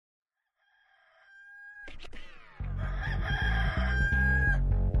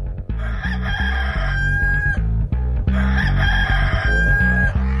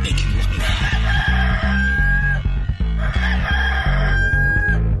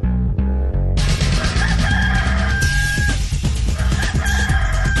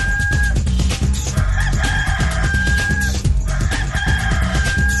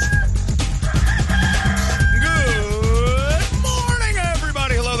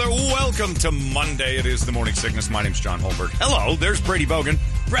Welcome to Monday. It is the Morning Sickness. My name's John Holberg. Hello, there's Brady Bogan,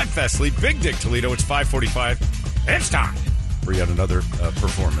 Brett Festley, Big Dick Toledo. It's 5:45. It's time for yet another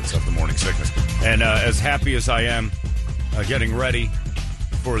performance of the Morning Sickness. And as happy as I am getting ready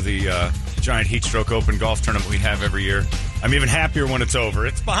for the giant Heat Stroke Open golf tournament we have every year, I'm even happier when it's over.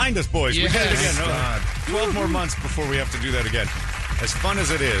 It's behind us, boys. Yes. We did it again. 12 more months before we have to do that again. As fun as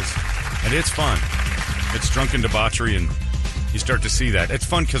it is, and it's fun, it's drunken debauchery, and you start to see that. It's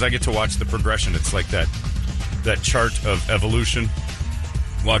fun because I get to watch the progression. It's like that chart of evolution,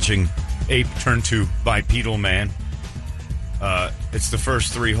 watching ape turn to bipedal man. It's the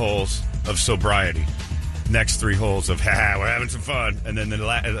first 3 holes of sobriety. Next 3 holes of, we're having some fun. And then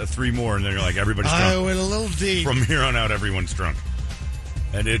the 3 more, and then you're like, everybody's drunk. I went a little deep. From here on out, everyone's drunk.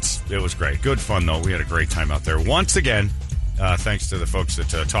 And it was great. Good fun, though. We had a great time out there. Once again, thanks to the folks at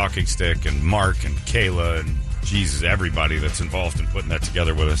Talking Stick and Mark and Kayla and Jesus, everybody that's involved in putting that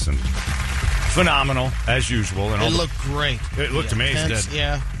together with us. And phenomenal, as usual. And it looked great. It looked amazing.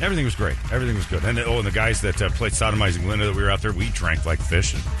 Yeah. Everything was great. Everything was good. And the guys that played Sodomizing Linda that we were out there, we drank like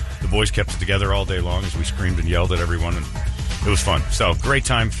fish. And the boys kept it together all day long as we screamed and yelled at everyone. And it was fun. So, great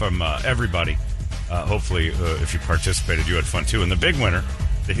time from everybody. Hopefully, if you participated, you had fun, too. And the big winner,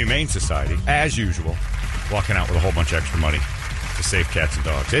 the Humane Society, as usual, walking out with a whole bunch of extra money to save cats and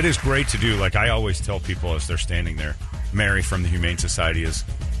dogs. It is great to do. Like I always tell people as they're standing there, Mary from the Humane Society is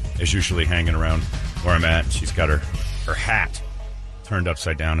usually hanging around where I'm at. And she's got her hat turned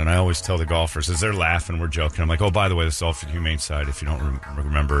upside down. And I always tell the golfers, as they're laughing, we're joking, I'm like, oh, by the way, this is all for the Humane Society. If you don't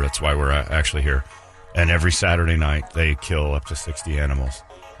remember, that's why we're actually here. And every Saturday night, they kill up to 60 animals.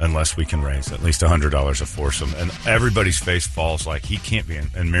 Unless we can raise at least $100 a foursome. And everybody's face falls like he can't be in.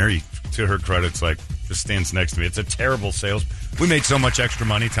 And Mary, to her credit's like, just stands next to me. It's a terrible sales. We made so much extra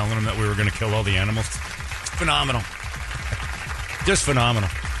money telling them that we were going to kill all the animals. It's phenomenal. Just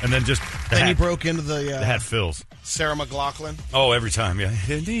phenomenal. And then He broke into the hat fills. Sarah McLachlan. Oh, every time, yeah.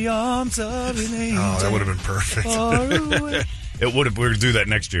 In the arms of an angel. Oh, that would have been perfect. It would have. We're going to do that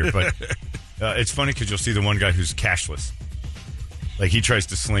next year. But it's funny because you'll see the one guy who's cashless. Like, he tries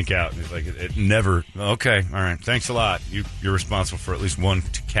to slink out. And it's like, it never... Okay, all right. Thanks a lot. You're responsible for at least one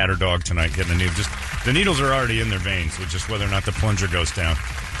cat or dog tonight getting a needle. The needles are already in their veins. It's just whether or not the plunger goes down.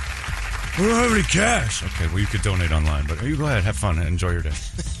 We don't have any cash. Okay, well, you could donate online. But you go ahead. Have fun. Enjoy your day.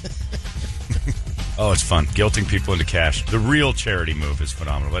 Oh, it's fun. Guilting people into cash. The real charity move is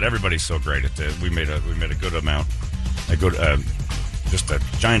phenomenal. But everybody's so great at it. We made a good amount. Just a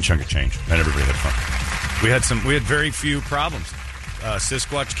giant chunk of change. And everybody had fun. We had very few problems.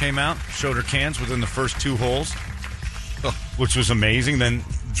 Sisquatch came out, showed her cans within the first 2 holes, which was amazing. Then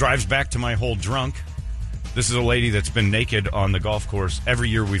drives back to my hole drunk. This is a lady that's been naked on the golf course every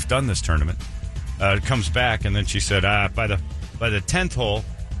year we've done this tournament. Comes back, and then she said, by the 10th hole,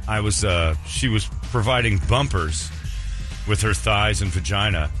 she was providing bumpers with her thighs and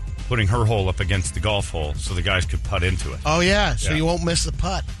vagina, putting her hole up against the golf hole so the guys could putt into it. Oh, yeah, so you won't miss the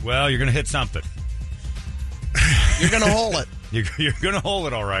putt. Well, you're going to hit something. You're going to hole it. You're going to hole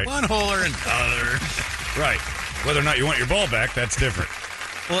it all right. One hole or another. Right. Whether or not you want your ball back, that's different.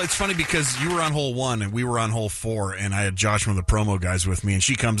 Well, it's funny because you were on hole 1 and we were on hole 4, and I had Josh, one of the promo guys, with me, and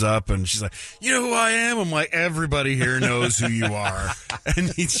she comes up and she's like, "You know who I am?" I'm like, "Everybody here knows who you are."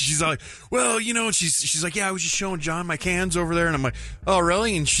 And she's like, "Well, you know," and she's like, "Yeah, I was just showing John my cans over there." And I'm like, "Oh,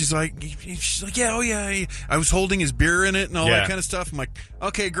 really?" And she's like, "Yeah, oh yeah, I was holding his beer in it and all that kind of stuff." I'm like,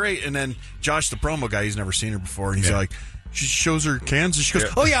 "Okay, great." And then Josh, the promo guy, he's never seen her before, and he's like, she shows her cans and she goes,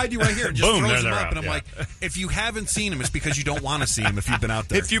 "Oh yeah, I do right here." And just Boom, throws them up. out, And I'm like, if you haven't seen them, it's because you don't want to see them if you've been out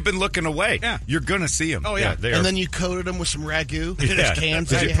there. If you've been looking away, you're going to see them. Oh, yeah. And then you coated them with some ragu. Yeah. Those cans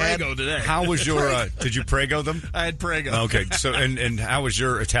Did that you you had. Prego today? How was your, did you Prego them? I had Prego. Okay, so, and how was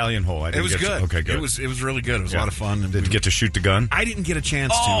your Italian hole? It was good. Okay, good. It was really good. It was a lot of fun. And Did you get to shoot the gun? I didn't get a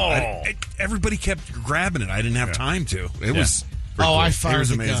chance to. Everybody kept grabbing it. I didn't have time to. It was... Oh, I It fired was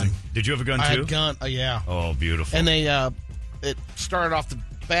the amazing. gun. Did you have a gun, I too? had gun. Yeah. Oh, beautiful. And they, it started off the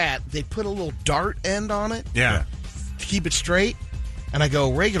bat. They put a little dart end on it. Yeah. To keep it straight. And I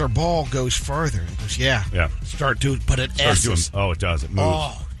go, regular ball goes further. And he goes, yeah. Start doing, but it S's. Oh, it does. It moves.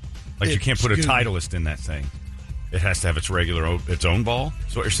 Oh, like you can't put a Titleist in that thing. It has to have its own ball.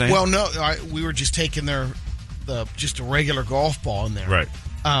 Is what you're saying? Well, no, we were just taking just a regular golf ball in there, right?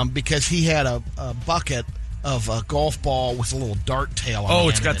 Because he had a bucket of a golf ball with a little dart tail on it. Oh,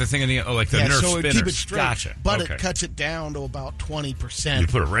 it's got the thing in the like the Nerf so spinners. Keep it straight, Gotcha. But it cuts it down to about 20%. You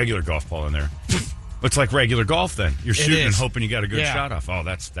put a regular golf ball in there. It's like regular golf then. You're shooting and hoping you got a good shot off. Oh,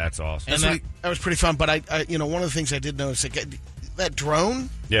 that's awesome. And that was pretty fun. But I one of the things I did notice, that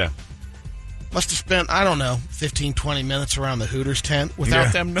drone. Yeah. Must have spent, I don't know, 15, 20 minutes around the Hooters tent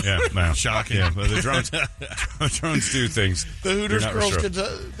without them knowing. Yeah, man. Shocking. Yeah, but the drones do things. The Hooters girls sure.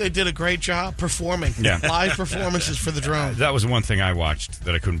 they did a great job performing. Yeah. Live performances for the drones. That was one thing I watched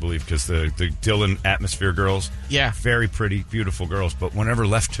that I couldn't believe because the Dylan Atmosphere girls, very pretty, beautiful girls, but whenever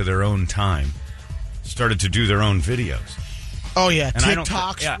left to their own time, started to do their own videos. Oh, yeah. And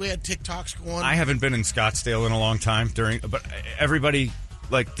TikToks. We had TikToks going. I haven't been in Scottsdale in a long time but everybody,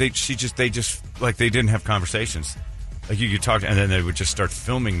 like, they didn't have conversations. Like, you could talk, and then they would just start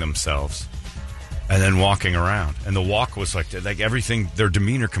filming themselves and then walking around. And the walk was like everything, their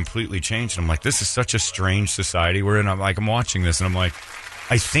demeanor completely changed. And I'm like, this is such a strange society we're in. I'm watching this, and I'm like,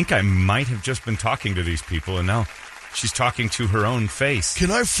 I think I might have just been talking to these people, and now she's talking to her own face.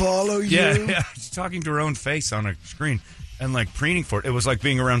 Can I follow you? Yeah, she's talking to her own face on a screen. And, like, preening for it. It was like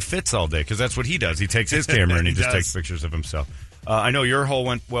being around Fitz all day, because that's what he does. He takes his camera and he just takes pictures of himself. I know your hole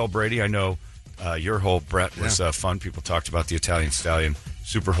went well, Brady. I know your hole, Brett, was fun. People talked about the Italian Stallion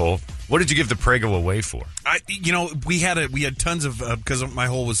Super Hole. What did you give the Prego away for? We had tons of, because my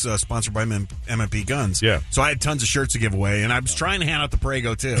hole was sponsored by MMP Guns. Yeah. So I had tons of shirts to give away, and I was trying to hand out the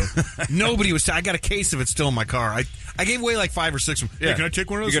Prego, too. Nobody was. I got a case of it still in my car. I gave away like 5 or 6 of them. Yeah. Hey, can I take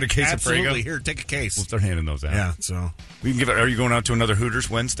one of those? You got a case of Prego? Absolutely. Here, take a case. We'll start handing those out. Yeah, so. We can give it. Are you going out to another Hooters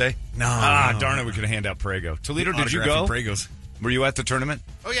Wednesday? No. Darn it. We could hand out Prego. Toledo, did you go? Pregos. Were you at the tournament?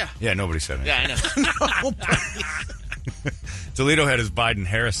 Oh, yeah. Yeah, nobody said anything. Yeah, I know. Toledo had his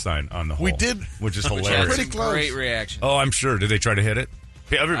Biden-Harris sign on the hole. We did. Which is Which hilarious. pretty close. Great reaction. Oh, I'm sure. Did they try to hit it?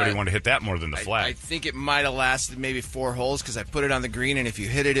 Everybody wanted to hit that more than the flag. I think it might have lasted maybe 4 holes because I put it on the green, and if you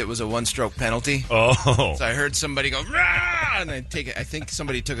hit it, it was a 1-stroke penalty. Oh. So I heard somebody go, rah! And I think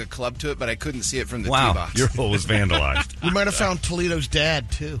somebody took a club to it, but I couldn't see it from the tee box. Your hole was vandalized. We might have found Toledo's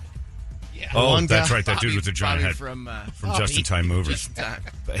dad, too. Yeah. Oh, that's right. That dude with the giant head. From Just in Time Movers. Just in Time.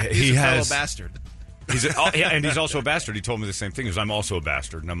 He He's a has fellow bastard. And he's also a bastard. He told me the same thing. He goes, I'm also a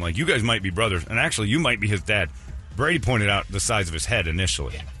bastard. And I'm like, you guys might be brothers. And actually, you might be his dad. Brady pointed out the size of his head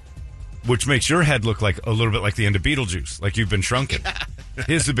initially. Yeah. Which makes your head look like a little bit like the end of Beetlejuice. Like you've been shrunken.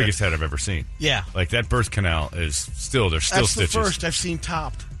 He's the biggest head I've ever seen. Yeah. Like that birth canal is still, there's still That's stitches. That's the first I've seen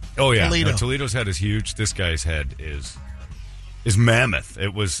topped. Oh, yeah. Toledo. No, Toledo's head is huge. This guy's head is mammoth.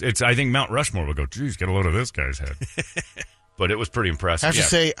 I think Mount Rushmore would go, geez, get a load of this guy's head. But it was pretty impressive. I have to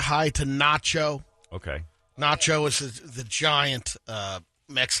say hi to Nacho. Okay. Nacho is the giant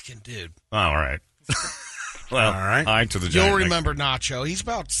Mexican dude. Oh, all right. Well, all right. Hi to the giant. You'll remember Nacho. He's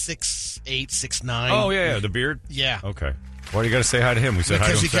about 6'8", 6'9". Oh, yeah, the beard? Yeah. Okay. Why do you got to say hi to him? We said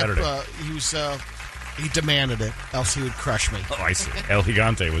because hi to him Saturday. He demanded it, else he would crush me. Oh, I see. El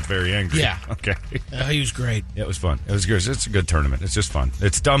Gigante was very angry. Yeah. Okay. He was great. Yeah, it was fun. It was good. It's a good tournament. It's just fun.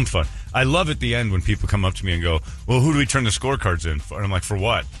 It's dumb fun. I love at the end when people come up to me and go, well, who do we turn the scorecards in for? And I'm like, for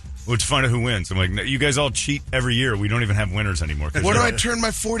what? Well, to find out who wins. I'm like, no, you guys all cheat every year. We don't even have winners anymore. What do I turn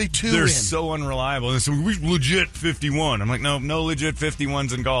my 42 in? They're so unreliable. And so we legit 51. I'm like, no legit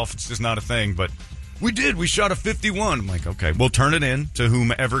 51s in golf. It's just not a thing. But we did. We shot a 51. I'm like, okay, we'll turn it in to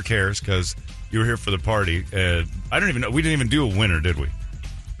whomever cares because you were here for the party. I don't even know. We didn't even do a winner, did we?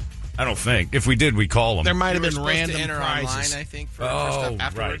 I don't think. If we did, we call them. There might have been supposed random to enter prizes. online, I think, for stuff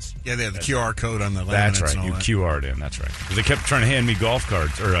afterwards. Yeah, they have the QR code on the laminates. That's right. And all You that. QR'd in. That's right. Because they kept trying to hand me golf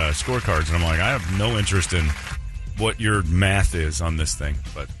cards or scorecards, and I'm like, I have no interest in what your math is on this thing.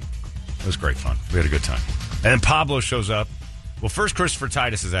 But it was great fun. We had a good time. And then Pablo shows up. Well, first, Christopher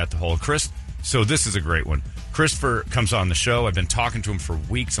Titus is at the hole. So this is a great one. Christopher comes on the show. I've been talking to him for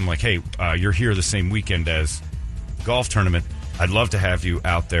weeks. I'm like, hey, you're here the same weekend as the golf tournament. I'd love to have you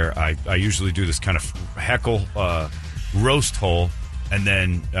out there. I usually do this kind of heckle roast hole, and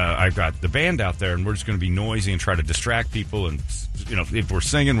then I've got the band out there, and we're just going to be noisy and try to distract people. And if we're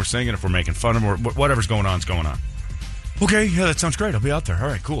singing, we're singing. If we're making fun of them, whatever's going on is going on. Okay, yeah, that sounds great. I'll be out there. All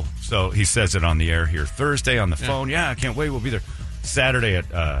right, cool. So he says it on the air here Thursday on the phone. Yeah, I can't wait. We'll be there. Saturday at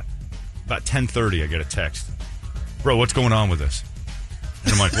about 10:30, I get a text. Bro, what's going on with this?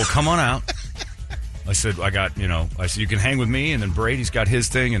 And I'm like, well, come on out. I said, you can hang with me, and then Brady's got his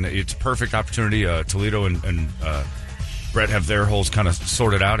thing, and it's a perfect opportunity. Toledo and Brett have their holes kind of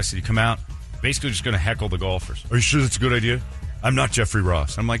sorted out. I said, you come out, basically just going to heckle the golfers. Are you sure that's a good idea? I'm not Jeffrey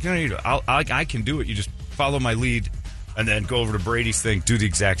Ross. I'm like, no, I can do it. You just follow my lead, and then go over to Brady's thing, do the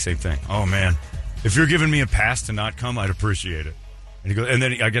exact same thing. Oh, man. If you're giving me a pass to not come, I'd appreciate it. And he goes, and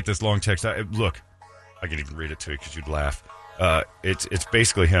then I get this long text. Look, I can even read it to you because you'd laugh. It's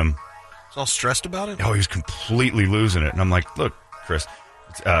basically him. He's all stressed about it? Oh, he was completely losing it. And I'm like, look, Chris,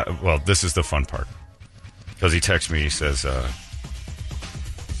 well, this is the fun part. Because he texts me, he says,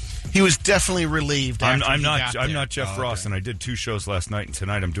 He was definitely relieved. I'm not Jeff Ross, and I did 2 shows last night, and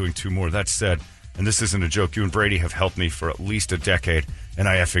tonight I'm doing 2 more. That said, and this isn't a joke, you and Brady have helped me for at least a decade, and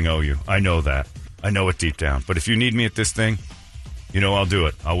I effing owe you. I know that. I know it deep down. But if you need me at this thing, I'll do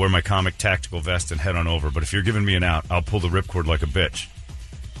it. I'll wear my comic tactical vest and head on over. But if you're giving me an out, I'll pull the ripcord like a bitch.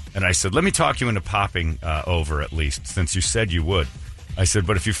 And I said, let me talk you into popping over at least, since you said you would. I said,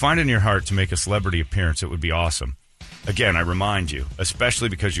 but if you find it in your heart to make a celebrity appearance, it would be awesome. Again, I remind you, especially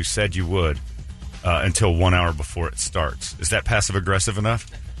because you said you would until 1 hour before it starts. Is that passive-aggressive enough?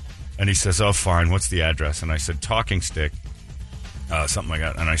 And he says, oh, fine, what's the address? And I said, Talking Stick, something like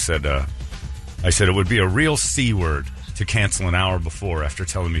that. And I said, it would be a real C word to cancel an hour before after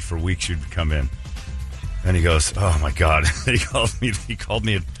telling me for weeks you'd come in. And he goes, oh, my God. He called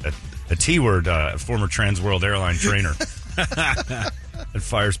me a T word, former Trans World Airline trainer. And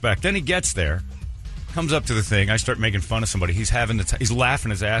fires back. Then he gets there, comes up to the thing. I start making fun of somebody. He's he's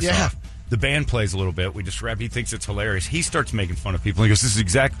laughing his ass off. The band plays a little bit. We just rap. He thinks it's hilarious. He starts making fun of people. He goes,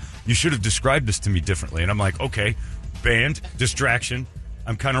 you should have described this to me differently. And I'm like, okay, band, distraction.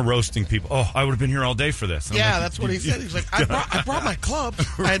 I'm kind of roasting people. Oh, I would have been here all day for this. And yeah, that's what he said. He's like, I brought my club.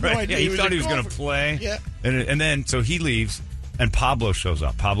 I had no idea. Yeah, he thought he was going to play. Yeah. And then, so he leaves, and Pablo shows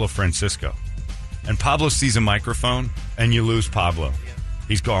up, Pablo Francisco. And Pablo sees a microphone, and you lose Pablo.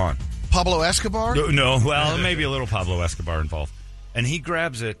 He's gone. Pablo Escobar? No, well, maybe a little Pablo Escobar involved. And he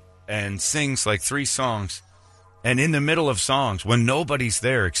grabs it and sings like 3 songs. And in the middle of songs, when nobody's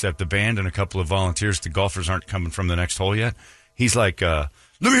there except the band and a couple of volunteers, the golfers aren't coming from the next hole yet, he's like, let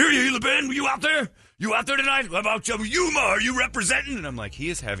me hear you, the band. Were you out there? You out there tonight? How about Yuma? Are you representing? And I'm like,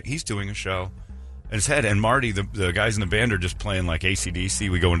 he's doing a show. And his head, and Marty, the guys in the band are just playing like AC/DC.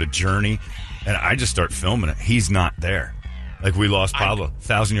 We go into Journey, and I just start filming it. He's not there. Like, we lost Pablo,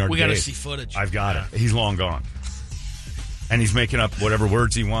 1,000-yard We got to see footage. I've got it. He's long gone. And he's making up whatever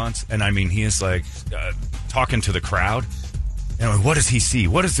words he wants. And, I mean, he is, like, talking to the crowd. And I'm like, what does he see?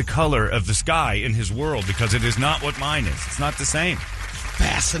 What is the color of the sky in his world? Because it is not what mine is. It's not the same.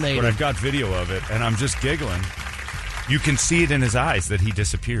 Fascinating. But I've got video of it, and I'm just giggling. You can see it in his eyes that he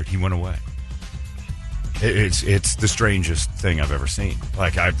disappeared. He went away. It's the strangest thing I've ever seen.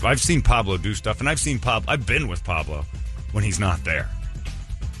 Like, I've seen Pablo do stuff, and I've been with Pablo when he's not there.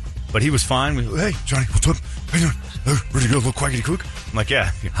 But he was fine. Hey, Johnny, what's up? How you doing? Ready to go, little quackity cook? I'm like,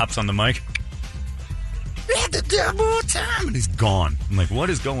 yeah. He hops on the mic. We had the devil time, and he's gone. I'm like, what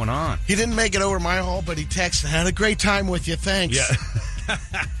is going on? He didn't make it over my hall, but he texted, had a great time with you, thanks. Yeah.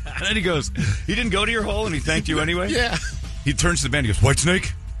 And then he goes, he didn't go to your hole, and he thanked you anyway? Yeah. He turns to the band, he goes,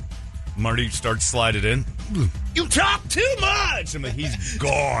 Whitesnake? Marty starts sliding in. You talk too much! I'm like, he's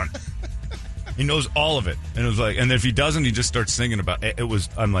gone. He knows all of it. And it was like, and if he doesn't, he just starts singing about it.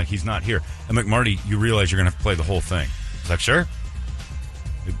 I'm like, he's not here. I'm like, Marty, you realize you're going to have to play the whole thing. He's like, sure.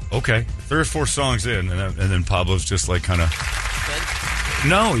 Okay. 3 or 4 songs in, and then Pablo's just like kind of...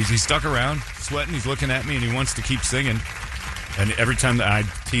 No, he's stuck around, sweating. He's looking at me, and he wants to keep singing. And every time that I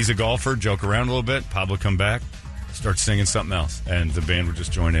tease a golfer, joke around a little bit, Pablo come back, start singing something else, and the band would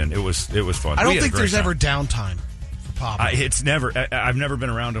just join in. It was fun. I don't think there's ever downtime for Pablo. I've never been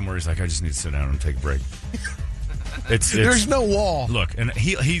around him where he's like, I just need to sit down and take a break. There's no wall. Look, and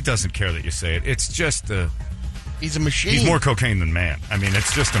he doesn't care that you say it. It's just he's a machine. He's more cocaine than man. I mean,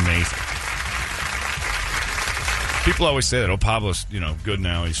 it's just amazing. People always say that. Oh, Pablo's good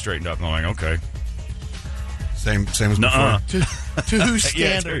now. He's straightened up. And I'm like, okay. Same as before. To whose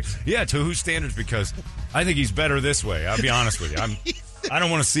standards? To whose standards? Because I think he's better this way. I'll be honest with you. I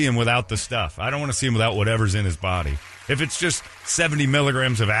don't want to see him without the stuff. I don't want to see him without whatever's in his body. If it's just 70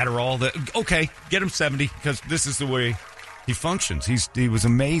 milligrams of Adderall, okay, get him 70 because this is the way he functions. He was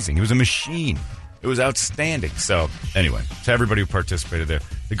amazing. He was a machine. It was outstanding. So anyway, to everybody who participated there,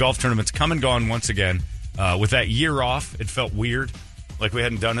 the golf tournament's come and gone once again. With that year off, it felt weird, like we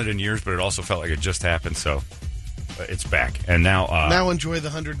hadn't done it in years, but it also felt like it just happened. So it's back, and now enjoy the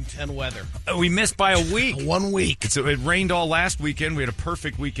 110 weather. We missed by a week. 1 week. It rained all last weekend. We had a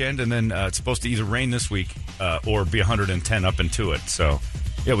perfect weekend, and then it's supposed to either rain this week or be 110 up into it. So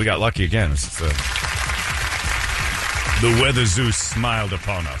yeah, we got lucky again. The weather Zeus smiled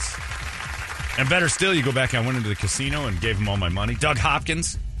upon us. And better still, you go back. I went into the casino and gave him all my money. Doug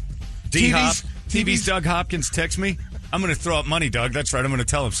Hopkins, TV's Doug Hopkins text me. I'm going to throw up money, Doug. That's right. I'm going to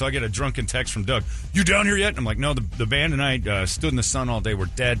tell him. So I get a drunken text from Doug. You down here yet? And I'm like, no, the band and I stood in the sun all day. We're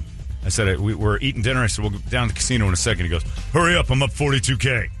dead. I said, we're eating dinner. I said, we'll go down to the casino in a second. He goes, hurry up. I'm up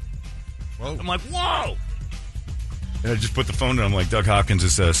 $42K. Whoa. I'm like, whoa. And I just put the phone down. I'm like, Doug Hopkins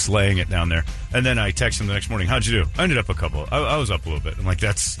is slaying it down there. And then I text him the next morning. How'd you do? I ended up a couple. I was up a little bit. I'm like,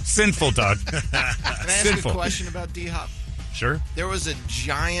 that's sinful, Doug. Can I ask you a question about D-Hop? Sure. There was a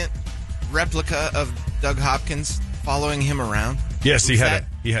giant replica of Doug Hopkins following him around. Yes, he had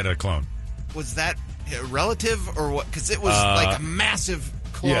a clone. Was that a relative or what? Because it was like a massive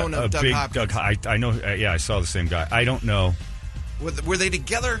clone of Doug Hopkins. I know. I saw the same guy. I don't know. Were they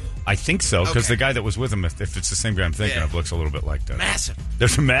together? I think so, because the guy that was with him, if it's the same guy I'm thinking of, looks a little bit like Doug. Massive.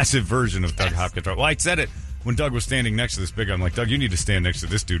 There's a massive version of Doug Hopkins. Well, I said it when Doug was standing next to this big guy. I'm like, Doug, you need to stand next to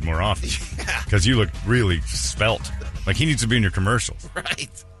this dude more often. Because you look really svelte. Like, he needs to be in your commercials.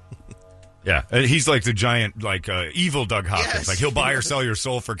 Right. Yeah. He's like the giant, evil Doug Hopkins. Yes. Like, he'll buy or sell your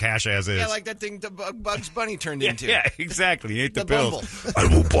soul for cash as is. Yeah, like that thing Bugs Bunny turned into. Yeah, exactly. He ate the pills. I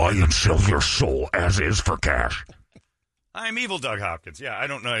will buy and sell your soul as is for cash. I'm evil Doug Hopkins. Yeah, I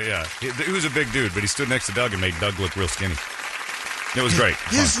don't know. Yeah. He was a big dude, but he stood next to Doug and made Doug look real skinny. It was great.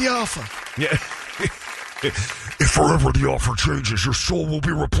 Here's the offer. Yeah. If forever the offer changes, your soul will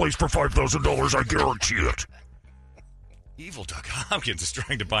be replaced for $5,000. I guarantee it. Evil Doug Hopkins is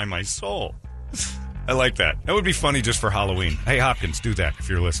trying to buy my soul. I like that. That would be funny just for Halloween. Hey, Hopkins, do that if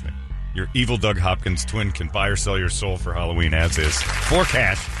you're listening. Your evil Doug Hopkins twin can buy or sell your soul for Halloween as is. For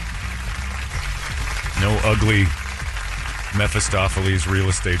cash. No ugly Mephistopheles real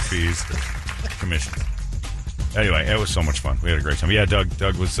estate fees, commission. Anyway, it was so much fun. We had a great time. Yeah,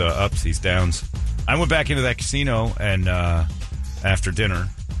 Doug was ups, he's downs. I went back into that casino and after dinner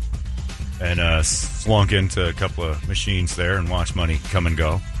and slunk into a couple of machines there and watched money come and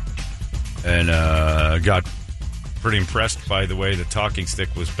go. And got pretty impressed by the way the talking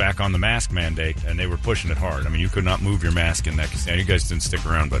stick was back on the mask mandate, and they were pushing it hard. I mean, you could not move your mask in that casino. You guys didn't stick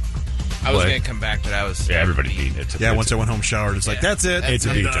around, but I was going to come back, but I was... Yeah, everybody beat it. Once I went home, showered, it's like, that's it. It's a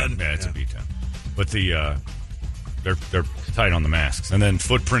beatdown. Yeah, it's a beatdown. But they're tight on the masks. And then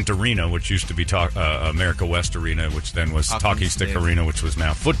Footprint Arena, which used to be America West Arena, which then was Talking Stick Arena, which was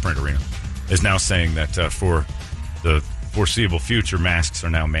now Footprint Arena, is now saying that for the foreseeable future, masks are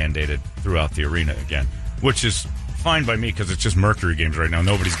now mandated throughout the arena again, which is fine by me because it's just Mercury games right now.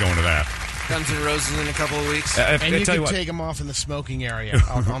 Nobody's going to that. Guns N' Roses in a couple of weeks. And you can take them off in the smoking area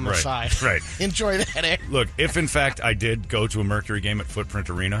on the side. Right. Enjoy that air. Look, if in fact I did go to a Mercury game at Footprint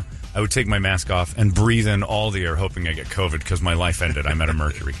Arena, I would take my mask off and breathe in all the air hoping I get COVID because my life ended. I'm at a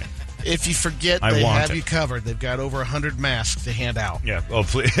Mercury game. If you forget, they have you covered. They've got over 100 masks to hand out. Yeah. Oh,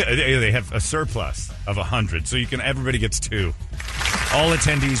 please. They have a surplus of 100, so everybody gets 2. All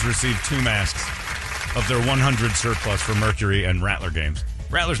attendees receive 2 masks of their 100 surplus for Mercury and Rattler games.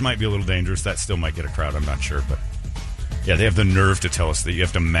 Rattlers might be a little dangerous. That still might get a crowd. I'm not sure, but yeah, they have the nerve to tell us that you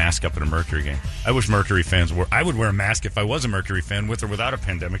have to mask up at a Mercury game. I wish Mercury fans were. I would wear a mask if I was a Mercury fan, with or without a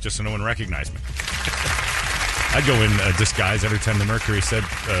pandemic, just so no one recognized me. I'd go in disguise every time the Mercury said,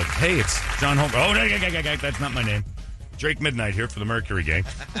 "Hey, it's John Holmes." Oh, no, that's not my name. Drake Midnight here for the Mercury game.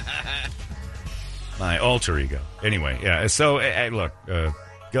 My alter ego. Anyway, yeah. So, look,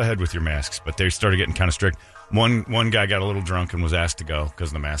 go ahead with your masks, but they started getting kind of strict. One guy got a little drunk and was asked to go because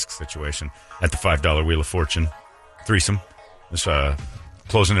of the mask situation at the $5 Wheel of Fortune threesome. It was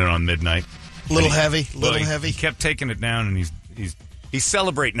closing in on midnight. Little heavy. He kept taking it down, and he's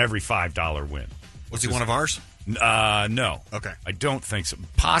celebrating every $5 win. Was he one of ours? No. Okay. I don't think so.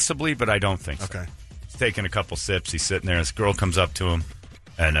 Possibly, but I don't think so. Okay. He's taking a couple sips. He's sitting there. This girl comes up to him,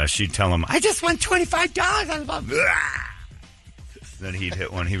 and she'd tell him, "I just won $25." Then he'd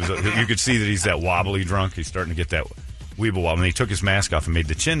hit one. You could see that he's that wobbly drunk. He's starting to get that weeble wobble. And he took his mask off and made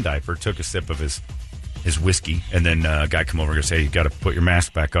the chin diaper, took a sip of his whiskey, and then a guy come over and goes, "Hey, you got to put your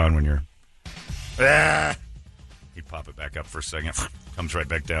mask back on when you're..." He'd pop it back up for a second. Comes right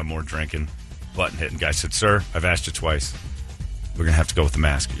back down, more drinking, button hitting. Guy said, "Sir, I've asked you twice. We're going to have to go with the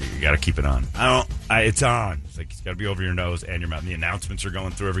mask. You got to keep it on." It's on. It's like, it's got to be over your nose and your mouth. And the announcements are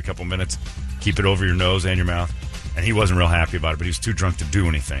going through every couple minutes. Keep it over your nose and your mouth. And he wasn't real happy about it, but he was too drunk to do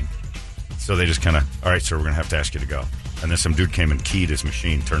anything. So they just kind of, "All right, sir, we're going to have to ask you to go." And then some dude came and keyed his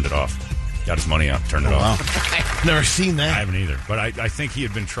machine, turned it off, got his money out, turned it off. Wow. Never seen that. I haven't either. But I think he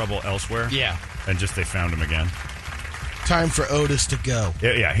had been trouble elsewhere. Yeah. And just they found him again. Time for Otis to go.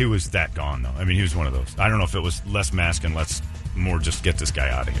 Yeah, he was that gone, though. I mean, he was one of those. I don't know if it was less mask and more just get this guy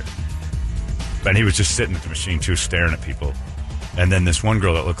out of here. But he was just sitting at the machine, too, staring at people. And then this one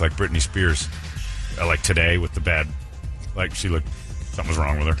girl that looked like Britney Spears, like today with the bad, like she looked, something was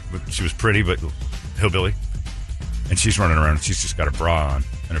wrong with her. She was pretty, but hillbilly. And she's running around, and she's just got a bra on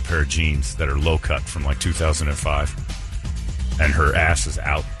and a pair of jeans that are low cut from like 2005. And her ass is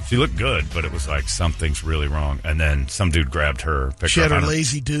out. She looked good, but it was like something's really wrong. And then some dude grabbed her. She had her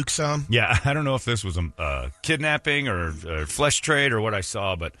Lazy Dukes on? Yeah, I don't know if this was a kidnapping or a flesh trade or what I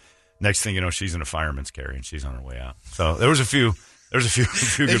saw, but next thing you know, she's in a fireman's carry and she's on her way out. So there was a few good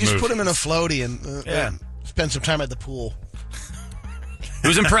moves. They just put him in a floaty and spend some time at the pool.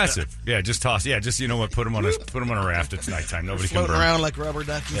 was impressive. Yeah, just toss. Yeah, just you know what? Put them on a raft. It's nighttime. Nobody can floating burn. around like rubber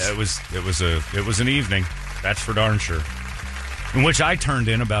duckies. Yeah, it was an evening. That's for darn sure. In which I turned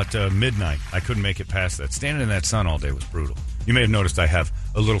in about midnight. I couldn't make it past that. Standing in that sun all day was brutal. You may have noticed I have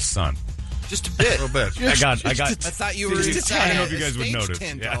a little sun. Just a bit. A little bit. I got. I thought you were. I don't know if you guys would notice.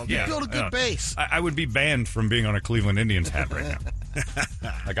 You build a good base. I would be banned from being on a Cleveland Indians hat right now.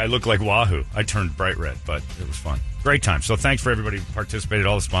 Like I look like Wahoo. I turned bright red, but it was fun. Great time. So thanks for everybody who participated,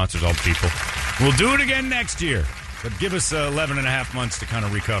 all the sponsors, all the people. We'll do it again next year, but give us 11 and a half months to kind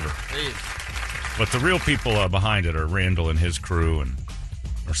of recover. Please. But the real people behind it are Randall and his crew and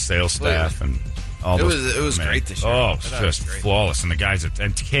our sales staff and all those. It was great this year. Oh, just flawless. And the guys and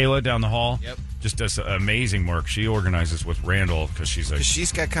Kayla down the hall just does amazing work. She organizes with Randall because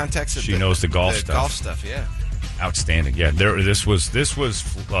she's got contacts. She knows the golf stuff. Golf stuff, yeah. Outstanding. Yeah, this was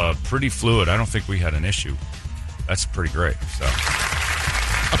pretty fluid. I don't think we had an issue. That's pretty great. So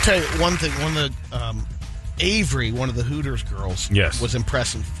I'll tell you one thing. One of the Avery, one of the Hooters girls, was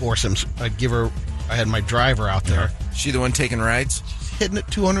impressive foursomes. I had my driver out there. She the one taking rides? She's hitting it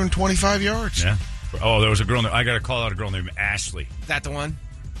 225 yards. Yeah. Oh, there was a girl. I got to call out a girl named Ashley. Is that the one?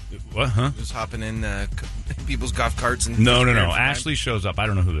 What? Huh? Just hopping in people's golf carts and no. Ashley shows up. I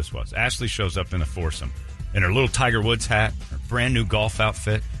don't know who this was. Ashley shows up in a foursome in her little Tiger Woods hat, her brand new golf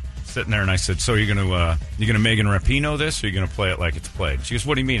outfit, sitting there. And I said, "So you're gonna Megan Rapinoe this, or you're gonna play it like it's played?" She goes,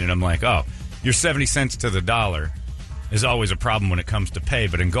 "What do you mean?" And I'm like, "Oh, your 70 cents to the dollar is always a problem when it comes to pay,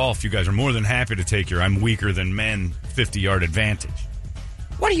 but in golf, you guys are more than happy to take your I'm weaker than men 50-yard advantage."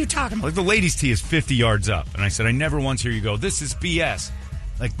 What are you talking about? Like the ladies' tee is 50 yards up. And I said, I never once hear you go, this is BS.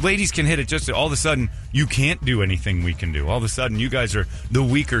 Like, ladies can hit it just all of a sudden, you can't do anything we can do. All of a sudden, you guys are the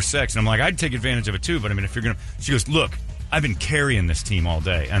weaker sex. And I'm like, I'd take advantage of it too, but I mean, if you're going to... She goes, look, I've been carrying this team all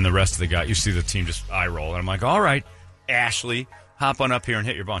day. And the rest of the guys, you see the team just eye roll. And I'm like, all right, Ashley, hop on up here and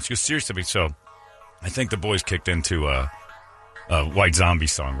hit your ball. And she goes, seriously, so... I think the boys kicked into a White Zombie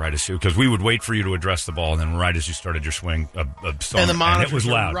song right as because we would wait for you to address the ball, and then right as you started your swing, a song, and the monitors and it was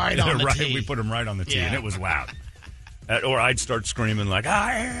loud. Right on the tee. We put them right on the tee, and it was loud. Or I'd start screaming like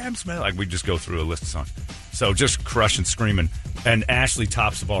I am smelling. Like we'd just go through a list of songs. So just crushing, screaming, and Ashley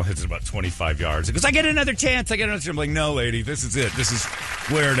tops the ball and hits it about 25 yards. Because I get another chance. I'm like, no, lady, this is it. This is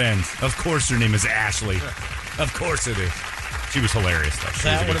where it ends. Of course, her name is Ashley. Of course it is. She was hilarious though.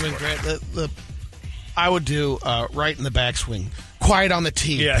 That would have been great. I would do right in the backswing, quiet on the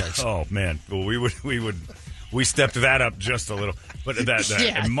tee. Yeah. Please. Oh man. Well, we stepped that up just a little. But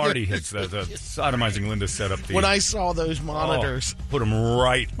and Marty hits the sodomizing Linda set up the. When I saw those monitors, put them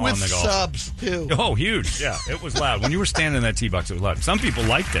right on the golf. With subs too. Oh, huge! Yeah, it was loud. When you were standing in that tee box, it was loud. Some people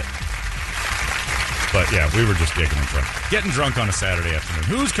liked it. But yeah, we were just giggling drunk. Getting drunk on a Saturday afternoon.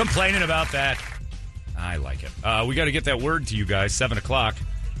 Who's complaining about that? I like it. We got to get that word to you guys. 7:00.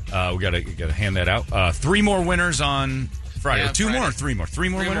 We got to hand that out. 3 more winners on Friday. Yeah, 2 Friday. more or 3 more? 3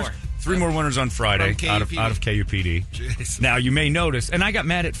 more winners? 3 more winners on Friday out of KUPD. Jeez. Now, you may notice, and I got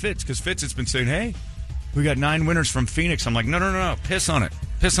mad at Fitz because Fitz has been saying, hey, we got 9 winners from Phoenix. I'm like, no. Piss on it.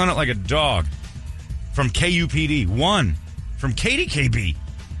 Piss on it like a dog. From KUPD. 1 from KDKB.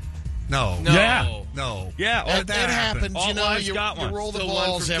 No. Yeah. No. Yeah. That happens. All you know, lives you got one. roll the Still one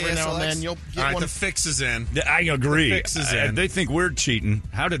balls from every now and KSLX? then. You'll get All right, one. the fix is in. I agree. The fix is in. They think we're cheating.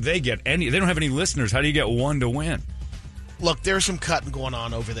 How did they get any? They don't have any listeners. How do you get 1 to win? Look, there's some cutting going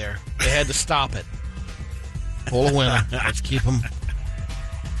on over there. They had to stop it. Pull a winner. Let's keep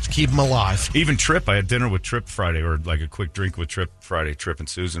them alive. Even Tripp, I had dinner with Tripp Friday, or like a quick drink with Tripp Friday. Tripp and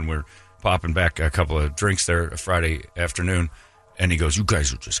Susan were popping back a couple of drinks there Friday afternoon. And he goes, you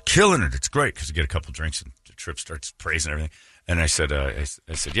guys are just killing it. It's great. Because you get a couple of drinks and Tripp starts praising everything. And I said,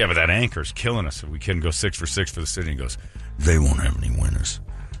 yeah, but that anchor's killing us. We couldn't go 6 for 6 for the city. And he goes, they won't have any winners.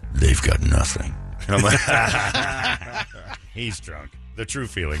 They've got nothing. And I'm like, he's drunk. The true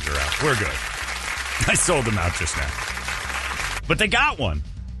feelings are out. We're good. I sold them out just now. But they got one.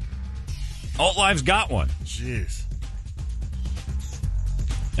 Alt Live's got one. Jeez.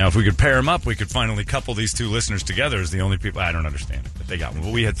 Now, if we could pair them up, we could finally couple these 2 listeners together as the only people. I don't understand it, but they got one.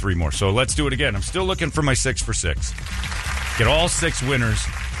 But we had 3 more. So let's do it again. I'm still looking for my 6 for 6. Get all 6 winners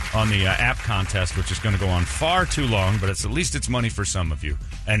on the app contest, which is going to go on far too long, but at least it's money for some of you.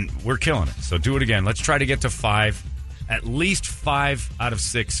 And we're killing it. So do it again. Let's try to get to 5, at least 5 out of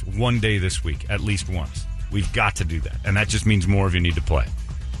 6 one day this week, at least once. We've got to do that. And that just means more of you need to play.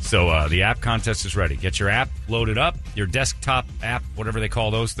 So the app contest is ready. Get your app loaded up, your desktop app, whatever they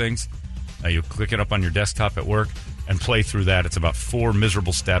call those things. You click it up on your desktop at work and play through that. It's about 4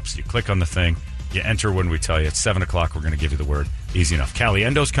 miserable steps. You click on the thing. You enter when we tell you. It's 7:00. We're going to give you the word. Easy enough.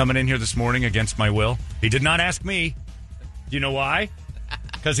 Caliendo's coming in here this morning against my will. He did not ask me. Do you know why?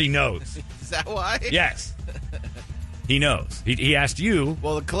 Because he knows. Is that why? Yes. He knows. He asked you.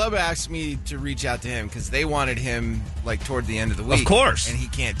 Well, the club asked me to reach out to him because they wanted him like toward the end of the week. Of course. And he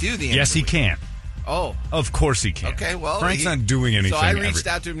can't do the end Yes, of the he week. can. Oh. Of course he can. Okay, well. Frank's not doing anything. So I reached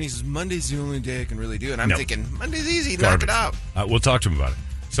out to him and he says, Monday's the only day I can really do it. And I'm thinking, Monday's easy. Garbage. Knock it out. We'll talk to him about it.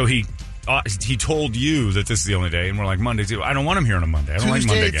 So he told you that this is the only day, and we're like, Monday too. I don't want him here on a Monday. I don't like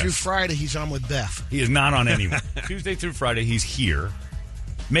Monday Tuesday guys. through Friday, he's on with Beth. He is not on anyone. Tuesday through Friday, he's here.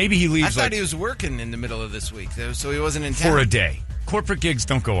 Maybe he leaves. I thought he was working in the middle of this week, so he wasn't in town. For a day. Corporate gigs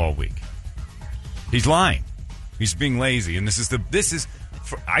don't go all week. He's lying. He's being lazy, and this is.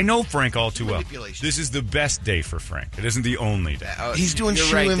 I know Frank all too well. This is the best day for Frank. It isn't the only day. He's doing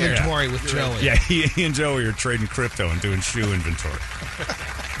shoe inventory with Joey. Right. Yeah, he and Joey are trading crypto and doing shoe inventory.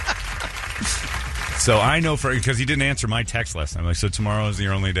 So I know Frank because he didn't answer my text last time. Like, so tomorrow is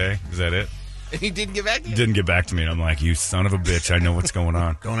your only day? Is that it? And he didn't get back to you? Didn't get back to me. And I'm like, you son of a bitch. I know what's going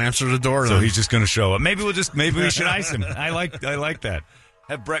on. Don't answer the door. So he's just going to show up. Maybe we should ice him. I like that.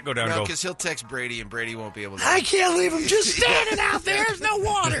 Have Brett go down and go. because he'll text Brady, and Brady won't be able to. I can't leave him just standing out there. There's no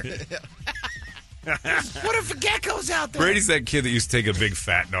water. What if the gecko's out there? Brady's that kid that used to take a big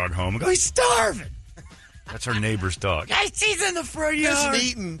fat dog home and go, he's starving. That's our neighbor's dog. Guys, he's in the front yard.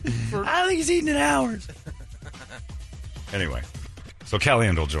 He's eating. I think he's eating in hours. Anyway, so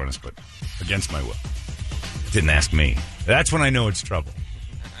Callahan will join us, but against my will. Didn't ask me. That's when I know it's trouble.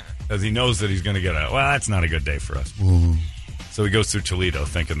 Because he knows that he's going to get out. Well, that's not a good day for us. So he goes through Toledo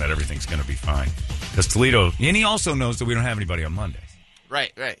thinking that everything's going to be fine. Because Toledo, and he also knows that we don't have anybody on Mondays.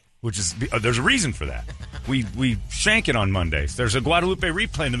 Right. Which is, there's a reason for that. We shank it on Mondays. There's a Guadalupe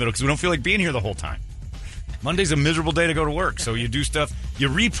replay in the middle because we don't feel like being here the whole time. Monday's a miserable day to go to work, so you do stuff, you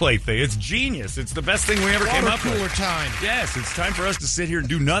replay things. It's genius. It's the best thing we ever came up with. Water cooler time. Yes, it's time for us to sit here and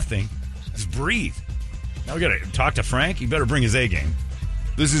do nothing. Just breathe. Now we got to talk to Frank. He better bring his A game.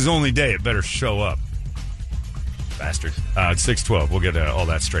 This is his only day. It better show up. Bastard. It's 6:12. We'll get all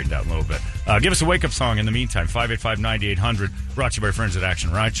that straightened out in a little bit. Give us a wake-up song in the meantime. 585-9800. Brought to you by friends at Action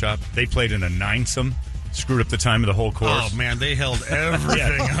Ride Shop. They played in a ninesome. Screwed up the time of the whole course. Oh, man, they held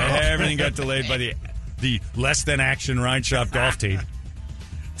everything up. Everything got delayed by the less than Action Ride Shop golf team.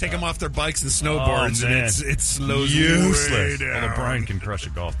 Take them off their bikes and snowboards, and it slows useless. way down. Although Brian can crush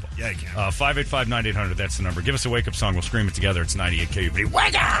a golf ball. Yeah, he can. 585-9800, that's the number. Give us a wake-up song. We'll scream it together. It's 98 KUPD.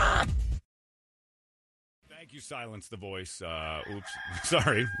 Wake up! Thank you, Silence the Voice. Oops.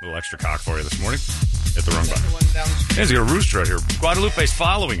 Sorry. A little extra cock for you this morning. Hit the wrong button. There's a rooster right here. Guadalupe's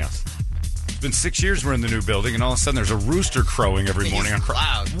following us. It's been 6 years we're in the new building, and all of a sudden there's a rooster crowing every morning.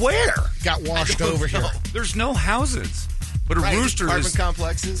 Where? Got washed over here. There's no houses. But a rooster apartment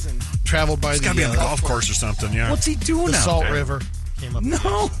complexes and traveled by it's got to be a golf course or something, yeah. What's he doing the out Salt there? River came up.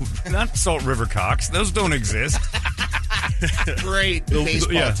 No, not Salt River Cocks. Those don't exist. Great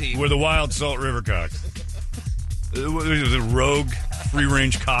baseball team. We're the Wild Salt River Cocks. The rogue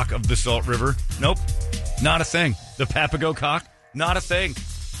free-range cock of the Salt River. Nope, not a thing. The Papago cock, not a thing.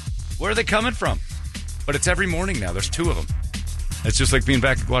 Where are they coming from? But it's every morning now. There's two of them. It's just like being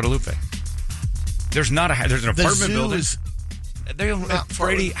back at Guadalupe. There's an apartment building.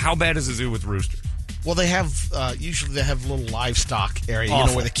 Brady, how bad is the zoo with roosters? Well, they have usually they have a little livestock area,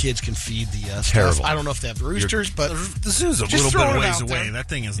 Awful. where the kids can feed the stuff. Terrible. I don't know if they have roosters, but the zoo's a just little bit throw it ways out away. there. That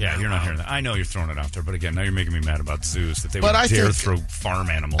thing is. Yeah, you're not hearing that. I know you're throwing it out there, but again, now you're making me mad about zoos that they But would I dare think- throw farm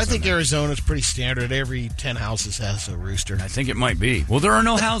animals. I think in there. Arizona's pretty standard. Every 10 houses has a rooster. I think it might be. Well, there are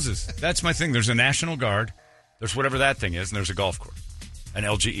no houses. That's my thing. There's a National Guard. There's whatever that thing is, and there's a golf course, an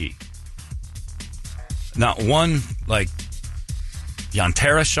LGE. Not one like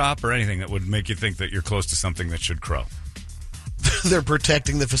Yantera shop or anything that would make you think that you're close to something that should crow. They're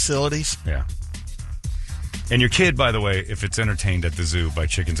protecting the facilities. Yeah. And your kid, by the way, if it's entertained at the zoo by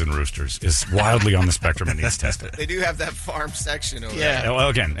chickens and roosters, is wildly on the spectrum and needs tested. They do have that farm section over Yeah. there. Well,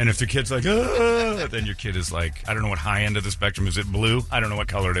 again, and if the kid's like, then your kid is like, I don't know what high end of the spectrum. Is it blue? I don't know what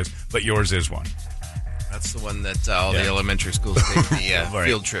color it is, but yours is one. That's the one that all the elementary schools take the Right.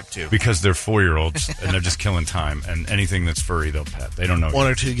 field trip to. Because they're 4-year-olds and they're just killing time, and anything that's furry they'll pet. They don't know. One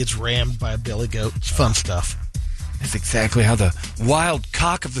or two gets rammed by a billy goat. It's fun stuff. That's exactly how the wild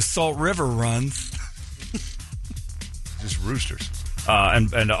cock of the Salt River runs. Just roosters.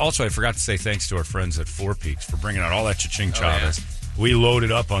 And also, I forgot to say thanks to our friends at Four Peaks for bringing out all that cha-ching chavas. We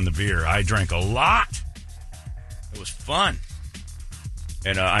loaded up on the beer. I drank a lot. It was fun.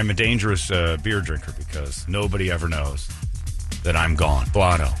 And I'm a dangerous beer drinker because nobody ever knows that I'm gone.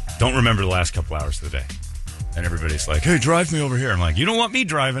 Blotto. Don't remember the last couple hours of the day. And everybody's like, hey, drive me over here. I'm like, you don't want me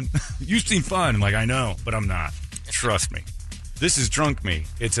driving. You seem fun. I'm like, I know, but I'm not. Trust me. This is drunk me.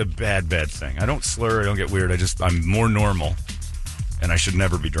 It's a bad, bad thing. I don't slur. I don't get weird. I'm more normal. and I should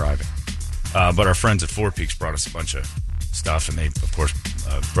never be driving. But our friends at Four Peaks brought us a bunch of stuff, and they, of course,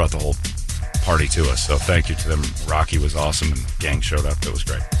 brought the whole party to us. So thank you to them. Rocky was awesome, and the gang showed up. It was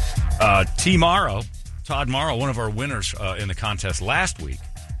great. Todd Morrow, one of our winners in the contest last week.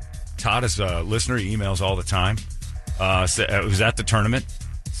 Todd is a listener. He emails all the time. Was at the tournament.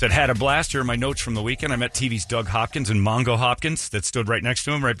 Said, had a blast. Here are my notes from the weekend. I met TV's Doug Hopkins and Mongo Hopkins that stood right next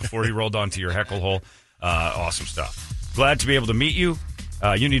to him right before he rolled onto your heckle hole. Awesome stuff. Glad to be able to meet you.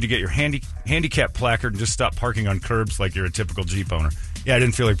 You need to get your handicap placard and just stop parking on curbs like you're a typical Jeep owner. Yeah, I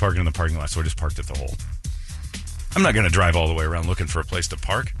didn't feel like parking in the parking lot, so I just parked at the hole. I'm not going to drive all the way around looking for a place to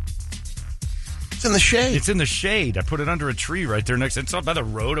park. It's in the shade. It's in the shade. I put it under a tree right there next. It's not by the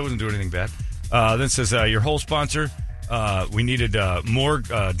road. I wasn't doing anything bad. Then it says, your whole sponsor, we needed more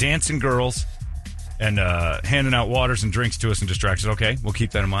dancing girls and handing out waters and drinks to us and distractions. Okay, we'll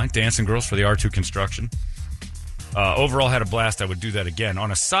keep that in mind. Dancing girls for the R2 construction. Overall, had a blast. I would do that again.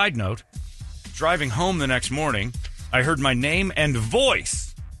 On a side note, driving home the next morning, I heard my name and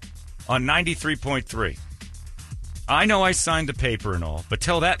voice on 93.3. I know I signed the paper and all, but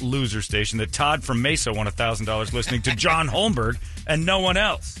tell that loser station that Todd from Mesa won $1,000 listening to John Holmberg and no one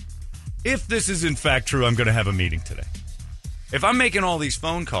else. If this is in fact true, I'm going to have a meeting today. If I'm making all these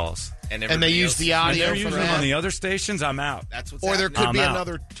phone calls and they use the audio and they're using them on the other stations, I'm out. That's what's or there happening. could be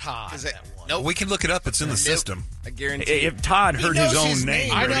another Todd. No, we can look it up. It's in the system. I guarantee. If Todd heard his own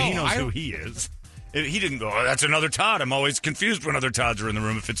name, I know. He knows who he is. He didn't go, oh, that's another Todd. I'm always confused when other Todds are in the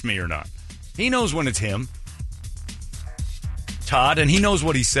room if it's me or not. He knows when it's him. Todd, and he knows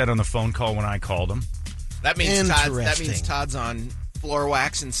what he said on the phone call when I called him. That means Todd's on Floor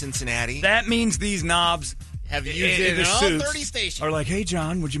Wax in Cincinnati. That means these knobs have used it in all 30 stations. Are like, hey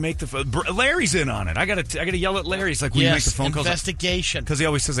John, would you make the phone? Larry's in on it. I gotta yell at Larry. He's like, will you make the phone calls? Investigation. Because he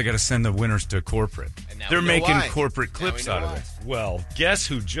always says I got to send the winners to corporate. They're making corporate clips out of it. Well, guess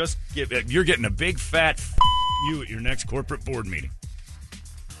who just you're getting a big fat you at your next corporate board meeting.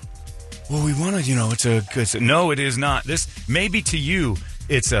 Well, we want to, no, it is not. This maybe to you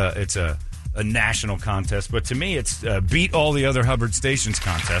it's a national contest, but to me it's beat all the other Hubbard stations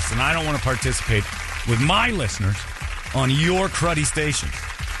contests, and I don't want to participate with my listeners on your cruddy stations.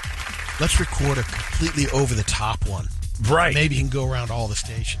 Let's record a completely over the top one. Right. Maybe you can go around all the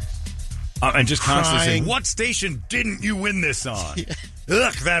stations. And just constantly saying, what station didn't you win this on?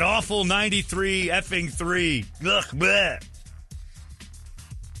 Ugh, that awful 93 effing 3. Ugh, bleh.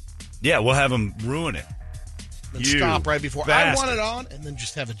 Yeah, we'll have them ruin it. Then stop right before I want it on, and then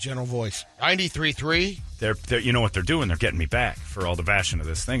just have a general voice. 93.3. They're you know what they're doing? They're getting me back for all the bashing of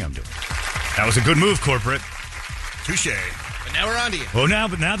this thing I'm doing. That was a good move, corporate. Touche. But now we're on to you. Well, now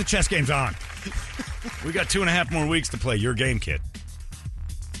the chess game's on. We got 2.5 more weeks to play your game, kid.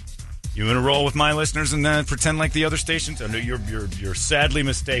 You want to roll with my listeners and pretend like the other stations? Oh, no, you're sadly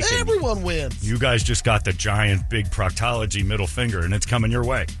mistaken. Everyone wins. You guys just got the giant, big proctology middle finger, and it's coming your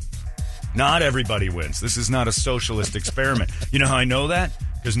way. Not everybody wins. This is not a socialist experiment. You know how I know that?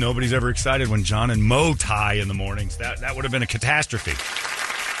 Because nobody's ever excited when John and Mo tie in the mornings. That would have been a catastrophe.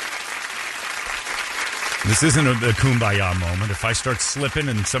 This isn't a kumbaya moment. If I start slipping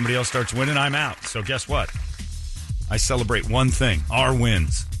and somebody else starts winning, I'm out. So guess what? I celebrate one thing. Our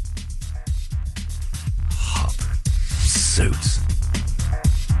wins. Hubbard suits.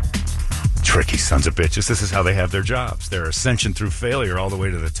 Tricky sons of bitches. This is how they have their jobs. Their ascension through failure all the way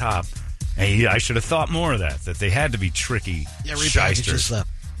to the top. Hey, I should have thought more of that they had to be tricky shysters. That.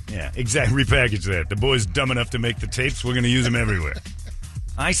 Yeah, exactly. Repackage that. The boy's dumb enough to make the tapes. We're going to use them everywhere.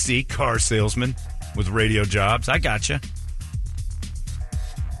 I see. Car salesman with radio jobs. I gotcha.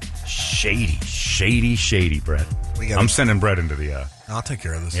 Shady, Brett. I'm sending Brett into the... I'll take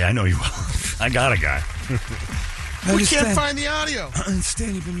care of this. Yeah, I know you will. I got a guy. We can't find the audio. I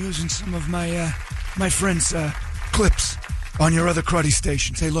understand you've been using some of my my friends' clips on your other cruddy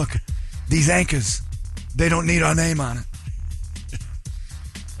stations. Hey, look, these anchors, they don't need our name on it.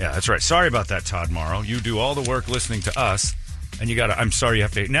 Yeah, that's right. Sorry about that, Todd Morrow. You do all the work listening to us, and I'm sorry you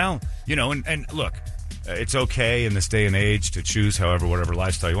have to... Now, and look, it's okay in this day and age to choose whatever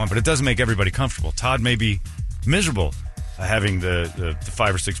lifestyle you want, but it doesn't make everybody comfortable. Todd may be miserable having the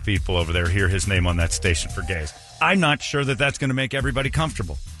 5 or 6 people over there hear his name on that station for gays. I'm not sure that's going to make everybody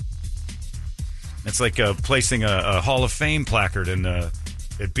comfortable. It's like placing a Hall of Fame placard at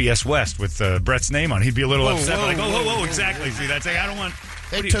BS West with Brett's name on it. He'd be a little upset. Whoa, exactly. See, that's I don't want...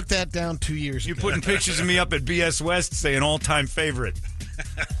 They took that down 2 years ago. You putting pictures of me up at BS West saying all-time favorite.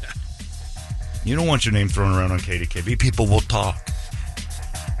 You don't want your name thrown around on KDKB. People will talk.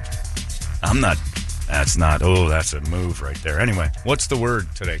 I'm not... That's not... Oh, that's a move right there. Anyway, what's the word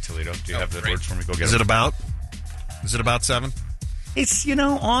today, Toledo? Do you have the words for me? Go get it. Is it about 7? It's,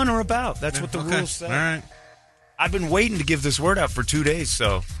 on or about. That's what the rules say. All right. I've been waiting to give this word out for 2 days,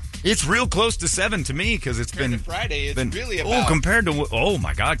 so it's real close to 7 to me because it's been Friday. It's really about. compared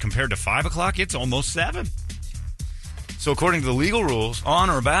to 5 o'clock, it's almost 7. So according to the legal rules, on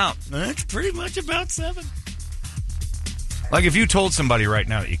or about, it's pretty much about 7. Like if you told somebody right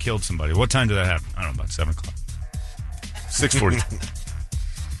now that you killed somebody, what time did that happen? I don't know, about 7 o'clock. 6:40.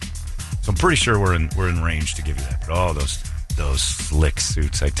 So I'm pretty sure we're in range to give you that. But those slick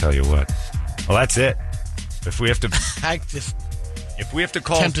suits, I tell you what. Well, that's it. If we have to, if we have to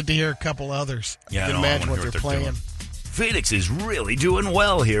call, tempted to hear a couple others. Yeah, I can imagine what they're playing. Doing. Phoenix is really doing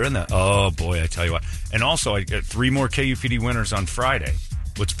well here in the. Oh boy, I tell you what. And also, I get 3 more KUPD winners on Friday,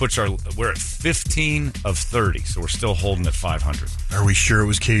 which puts we're at 15 of 30, so we're still holding at 500. Are we sure it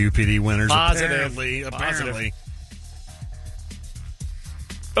was KUPD winners? Apparently.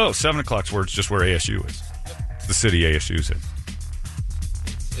 Oh, 7 o'clock's where it's just where ASU is. It's the city ASU's in.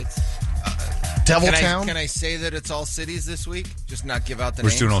 It's Deviltown? Can I say that it's all cities this week? Just not give out the We're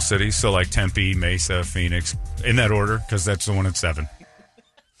names? We're doing all cities, so like Tempe, Mesa, Phoenix, in that order, because that's the one at 7.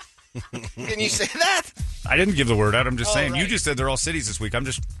 Can you say that? I didn't give the word out. I'm just saying. Right. You just said they're all cities this week. I'm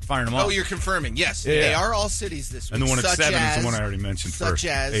just firing them off. Oh, you're confirming. Yes, yeah. They are all cities this week. And the one at 7 is the one I already mentioned first. Such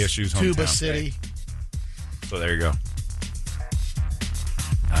as ASU's hometown. Tuba City. So there you go.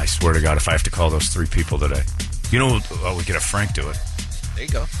 I swear to God, if I have to call those 3 people today. We could have Frank do it. There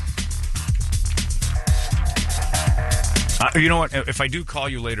you go. You know what? If I do call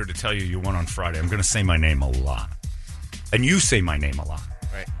you later to tell you won on Friday, I'm going to say my name a lot. And you say my name a lot.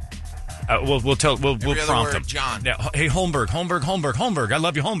 Right. We'll prompt them. John. Yeah, hey, Holmberg. I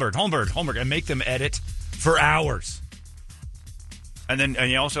love you, Holmberg. And make them edit for hours. And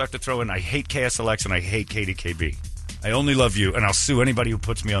you also have to throw in, I hate KSLX and I hate KDKB. I only love you, and I'll sue anybody who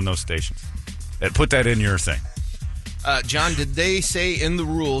puts me on those stations. Put that in your thing. John, did they say in the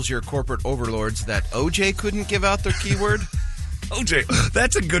rules, your corporate overlords, that OJ couldn't give out their keyword? OJ,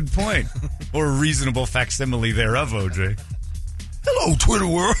 that's a good point. Or a reasonable facsimile thereof, OJ. Hello, Twitter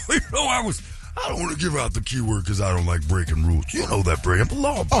world. I don't want to give out the keyword because I don't like breaking rules. You know that, Bray. I'm a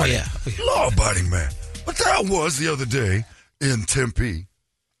law-abiding, law-abiding man. But there I was the other day in Tempe.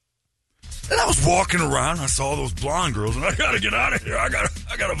 And I was walking around, I saw those blonde girls, and I got to get out of here. I got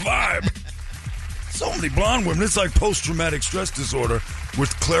a vibe. So many blonde women. It's like post-traumatic stress disorder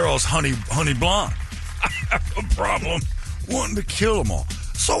with Clairol's honey blonde. I have a problem wanting to kill them all.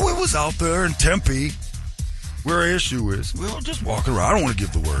 So we was out there in Tempe, where ASU is. We were just walking around. I don't want to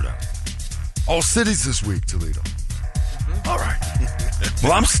give the word out. All cities this week, Toledo. All right.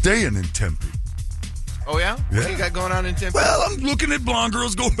 Well, I'm staying in Tempe. Oh, yeah? What do you got going on in Tempe? Well, I'm looking at blonde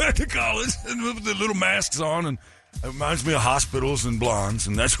girls going back to college and with the little masks on, and it reminds me of hospitals and blondes,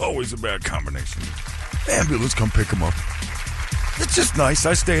 and that's always a bad combination. Ambulance come pick them up. It's just nice.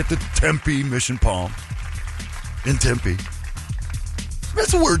 I stay at the Tempe Mission Palm in Tempe.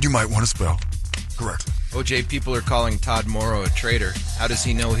 That's a word you might want to spell correctly. OJ, people are calling Todd Morrow a traitor. How does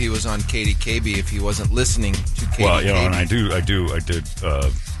he know he was on KDKB if he wasn't listening to KDKB? Well, and I did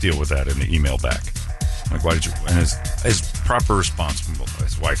deal with that in the email back. Like, why did you? And his proper response,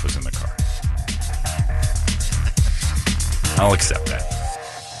 his wife was in the car. I'll accept that.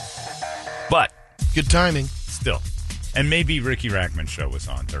 But good timing. Still. And maybe Ricky Rackman's show was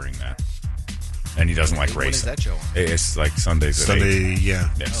on during that. And he doesn't like racing. When is that show on? It's like Sundays at 8. Yeah.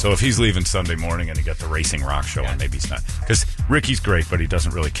 So if he's leaving Sunday morning and he got the Racing Rock show on, maybe he's not. Because Ricky's great, but he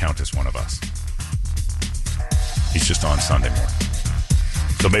doesn't really count as one of us. He's just on Sunday morning.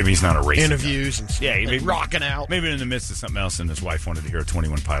 So maybe he's not a racing interviews guy. And maybe rocking out. Maybe in the midst of something else, and his wife wanted to hear a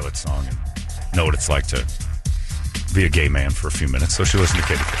 21 Pilots song and know what it's like to be a gay man for a few minutes. So she listened to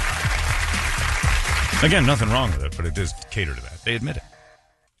Katy Perry. Again, nothing wrong with it, but it does cater to that. They admit it.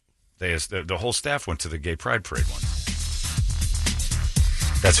 The whole staff went to the Gay Pride Parade once.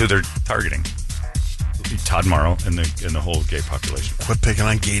 That's who they're targeting. Todd Morrow and the whole gay population. Quit picking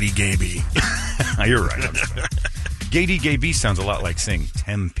on Gady Gaby. You're right. Gady Gaby sounds a lot like saying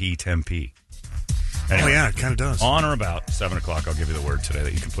Tempe. Anyway, oh, yeah, it kind of does. On or about 7 o'clock, I'll give you the word today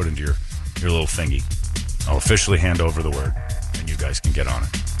that you can put into your little thingy. I'll officially hand over the word, and you guys can get on it.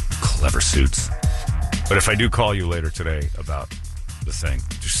 Clever suits. But if I do call you later today about the thing,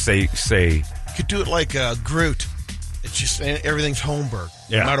 just say. You could do it like Groot. It's just everything's Holmberg,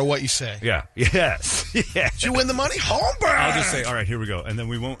 no matter what you say. Yeah. Yes. Yeah. Did you win the money? Holmberg! I'll just say, all right, here we go. And then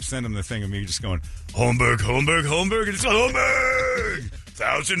we won't send them the thing of me just going, Holmberg, and it's Holmberg!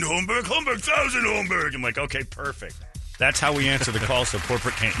 1,000 Holmberg, 1,000 Holmberg. I'm like, okay, perfect. That's how we answer the call so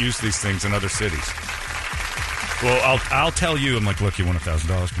corporate can't use these things in other cities. Well, I'll tell you. I'm like, look, you won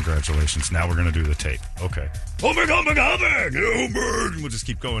 $1,000. Congratulations. Now we're going to do the tape. Okay. Holmberg. We'll just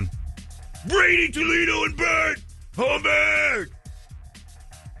keep going. Brady, Toledo, and Bert. Holmberg.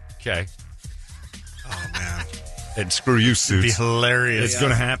 Okay. Oh, man. And screw you, Suits. It'd be hilarious. It's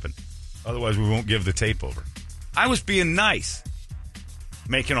going to happen. Otherwise, we won't give the tape over. I was being nice,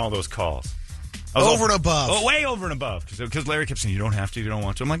 making all those calls. Over and above. Oh, way over and above. Because Larry kept saying, you don't have to, you don't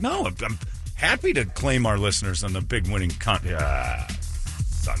want to. I'm like, no, I'm happy to claim our listeners on the big winning sons of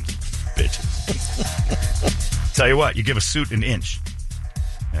bitches. Tell you what, you give a suit an inch,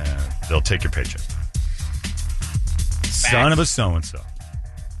 they'll take your paycheck. Son of a so-and-so.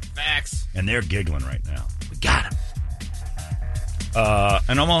 Facts. And they're giggling right now. We got him.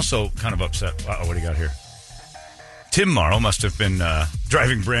 And I'm also kind of upset. Uh-oh, what do you got here? Tim Morrow must have been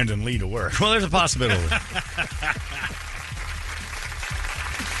driving Brandon Lee to work. Well, there's a possibility.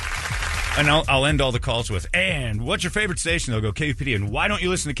 And I'll end all the calls with, and what's your favorite station? They'll go, KPD. And why don't you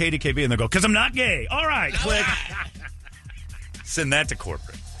listen to KDKB? And they'll go, because I'm not gay. All right, click. Send that to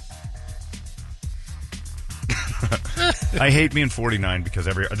corporate. I hate being 49 because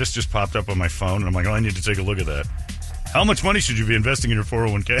this just popped up on my phone, and I'm like, I need to take a look at that. How much money should you be investing in your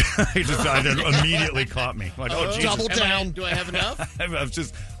 401k? It immediately caught me. Like, oh, Jesus. Double down. Do I have enough? I've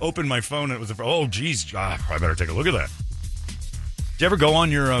just opened my phone, and it was geez. I better take a look at that. Did you ever go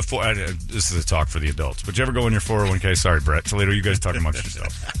on your this is a talk for the adults, but did you ever go on your 401k? Sorry, Brett. Toledo, you guys talk amongst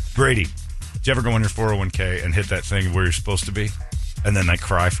yourselves. Brady, did you ever go on your 401k and hit that thing where you're supposed to be? And then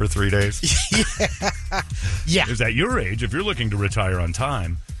cry for 3 days? Yeah. Because at your age, if you're looking to retire on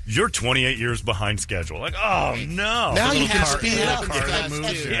time, you're 28 years behind schedule. Like, oh, no. Now you can speed it up.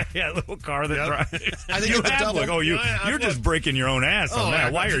 Little car that drives. I think it's double. You're just breaking your own ass on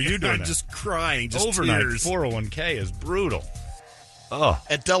that. Why are you doing that? Just crying. Just overnight tears. 401k is brutal. Oh.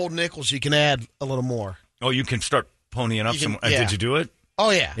 At double nickels, you can add a little more. Oh, you can start ponying up some. Did you do it? Oh,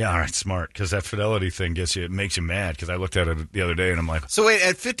 yeah. Yeah, all right, smart. Because that Fidelity thing makes you mad. Because I looked at it the other day and I'm like, so wait,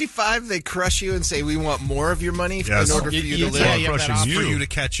 at 55, they crush you and say, we want more of your money in order for you to live? Yeah, crushing you. For you to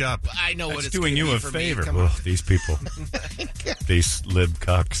catch up. I know what it's doing you a favor. Well, these people. These lib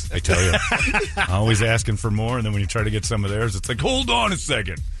cucks, I tell you. Always asking for more. And then when you try to get some of theirs, it's like, hold on a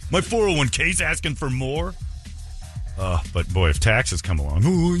second. My 401k's asking for more? But boy, if taxes come along,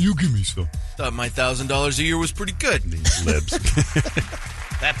 you give me some. Thought my $1,000 a year was pretty good. These libs.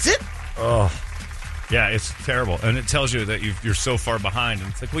 That's it? Oh, yeah, it's terrible. And it tells you that you're so far behind. And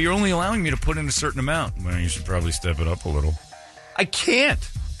it's like, well, you're only allowing me to put in a certain amount. Well, you should probably step it up a little. I can't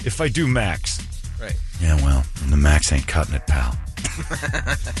if I do max. Right. Yeah, well, the max ain't cutting it, pal.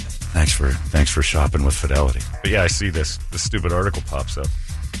 Thanks for shopping with Fidelity. But yeah, I see this stupid article pops up.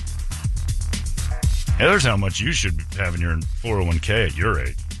 Hey, there's how much you should have in your 401k at your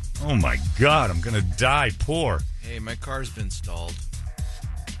age. Oh, my God. I'm going to die poor. Hey, my car's been stalled.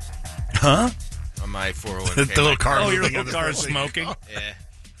 Huh? On my 401k. The little car. Oh, your little car is smoking? Yeah.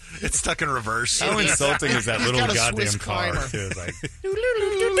 It's stuck in reverse. How insulting is that He's little got a goddamn Swiss car? climber. It's like,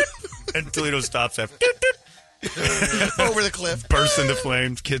 and Toledo stops at Over the cliff. bursts into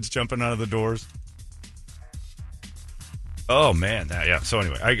flames, kids jumping out of the doors. Oh, man. Yeah. So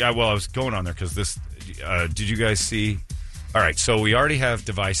anyway, I was going on there because this... did you guys see? All right, so we already have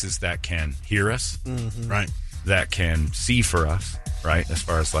devices that can hear us, Right? that can see for us, right? As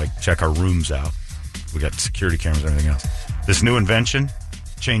far as check our rooms out. We got security cameras and everything else. This new invention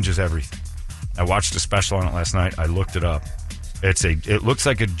changes everything. I watched a special on it last night. I looked it up. It looks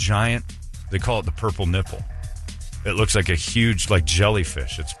like a giant. They call it the purple nipple. It looks like a huge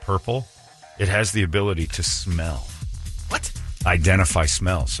jellyfish. It's purple. It has the ability to smell. What? Identify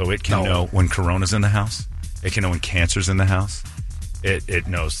smell. So it can know when corona's in the house. It can know when cancer's in the house. It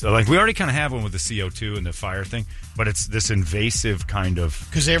knows. So, we already kind of have one with the CO2 and the fire thing, but it's this invasive kind of...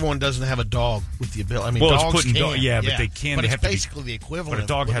 Because everyone doesn't have a dog with the ability. I mean, well, dogs it's putting can. but they can. But they it's have basically the equivalent. But a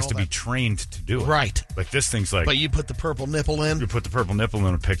dog with has all to be that. trained to do it. Right. This thing's But you put the purple nipple in. You put the purple nipple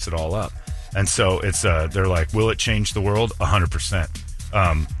in, it picks it all up. And so it's they're like, will it change the world?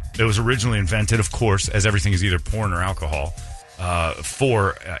 100%. It was originally invented, of course, as everything is either porn or alcohol,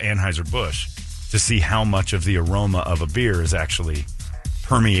 for Anheuser-Busch to see how much of the aroma of a beer is actually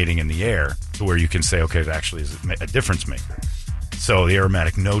permeating in the air to where you can say, okay, it actually is a difference maker. So the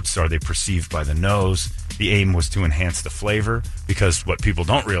aromatic notes, are they perceived by the nose? The aim was to enhance the flavor, because what people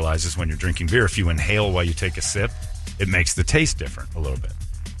don't realize is when you're drinking beer, if you inhale while you take a sip, it makes the taste different a little bit.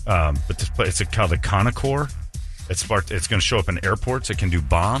 But it's called the Conacor. It's going to show up in airports. It can do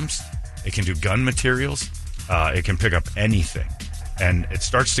bombs. It can do gun materials. It can pick up anything. And it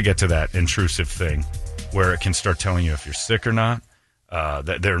starts to get to that intrusive thing where it can start telling you if you're sick or not.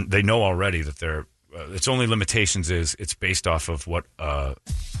 That they know already that its only limitations is it's based off of what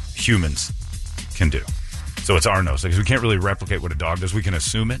humans can do. So it's our nose. Because we can't really replicate what a dog does. We can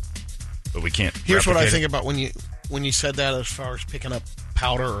assume it, but we can't. Here's what I think about when you said that as far as picking up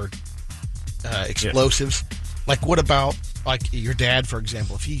powder or explosives. Yeah. Like, what about like your dad, for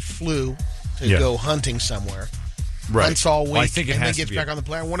example? If he flew to go hunting somewhere, hunts all week, and then gets back on the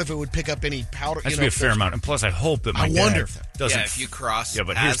plane, I wonder if it would pick up any powder. Has to be a fair amount. And plus, I hope that my dad doesn't. Yeah, if you cross. Yeah,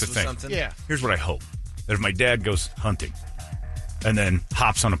 but here's the thing. Something. Yeah. Here's what I hope: that if my dad goes hunting and then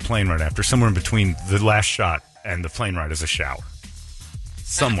hops on a plane right after, somewhere in between the last shot and the plane ride is a shower,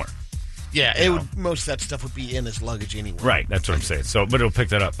 somewhere. Yeah, it would. Most of that stuff would be in his luggage anyway. Right, that's what I'm saying. So, but it'll pick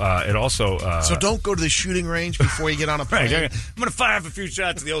that up. It also. So don't go to the shooting range before you get on a plane. Right, I'm going to fire up a few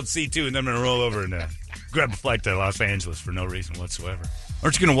shots of the old C2, and then I'm going to roll over and grab a flight to Los Angeles for no reason whatsoever.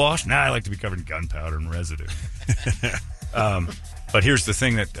 Aren't you going to wash? Nah, I like to be covered in gunpowder and residue. But here's the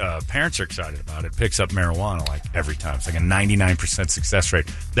thing that parents are excited about. It picks up marijuana like every time. It's like a 99% success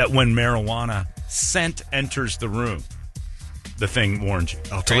rate. That when marijuana scent enters the room, the thing warns you.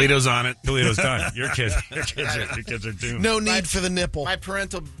 Oh, Toledo's on it. Toledo's done. Your kids are doomed. No need for the nipple. My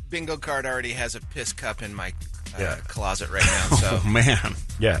parental bingo card already has a piss cup in my closet right now. So, man.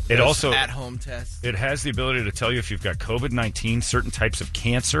 Yeah. It also at-home test. It has the ability to tell you if you've got COVID-19, certain types of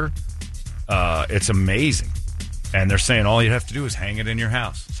cancer. It's amazing. And they're saying all you have to do is hang it in your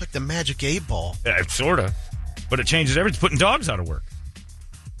house. It's like the magic 8-ball. Yeah, sort of. But it changes everything. It's putting dogs out of work.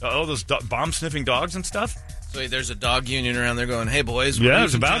 Oh, those bomb-sniffing dogs and stuff? So there's a dog union around there going, hey, boys. Yeah,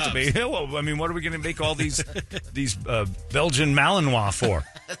 it's about to be. Well, I mean, what are we going to make all these Belgian Malinois for?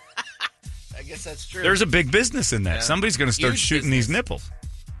 I guess that's true. There's a big business in that. Yeah. Somebody's going to start shooting these nipples.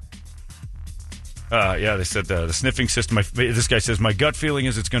 They said the sniffing system. This guy says, my gut feeling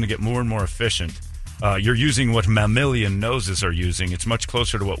is it's going to get more and more efficient. You're using what mammalian noses are using. It's much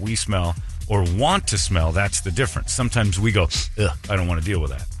closer to what we smell or want to smell. That's the difference. Sometimes we go, ugh, I don't want to deal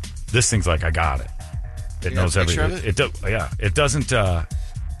with that. This thing's like, I got it. It knows everything. It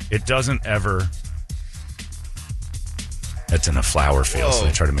doesn't ever. It's in a flower field, so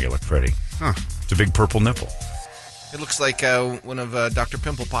they try to make it look pretty. Huh. It's a big purple nipple. It looks like one of Dr.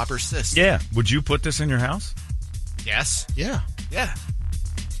 Pimple Popper's cysts. Yeah. Would you put this in your house? Yes. Yeah. Yeah.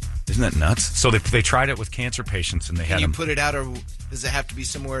 Isn't that nuts? So they tried it with cancer patients, and they had them. Can you put it out, or does it have to be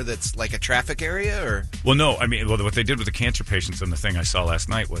somewhere that's like a traffic area? Or well, no. I mean, what they did with the cancer patients, and the thing I saw last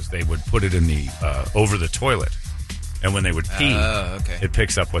night was they would put it in the over the toilet, and when they would pee, it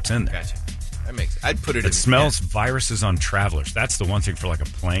picks up what's in there. Gotcha. That makes. I'd put it. It smells viruses on travelers. That's the one thing for like a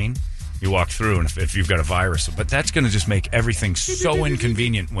plane. You walk through, and if you've got a virus, but that's going to just make everything so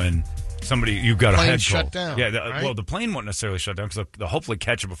inconvenient when. You've got a head shut cold. Down, yeah, right? Well, the plane won't necessarily shut down because they'll hopefully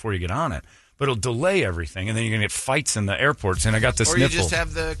catch it before you get on it. But it'll delay everything, and then you're going to get fights in the airports. And I got this or sniffle. You just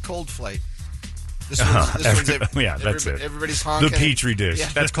have the cold flight. That's it. Everybody's honking. The Petri dish. Yeah.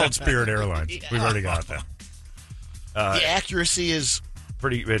 That's called Spirit Airlines. Yeah. We've already got that. The accuracy is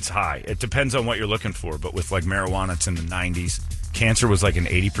it's high. It depends on what you're looking for. But with like marijuana, it's in the 90s. Cancer was like an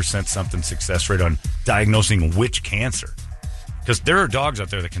 80% something success rate on diagnosing which cancer. Because there are dogs out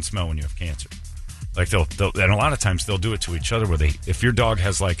there that can smell when you have cancer. Like they'll and a lot of times they'll do it to each other where if your dog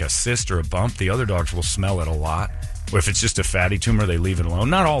has like a cyst or a bump, the other dogs will smell it a lot. Or if it's just a fatty tumor, they leave it alone.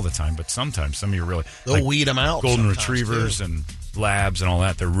 Not all the time, but sometimes. Some of you really they'll weed them out. Golden retrievers and labs and all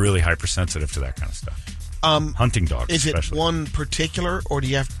that, they're really hypersensitive to that kind of stuff. Hunting dogs, is especially. It one particular, or do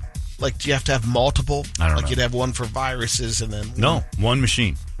you have to have multiple? I don't know. You'd have one for viruses and then one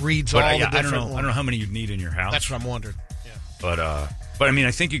machine reads all the different I don't know. ones. I don't know how many you'd need in your house. That's what I'm wondering. But I mean,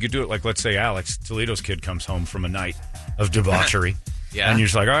 I think you could do it like, let's say Alex, Toledo's kid, comes home from a night of debauchery. Yeah. And you're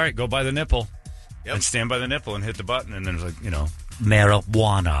just like, all right, go by the nipple. Yep. And stand by the nipple and hit the button. And then it's like,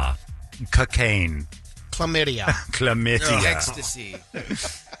 marijuana, cocaine. Chlamydia. Ecstasy.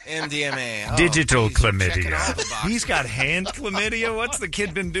 MDMA. Digital chlamydia. He's got hand chlamydia? What's the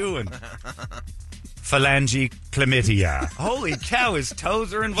kid been doing? Phalange chlamydia. Holy cow, his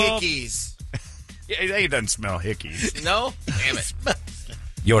toes are involved. Hickeys. He doesn't smell hickeys. No? Damn it.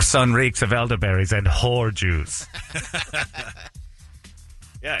 Your son reeks of elderberries and whore juice.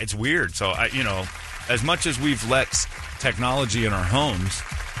 Yeah, it's weird. So, as much as we've let technology in our homes,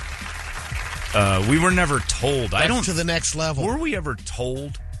 we were never told. To the next level. Were we ever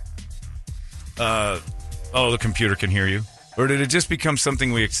told, the computer can hear you? Or did it just become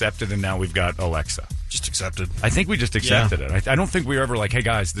something we accepted and now we've got Alexa? Just accepted. I think we just accepted it. I don't think we were ever like, hey,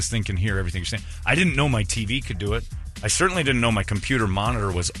 guys, this thing can hear everything you're saying. I didn't know my TV could do it. I certainly didn't know my computer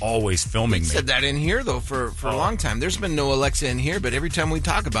monitor was always filming We me. said that in here, though, for a long time. There's been no Alexa in here, but every time we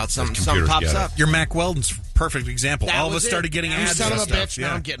talk about something, something computers pops get up. it. Your Mac Weldon's perfect example. That All of was us it. started getting You ads. Son and of a stuff. bitch,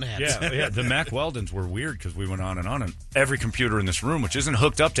 now I'm getting ads. Yeah, the Mac Weldons were weird because we went on, and every computer in this room, which isn't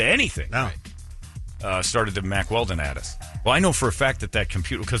hooked up to anything, No. started to Mac Weldon at us. Well, I know for a fact that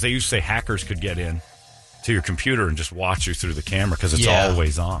computer, because they used to say hackers could get in to your computer and just watch you through the camera because it's Yeah.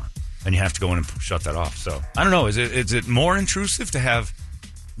 always on, and you have to go in and shut that off. So I don't know. Is it more intrusive to have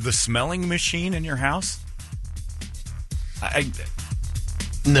the smelling machine in your house?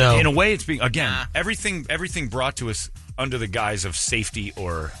 No. In a way, it's being everything brought to us under the guise of safety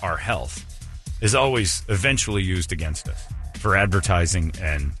or our health is always eventually used against us for advertising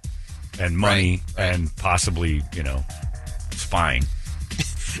and money Right. and possibly spying.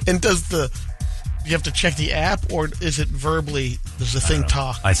 And you have to check the app, or is it verbally? Does the thing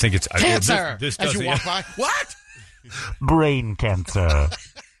talk? I think it's Cancer! This As you doesn't- walk by. What? brain cancer.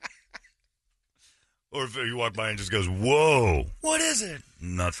 Or if you walk by and just goes, "Whoa, What is it?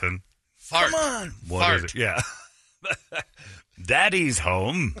 nothing." Fart. Come on. What is it? Yeah. Daddy's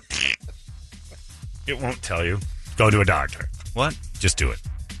home. It won't tell you. Go to a doctor. What? Just do it.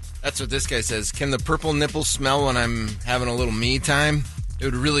 That's what this guy says. Can the purple nipple smell when I'm having a little me time? It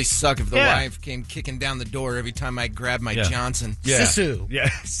would really suck if the wife came kicking down the door every time I grabbed my Johnson. Sisu. Yeah.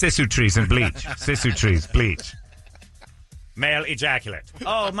 Sisu trees and bleach. Sisu trees, bleach. Male ejaculate.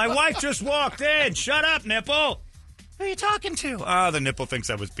 Oh, my wife just walked in. Shut up, nipple. Who are you talking to? Oh, the nipple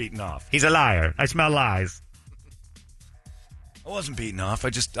thinks I was beaten off. He's a liar. I smell lies. I wasn't beaten off. I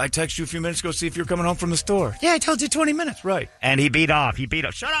texted you a few minutes ago to see if you're coming home from the store. Yeah, I told you 20 minutes. Right. And he beat off.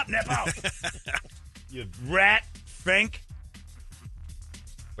 Shut up, nipple. You rat fink.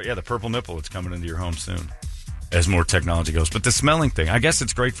 But yeah, the purple nipple, it's coming into your home soon as more technology goes. But the smelling thing, I guess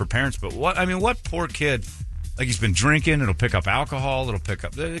it's great for parents, but what poor kid, like he's been drinking, it'll pick up alcohol,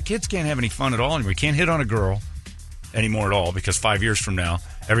 the kids can't have any fun at all anymore. You can't hit on a girl anymore at all because 5 years from now,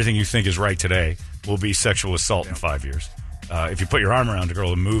 everything you think is right today will be sexual assault in 5 years. If you put your arm around a girl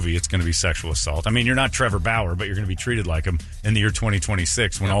in a movie, it's going to be sexual assault. I mean, you're not Trevor Bauer, but you're going to be treated like him in the year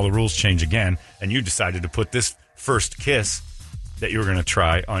 2026 when all the rules change again, and you decided to put this first kiss that you were going to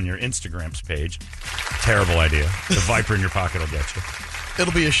try on your Instagram's page. Terrible idea. The viper in your pocket will get you.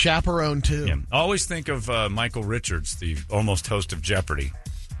 It'll be a chaperone, too. Yeah. Always think of Michael Richards, the almost host of Jeopardy,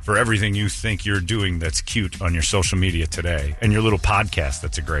 for everything you think you're doing that's cute on your social media today. And your little podcast,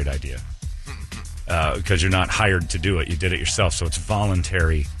 that's a great idea. Because you're not hired to do it. You did it yourself, so it's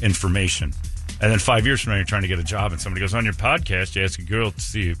voluntary information. And then 5 years from now, you're trying to get a job, and somebody goes, on your podcast, you ask a girl to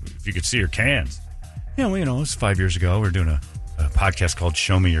see if you could see her cans. Yeah, well, it was 5 years ago. We were doing a podcast called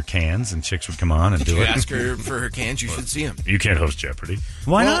Show Me Your Cans, and chicks would come on and do You it. ask her for her cans, you should see them. You can't host Jeopardy.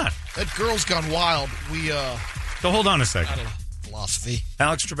 Why not? That Girl's Gone Wild. We, So hold on a second. I don't know, philosophy.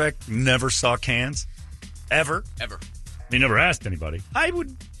 Alex Trebek never saw cans? Ever? He never asked anybody. I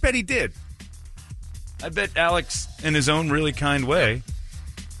would bet he did. I bet Alex, in his own really kind way,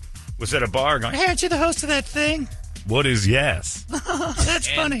 was at a bar going, "Hey, aren't you the host of that thing?" What is yes? That's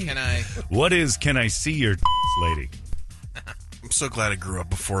funny. What is can I see your lady? I'm so glad I grew up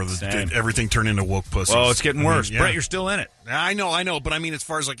before Same. everything turned into woke pussies. Well, it's getting worse. Yeah. Brett, you're still in it. I know, but I mean, as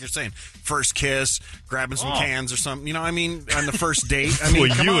far as like you're saying, first kiss, grabbing some cans or something, on the first date. I mean,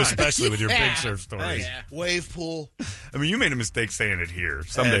 well, come you on. especially with your big surf stories. Hey. Wave pool. I mean, you made a mistake saying it here.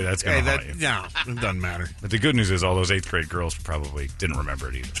 Someday that's going to haunt you. No, it doesn't matter. But the good news is all those 8th grade girls probably didn't remember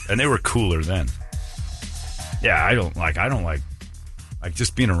it either. And they were cooler then. Yeah, I don't like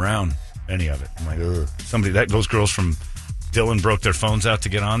just being around any of it. I'm like, ugh. Those girls from Dylan broke their phones out to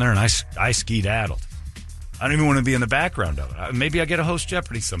get on there, and I ski-daddled. I don't even want to be in the background of it. Maybe I get a host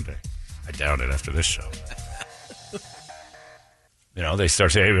Jeopardy someday. I doubt it after this show. They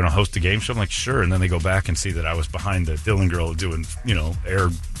start saying, hey, we're going to host a game show. I'm like, sure. And then they go back and see that I was behind the Dylan girl doing, air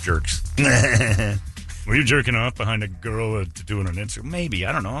jerks. Were you jerking off behind a girl doing an Instagram? Maybe.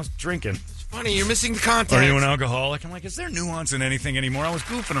 I don't know. I was drinking. Funny, you're missing the context. Are you an alcoholic? I'm like, is there nuance in anything anymore? I was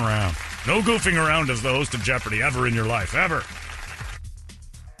goofing around. No goofing around as the host of Jeopardy ever in your life, ever.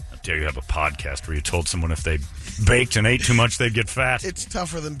 How dare you have a podcast where you told someone if they baked and ate too much, they'd get fat. It's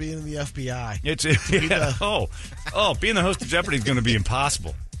tougher than being in the FBI. Being the host of Jeopardy is going to be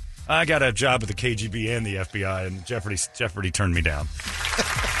impossible. I got a job at the KGB and the FBI, and Jeopardy turned me down.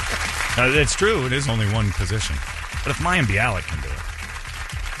 It's true. It is only one position. But if Mayim Bialik can do it.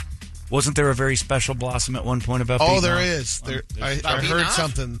 Wasn't there a very special blossom at one point about beating there off? is. I heard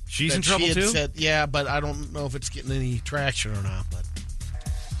something. She's that in trouble, she had too? Said, yeah, but I don't know if it's getting any traction or not. But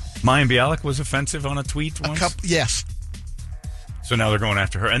Mayim Bialik was offensive on a tweet once? Yes. So now they're going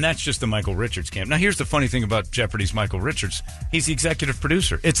after her. And that's just the Michael Richards camp. Now, here's the funny thing about Jeopardy's Michael Richards. He's the executive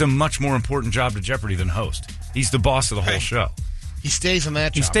producer. It's a much more important job to Jeopardy than host. He's the boss of the whole show. He stays in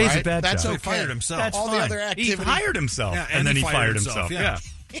that job, He stays right? at that That's job. okay. He fired himself. That's all fine. the other activities. He hired himself, and then he fired himself. Yeah.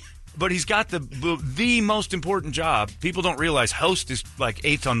 But he's got the most important job. People don't realize host is like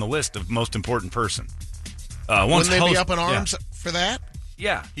 8th on the list of most important person. Wouldn't they be up in arms for that?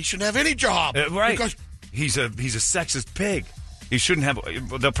 Yeah. He shouldn't have any job. Right. Because He's a sexist pig. He shouldn't have.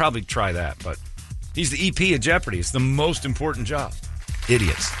 They'll probably try that, but he's the EP of Jeopardy. It's the most important job.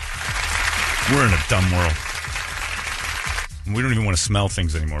 Idiots. We're in a dumb world. We don't even want to smell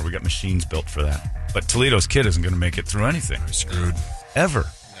things anymore. We got machines built for that. But Toledo's kid isn't going to make it through anything. Screwed. Ever.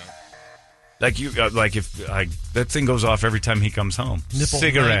 Like if that thing goes off every time he comes home. Nipple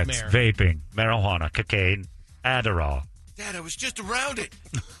Cigarettes, nightmare. vaping, marijuana, cocaine, Adderall. Dad, I was just around it.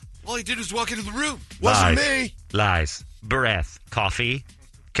 All he did was walk into the room. Wasn't Lies. me. Lies. Breath. Coffee.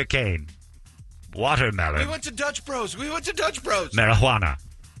 Cocaine. Watermelon. We went to Dutch Bros. Marijuana.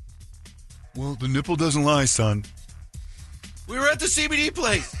 Well, the nipple doesn't lie, son. We were at the CBD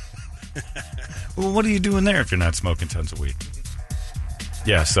place. Well, what are you doing there if you're not smoking tons of weed?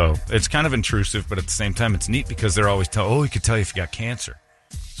 Yeah, so it's kind of intrusive, but at the same time, it's neat because they're always he could tell you if you got cancer.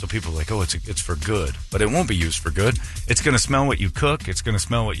 So people are like, it's for good. But it won't be used for good. It's going to smell what you cook. It's going to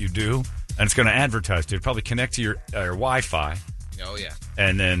smell what you do. And it's going to advertise to you. It'll probably connect to your Wi-Fi. Oh, yeah.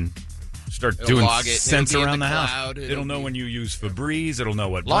 And then start It'll doing log it, sense it'll be in around the the house. cloud, It'll know when you use Febreze. It'll know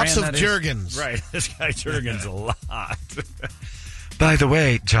what lots of brand that is. Jergens. Right. This guy Jergens a lot. By the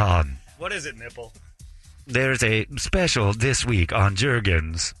way, John, What is it, Nipple? there's a special this week on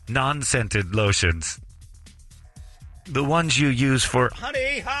Jergens non-scented lotions. The ones you use for...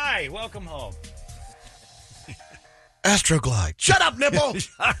 Honey, hi. Welcome home. Astroglide. Shut up, nipple.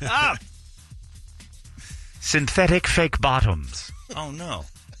 Shut up. synthetic fake bottoms. Oh, no.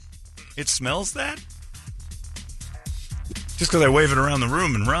 It smells that? Just because I wave it around the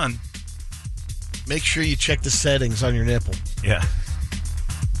room and run. Make sure you check the settings on your nipple. Yeah.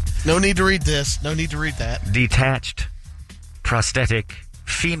 No need to read this. No need to read that. Detached prosthetic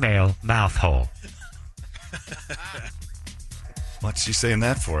female mouth hole. What's she saying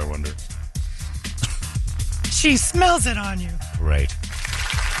that for, I wonder? She smells it on you. Great.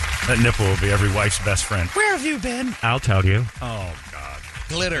 That nipple will be every wife's best friend. Where have you been? I'll tell you. Oh, God.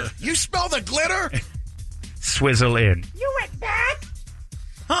 Glitter. You smell the glitter? Swizzle in. You went back?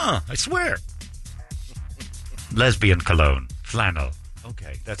 Huh, I swear. Lesbian cologne. Flannel.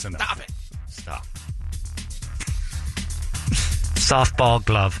 Okay, that's enough. Stop it. Stop. Softball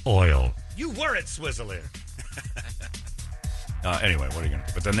glove oil. You were at Swizzler. Anyway, what are you going to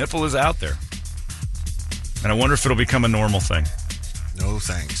do? But the nipple is out there. And I wonder if it'll become a normal thing. No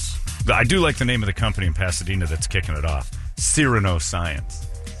thanks. I do like the name of the company in Pasadena that's kicking it off. Cyrano Science.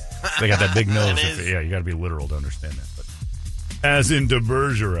 They got that big nose. Yeah, you got to be literal to understand that. But as in de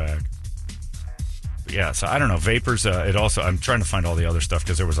Bergerac. But yeah, so I don't know. Vapors, it also, I'm trying to find all the other stuff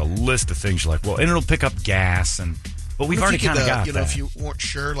because there was a list of things you're like, well, and it'll pick up gas but we've already kind of got you know, that. if you weren't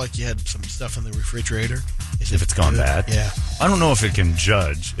sure, like you had some stuff in the refrigerator. If it's gone good? bad. Yeah. I don't know if it can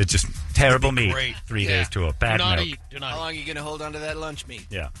judge. It's just Terrible meat. great. 3 Yeah. days to a bad Do not milk. eat. Do not How eat. long are you going to hold on to that lunch meat?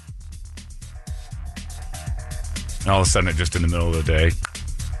 Yeah. And all of a sudden, it just in the middle of the day.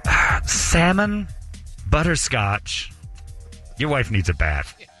 Salmon, butterscotch. Your wife needs a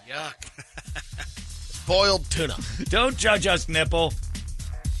bath. Yuck. Boiled tuna. Don't judge us, nipple.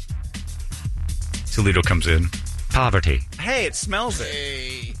 Toledo comes in. Poverty. Hey, it smells it.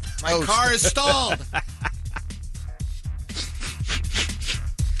 Hey, my car is stalled.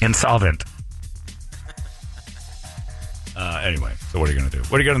 Insolvent. Anyway, so what are you going to do?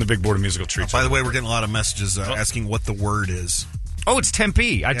 What do you got on the big board of musical treats? By the way, we're getting a lot of messages asking what the word is. Oh, it's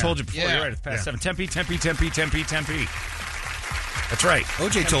Tempe. I told you before. Yeah. You're right. It's past Yeah. 7. Tempe. That's right.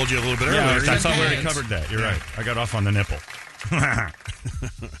 OJ told you a little bit earlier. Yeah, I He thought we already hands. covered that. You're right. I got off on the nipple.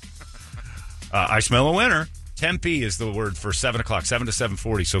 I smell a winner. Tempe is the word for 7 o'clock, 7 to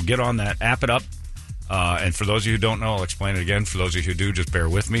 7:40. So get on that. App it up. And for those of you who don't know, I'll explain it again. For those of you who do, just bear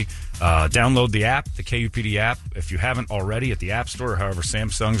with me. Download the app, the KUPD app, if you haven't already, at the App Store, or however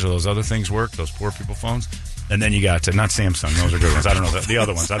Samsungs or those other things work, those poor people phones. And then you got not Samsung; those are good ones. I don't know the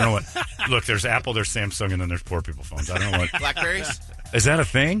other ones. I don't know what. Look, there's Apple, there's Samsung, and then there's poor people phones. I don't know what. Blackberries? Is that a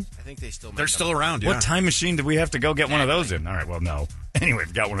thing? I think they still make They're them. still around, yeah. What time machine do we have to go get one of those in? All right, well, no. Anyway,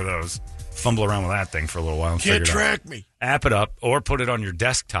 got one of those. Fumble around with that thing for a little while and Can't figure it out. track me. App it up or put it on your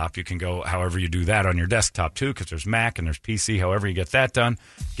desktop. You can go however you do that on your desktop too, because there's Mac and there's PC. However you get that done,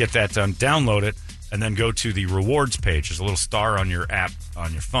 download it, and then go to the rewards page. There's a little star on your app,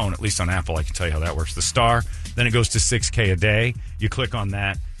 on your phone, at least on Apple. I can tell you how that works. The star, then it goes to 6K a day. You click on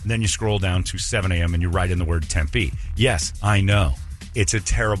that, and then you scroll down to 7 a.m. and you write in the word Tempe. Yes, I know. It's a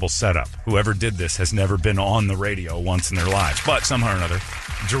terrible setup. Whoever did this has never been on the radio once in their lives, but somehow or another,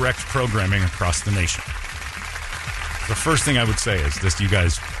 direct programming across the nation. The first thing I would say is this: you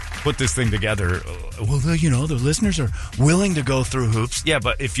guys put this thing together. Well, the listeners are willing to go through hoops. Yeah,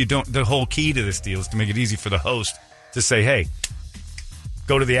 but if you don't, the whole key to this deal is to make it easy for the host to say, hey,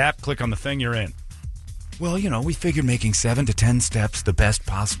 go to the app, click on the thing, you're in. Well, we figured making 7 to 10 steps the best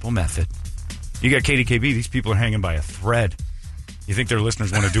possible method. You got KDKB, these people are hanging by a thread. You think their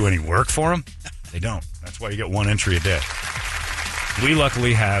listeners want to do any work for them? They don't. That's why you get one entry a day. We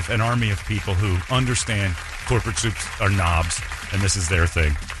luckily have an army of people who understand corporate soups are knobs, and this is their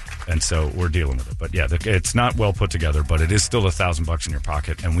thing. And so we're dealing with it. But yeah, it's not well put together, but it is still $1,000 in your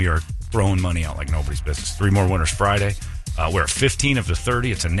pocket, and we are throwing money out like nobody's business. 3 more winners Friday. We're at 15 of the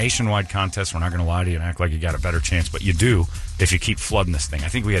 30. It's a nationwide contest. We're not going to lie to you and act like you got a better chance, but you do if you keep flooding this thing. I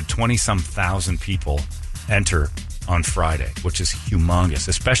think we had 20-some thousand people enter on Friday, which is humongous,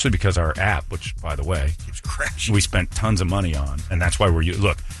 especially because our app, which, by the way, keeps crashing, we spent tons of money on, and that's why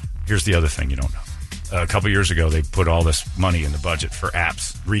look, here's the other thing you don't know. A couple years ago, they put all this money in the budget for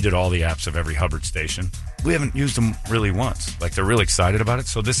apps, redid all the apps of every Hubbard station. We haven't used them really once. Like, they're really excited about it.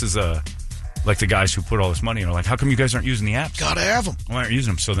 So this is like the guys who put all this money in are like, how come you guys aren't using the apps? Gotta have them. Why aren't you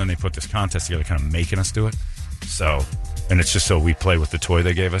using them? So then they put this contest together, kind of making us do it. So, and it's just so we play with the toy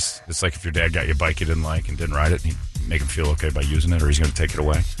they gave us. It's like if your dad got you a bike you didn't like and didn't ride it, and he'd make him feel okay by using it, or he's going to take it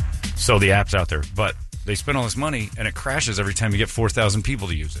away. So the app's out there. But they spend all this money, and it crashes every time you get 4,000 people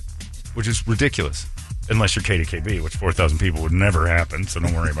to use it, which is ridiculous. Unless you're KDKB, which 4,000 people would never happen, so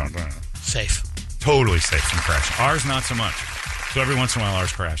don't worry about that. Safe. Totally safe from crashing. Ours, not so much. So every once in a while,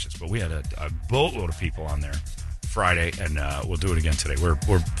 ours crashes. But we had a boatload of people on there Friday, and we'll do it again today. We're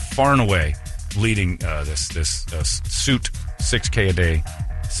far and away leading this suit 6K a day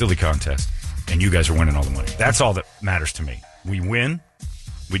silly contest, and you guys are winning all the money. That's all that matters to me. We win,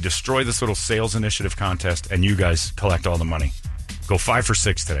 we destroy this little sales initiative contest, and you guys collect all the money. Go 5 for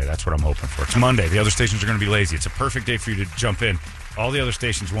 6 today. That's what I'm hoping for. It's Monday. The other stations are going to be lazy. It's a perfect day for you to jump in. All the other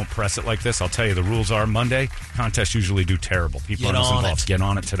stations won't press it like this. I'll tell you, the rules are Monday, contests usually do terrible. People are involved. Get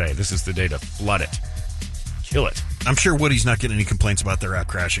on it today. This is the day to flood it. Kill it. I'm sure Woody's not getting any complaints about their app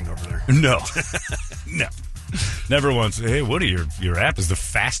crashing over there. No. No. Never once. Hey, Woody, your app is the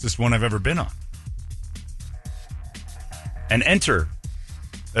fastest one I've ever been on. And enter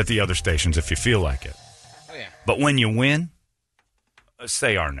at the other stations if you feel like it. Oh, yeah. But when you win,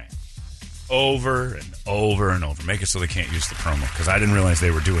 say our name over and over and over. Make it so they can't use the promo, because I didn't realize they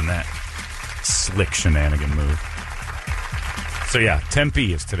were doing that slick shenanigan move. So yeah,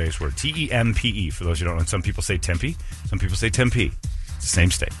 Tempe is today's word. Tempe, for those who don't know. And some people say Tempe, some people say Tempe. It's the same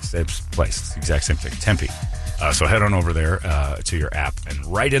state, same place. It's the exact same thing, Tempe. So head on over there to your app and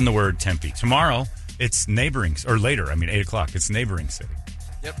write in the word Tempe. Tomorrow, it's neighboring, or later, 8 o'clock, it's neighboring city.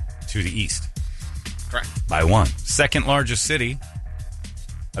 Yep. To the east. Correct. By 1. Second largest city,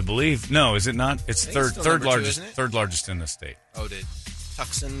 I believe. No, is it not? It's third largest. Two, isn't it? Third largest in the state. Oh, did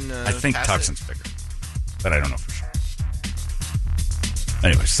Tucson? I think pass Tucson's bigger, but I don't know for sure.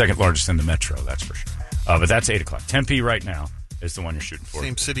 Anyway, second largest in the metro. That's for sure. But that's 8 o'clock. Tempe right now is the one you're shooting for.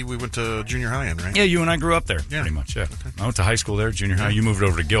 Same city we went to junior high in, right? Yeah, you and I grew up there, pretty much. Yeah, okay. I went to high school there, junior high. You moved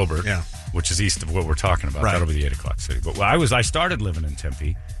over to Gilbert, which is east of what we're talking about. Right. That'll be the 8 o'clock city. But I started living in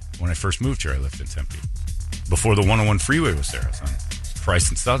Tempe when I first moved here. I lived in Tempe before the 101 freeway was there. I was on Price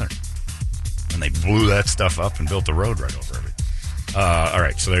and Southern. And they blew that stuff up and built the road right over everything. All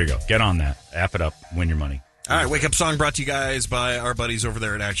right, so there you go. Get on that. App it up. Win your money. All right, Wake Up Song brought to you guys by our buddies over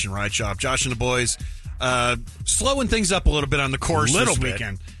there at Action Ride Shop. Josh and the boys slowing things up a little bit on the course this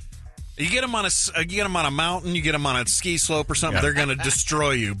weekend. You get them on a mountain, you get them on a ski slope or something, they're going to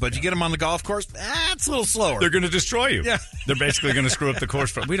destroy you. But you get them on the golf course, it's a little slower. They're going to destroy you. Yeah. They're basically going to screw up the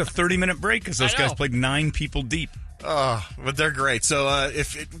course. We had a 30-minute break because those guys played 9 people deep. Oh, but they're great. So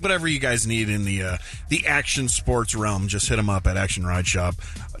whatever you guys need in the action sports realm, just hit them up at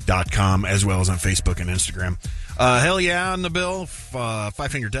actionrideshop.com as well as on Facebook and Instagram. Hell yeah on the bill.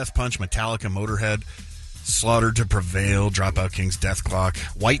 Five Finger Death Punch, Metallica, Motorhead, Slaughter to Prevail, Dropout Kings, Death Clock,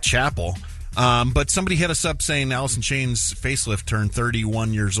 Whitechapel. But somebody hit us up saying Alice in Chains Facelift turned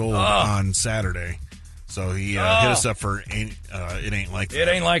 31 years old on Saturday. So he hit us up for It Ain't Like That. It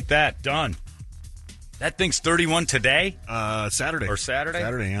Ain't Like That. Done. That thing's 31 today? Saturday. Or Saturday?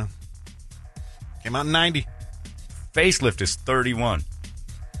 Saturday, yeah. Came out in 90. Facelift is 31.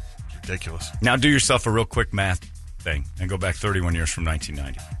 It's ridiculous. Now do yourself a real quick math thing and go back 31 years from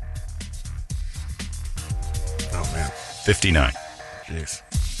 1990. 59.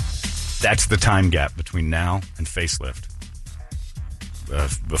 Jeez. That's the time gap between now and facelift.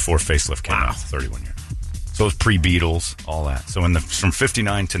 Before facelift came out, 31 years. So it was pre-Beatles, all that. So from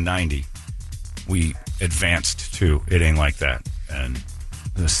 59 to 90, we advanced to It Ain't Like That and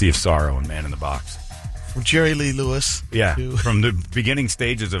The Sea of Sorrow and Man in the Box. From Jerry Lee Lewis. Yeah, to... from the beginning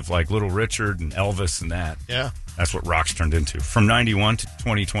stages of like Little Richard and Elvis and that. Yeah. That's what rock's turned into. From 91 to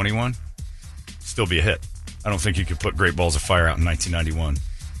 2021, still be a hit. I don't think you could put Great Balls of Fire out in 1991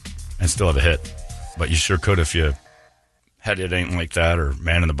 and still have a hit. But you sure could if you had It Ain't Like That, or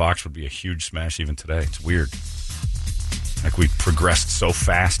Man in the Box would be a huge smash even today. It's weird. Like we progressed so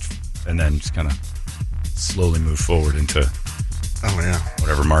fast and then just kind of slowly move forward into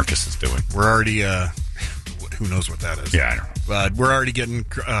whatever Marcus is doing. We're already, who knows what that is? Yeah, I don't know. We're already getting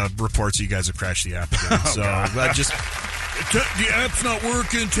reports that you guys have crashed the app again. So the app's not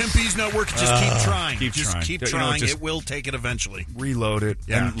working, Tempe's not working. Just keep trying. Keep trying. It will take it eventually. Reload it.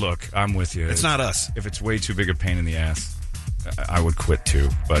 Yeah. And look, I'm with you. It's not us. If it's way too big a pain in the ass, I would quit too.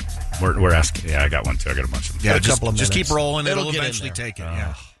 But we're asking. Yeah, I got one too. I got a bunch of them. Yeah, just keep rolling. It'll eventually take it.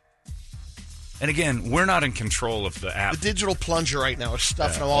 Yeah. And again, we're not in control of the app. The digital plunger right now is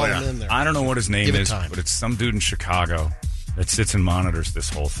stuffing all of them in there. I don't know what his name is, but it's some dude in Chicago that sits and monitors this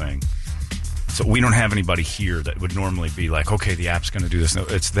whole thing. So we don't have anybody here that would normally be like, okay, the app's going to do this. No,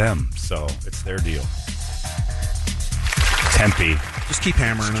 it's them. So it's their deal. Tempe. Just keep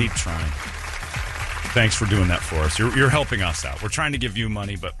hammering. Keep trying. Thanks for doing that for us. You're helping us out. We're trying to give you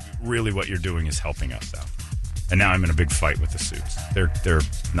money, but really what you're doing is helping us out. And now I'm in a big fight with the suits. They're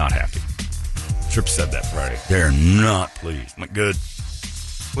not happy. Tripp said that Friday. They're not pleased. I'm like, good.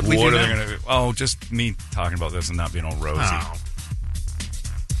 What are they going to do? Oh, just me talking about this and not being all rosy.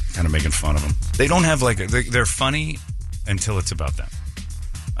 Kind of making fun of them. They don't have they're funny until it's about them.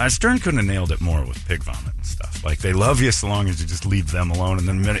 Stern couldn't have nailed it more with pig vomit and stuff. Like, they love you so long as you just leave them alone. And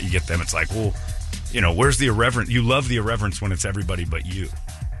then the minute you get them, it's like, well, where's the irreverence? You love the irreverence when it's everybody but you.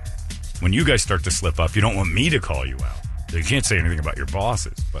 When you guys start to slip up, you don't want me to call you out. You can't say anything about your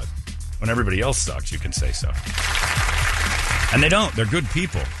bosses, but when everybody else sucks, you can say so. And they don't. They're good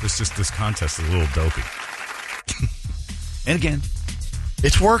people. It's just this contest is a little dopey. And again,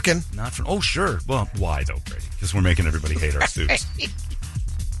 it's working. Not for. Oh, sure. Well, why though, Brady? Because we're making everybody hate our suits.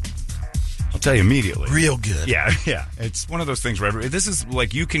 I'll tell you immediately. Real good. Yeah. It's one of those things where this is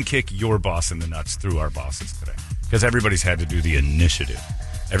like you can kick your boss in the nuts through our bosses today. Because everybody's had to do the initiative.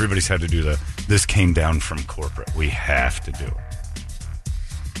 Everybody's had to do this came down from corporate. We have to do it.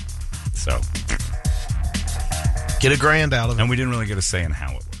 So, get $1,000 out of it. And we didn't really get a say in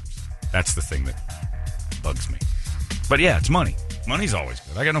how it works. That's the thing that bugs me. But yeah, it's money. Money's always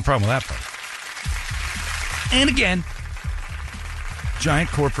good. I got no problem with that part. And again, giant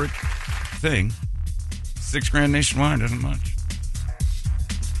corporate thing, $6,000 nationwide isn't much.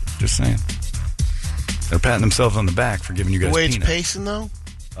 Just saying. They're patting themselves on the back for giving you guys the way peanuts. It's pacing, though?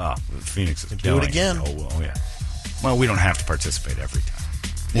 Oh, Phoenix is do it again. Oh, well, yeah. Well, we don't have to participate every time.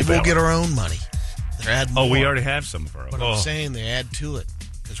 We'll get our own money. They're adding more. We already have some of our own. But I'm saying they add to it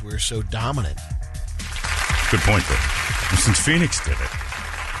because we're so dominant. Good point, though. Well, since Phoenix did it.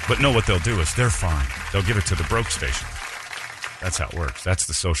 But no, what they'll do is they're fine. They'll give it to the broke station. That's how it works. That's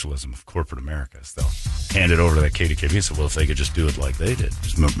the socialism of corporate America. Is they'll hand it over to that KDKB and say, well, if they could just do it like they did,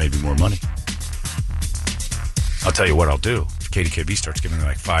 just maybe more money. I'll tell you what I'll do. If KDKB starts giving me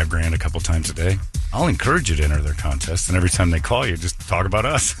like $5,000 a couple times a day, I'll encourage you to enter their contest, and every time they call you, just talk about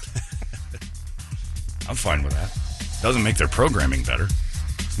us. I'm fine with that. Doesn't make their programming better.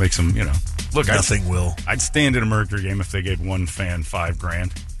 Just makes them, Look, nothing will. I'd stand at a Mercury game if they gave one fan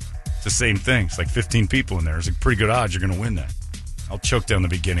 $5,000. It's the same thing. It's like 15 people in there. It's a pretty good odds you're going to win that. I'll choke down the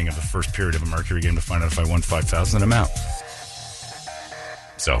beginning of the first period of a Mercury game to find out if I won $5,000, and I'm out.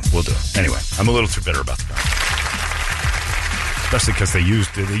 So we'll do it. Anyway, I'm a little too bitter about the contest. Especially because they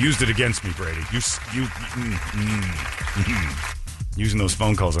used it against me, Brady. Using those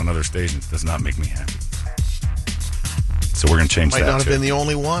phone calls on other stations does not make me happy. So we're going to change that. Might not have been the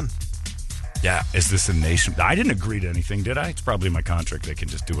only one. Yeah, is this a nation? I didn't agree to anything, did I? It's probably in my contract. They can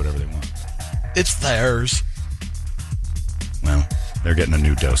just do whatever they want. It's theirs. Well, they're getting a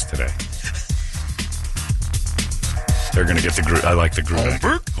new dose today. They're going to get the group. I like the group.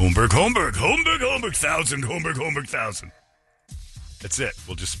 Holmberg, 1,000. That's it.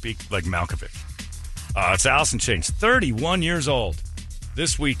 We'll just speak like Malkovich. It's Allison Chains, 31 years old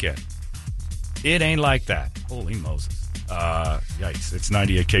this weekend. It ain't like that. Holy Moses. Yikes. It's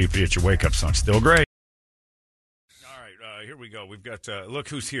 98 KUP at your wake-up song. Still great. All right, here we we go? We've got, look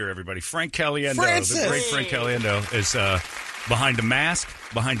who's here, everybody. Frank Caliendo. Francis! The great Frank Caliendo is behind a mask,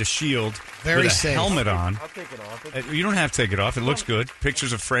 behind a shield, Very with a safe. helmet on. I'll take it off. You don't have to take it off. It looks good.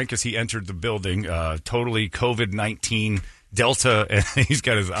 Pictures of Frank as he entered the building, totally COVID-19 Delta, and he's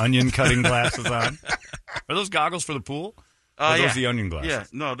got his onion cutting glasses on. Are those goggles for the pool? Or are those the onion glasses? Yeah,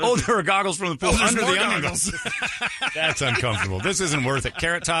 no. Oh, there are goggles from the pool there's under more the onion goggles. glasses. That's uncomfortable. This isn't worth it.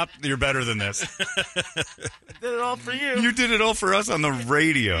 Carrot Top, you're better than this. Did it all for you. You did it all for us on the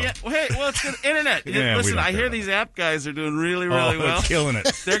radio. Yeah, well, hey, well, it's good internet. Yeah, we Listen, don't I care hear about these app guys are doing really, Oh, really they're well. killing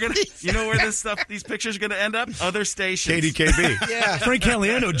it. They're gonna, you know where these pictures are gonna end up? Other stations. KDKB. Yeah. Frank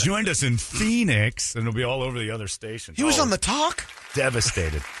Caliendo joined us in Phoenix, and it'll be all over the other stations. He was on the talk?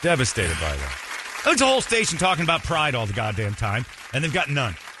 Devastated by that. It's a whole station talking about pride all the goddamn time, and they've got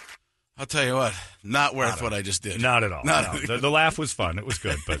none. I'll tell you what, not worth what I just did. Not at all. Not- No. The laugh was fun. It was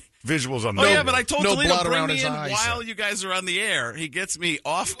good, but visuals on the Oh, yeah, but I told No Toledo, blood bring around me his in eyes. while you guys are on the air. He gets me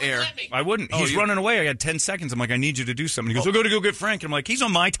off air. I wouldn't. Oh, He's you- running away. I had 10 seconds. I'm like, I need you to do something. He goes, we'll go get Frank. And I'm like, he's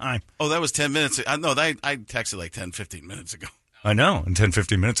on my time. Oh, that was 10 minutes. I texted like 10, 15 minutes ago. I know. And 10,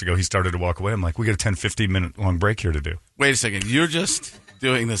 15 minutes ago, he started to walk away. I'm like, we got a 10, 15-minute long break here to do. Wait a second. You're just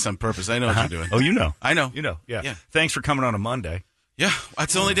doing this on purpose. I know what you're doing. Oh, you know. I know. You know. Yeah. Yeah. Thanks for coming on a Monday. Yeah,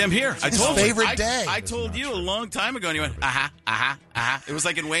 that's the only damn here. I his told favorite you. day. I told you a long time ago, and you went, It was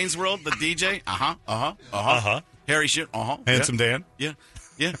like in Wayne's World, the DJ. Harry Shit. Handsome Dan. Yeah. I was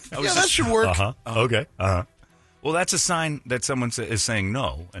Yeah, that just- should work. Okay. Well, that's a sign that someone is saying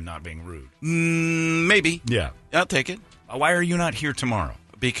no and not being rude. Maybe. Yeah. I'll take it Why are you not here tomorrow?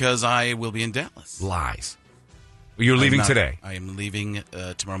 because I will be in Dallas. Lies. You're leaving I'm not- today. I am leaving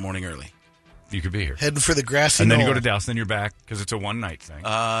tomorrow morning early. You could be here. Heading for the grassy And then you knoll. go to Dallas, then you're back because it's a one-night thing.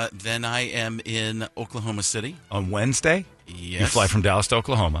 Then I am in Oklahoma City. On Wednesday, Yes. you fly from Dallas to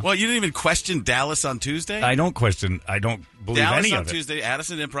Oklahoma. Well, you didn't even question Dallas on Tuesday? I don't believe Dallas any on of it. Tuesday,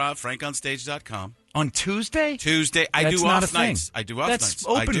 Addison Improv, FrankOnStage.com. On Tuesday? Tuesday, I That's do not off a thing. nights. I do off That's nights.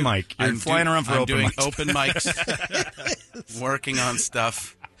 I open do. mic. You're flying around for I'm open doing mics. open mics, working on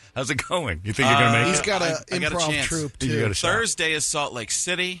stuff. How's it going? You think you're going to make He's it? got an I got a improv chance. troupe, You too. got a shot. Thursday is Salt Lake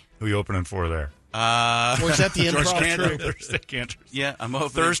City. Who are you opening for there? Was that the George improv Cantor. troupe? Thursday Cantors. Yeah, I'm opening.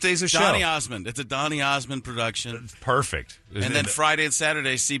 Thursday's a show. Donny Osmond. It's a Donny Osmond production. Perfect. And then Friday and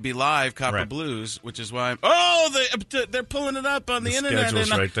Saturday, CB Live, Copper Right. Blues, which is why they're pulling it up on the internet.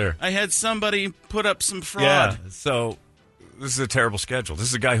 schedule's And right there. I had somebody put up some fraud. Yeah, so this is a terrible schedule. This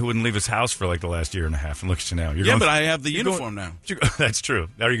is a guy who wouldn't leave his house for like the last year and a half, and look at you now. You're Yeah, going but I have the you're uniform going- now. That's true.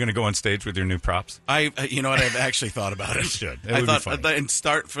 Are you going to go on stage with your new props? You know what? I've actually thought about it. You should. It I would be thought funny. and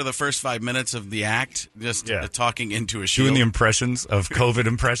start for the first 5 minutes of the act, just Yeah. talking into a shield. Doing the impressions of COVID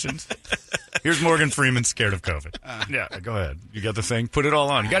impressions. Here's Morgan Freeman scared of COVID. Yeah, go ahead. You got the thing? Put it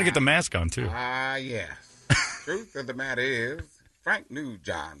all on. You got to get the mask on, too. Yes. Truth of the matter is, Frank knew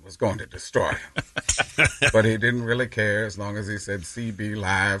John was going to destroy him. But he didn't really care as long as he said CB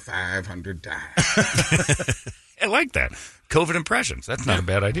Live 500 times. I like that. COVID impressions. That's not a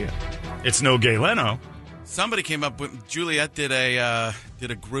bad idea. It's no Gay Leno. Somebody came up with Juliet did a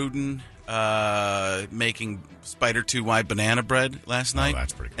Gruden making Spider 2Y banana bread last night.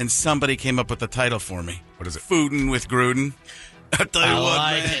 that's pretty good. And somebody came up with the title for me. What is it? Foodin' with Gruden. I tell you I what,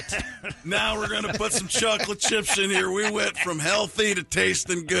 like man. it. Now we're gonna put some chocolate chips in here. We went from healthy to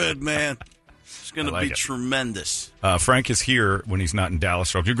tasting good, man. It's gonna I like be it. tremendous. Frank is here when he's not in Dallas.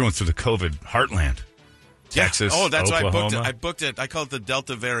 So you're going through the COVID heartland. Texas, Oh, that's Oklahoma. why I booked it. I booked it. I call it the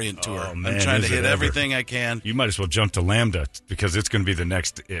Delta variant tour. Oh, man, I'm trying to is it hit ever. everything I can. You might as well jump to Lambda because it's going to be the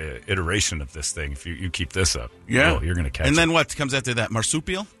next iteration of this thing if you keep this up. Yeah. Oh, you're going to catch And it. then what comes after that?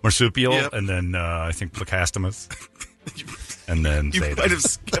 Marsupial? Marsupial, Yep. and then I think Placostomus. And then You Zeta. might have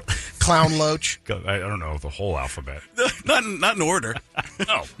skipped. Clown Loach. I don't know the whole alphabet. not in order.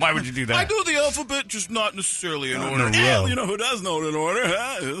 No, why would you do that? I do the alphabet, just not necessarily in Not order. in a row. You know who does know it in order?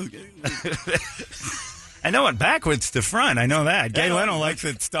 Huh? I know it backwards to front. I know that. Gay Leno likes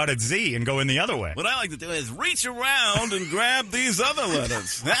to start at Z and go in the other way. What I like to do is reach around and grab these other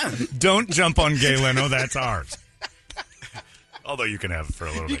letters. Huh? Don't jump on Gay Leno. That's ours. Although you can have it for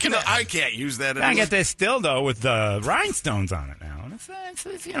a little bit. I can't use that I anymore. get this dildo with the rhinestones on it now. And it's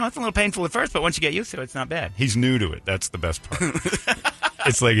it's a little painful at first, but once you get used to it, it's not bad. He's new to it. That's the best part.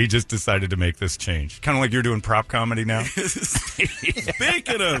 It's like he just decided to make this change. Kind of like you're doing prop comedy now.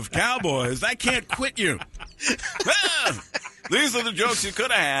 Speaking of cowboys, I can't quit you. Ah, these are the jokes you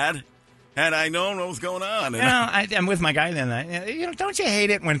could have had. had I known what was going on. I'm with my guy then. Don't you hate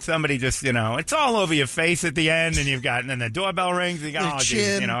it when somebody just, it's all over your face at the end, and and then the doorbell rings, and you go, oh,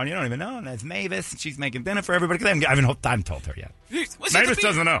 geez, and you don't even know, and that's Mavis, and she's making dinner for everybody. I haven't told her yet. Mavis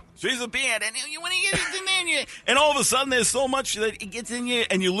doesn't know. She's a beard, and when he gets in there, and all of a sudden there's so much that it gets in you,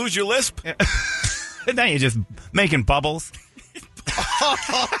 and you lose your lisp. And then you're just making bubbles.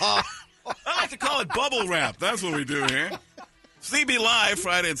 I like to call it bubble wrap. That's what we do here. CB Live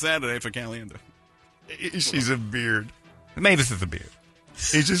Friday and Saturday for Caliendo. She's a beard. Mavis is a beard.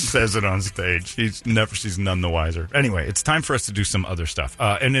 He just says it on stage. She's none the wiser. Anyway, it's time for us to do some other stuff.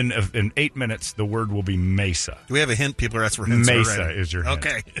 And in 8 minutes, the word will be Mesa. Do we have a hint? People are asking for hints. Mesa is your hint.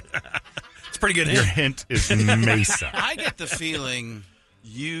 Okay. It's pretty good. Your hint is Mesa. I get the feeling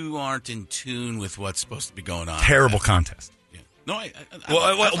you aren't in tune with what's supposed to be going on. Terrible contest. Yeah. No,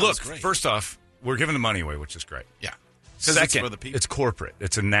 Well, look, first off, we're giving the money away, which is great. Yeah. Second, it's corporate.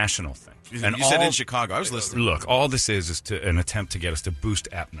 It's a national thing. You said in Chicago. I was listening. Look, all this is an attempt to get us to boost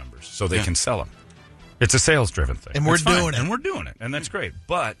app numbers so they can sell them. It's a sales-driven thing. And we're doing it. And we're doing it. And that's great.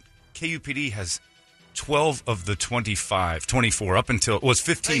 But KUPD has 12 of the 24 up until, it was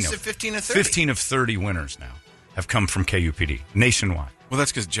 15 of 15 of 30. 15 of 30 winners now have come from KUPD nationwide. Well,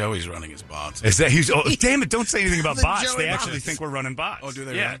 that's because Joey's running his bots. Is that damn it, don't say anything about bots. They actually think we're running bots. Oh, do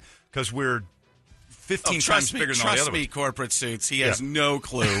they? Yeah, because we're 15 times bigger than all the other ones. Trust me, corporate suits. He has no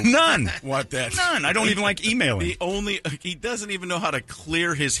clue. None. What that? None. I don't even like emailing. He doesn't even know how to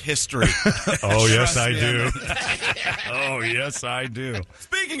clear his history. Oh, yes, I do. Oh, yes, I do.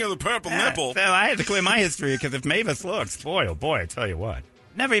 Speaking of the purple nipple. Well, I had to clear my history because if Mavis looks, boy, oh boy, I tell you what.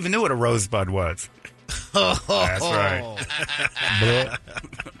 Never even knew what a rosebud was. That's right.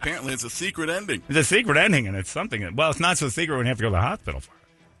 Apparently, it's a secret ending. It's a secret ending, and it's something. Well, it's not so secret when you have to go to the hospital for it.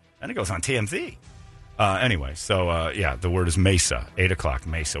 Then it goes on TMZ. Anyway, so, the word is Mesa, 8 o'clock,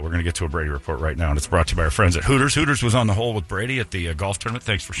 Mesa. We're going to get to a Brady report right now, and it's brought to you by our friends at Hooters. Hooters was on the hole with Brady at the golf tournament.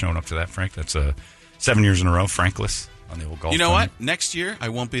 Thanks for showing up to that, Frank. That's 7 years in a row, Frankless, on the old golf tournament. You know what? Next year, I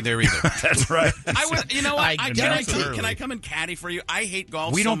won't be there either. That's right. I would. You know what? Can I come and caddy for you? I hate golf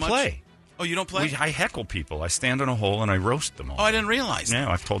so much. We don't play. Oh, you don't play? I heckle people. I stand on a hole and I roast them all. Oh, I didn't realize that.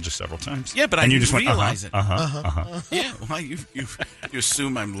 Yeah, I've told you several times. Yeah, but I didn't realize it. Yeah, well, you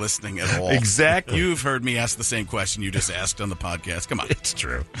assume I'm listening at all. Exactly. You've heard me ask the same question you just asked on the podcast. Come on. It's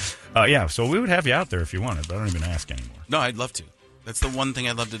true. So we would have you out there if you wanted, but I don't even ask anymore. No, I'd love to. That's the one thing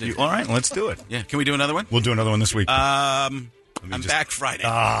I'd love to do. All right, let's do it. Yeah, can we do another one? We'll do another one this week. I'm back Friday.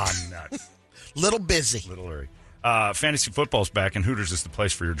 Nuts. Little busy. Little early. Fantasy football's back, and Hooters is the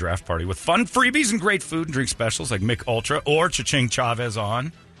place for your draft party with fun freebies and great food and drink specials like Mick Ultra or Cha-Ching Chavez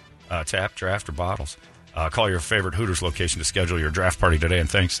on tap, draft, or bottles. Call your favorite Hooters location to schedule your draft party today, and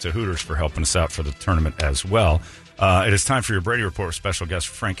thanks to Hooters for helping us out for the tournament as well. It is time for your Brady Report with special guest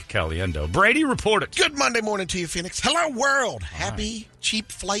Frank Caliendo. Brady, report it. Good Monday morning to you, Phoenix. Hello, world. Happy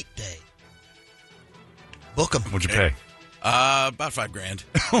Cheap Flight Day. Book them. What'd you pay? About $5,000.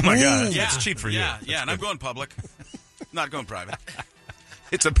 Oh my God! Yeah, that's cheap for you. Yeah, and I'm going public, not going private.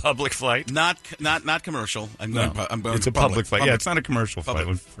 It's a public flight, not commercial. I'm going. It's a public flight. Yeah, it's not a commercial flight.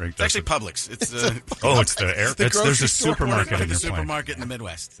 It's actually Publix. It's it's the air. There's a supermarket in your plane. Supermarket in the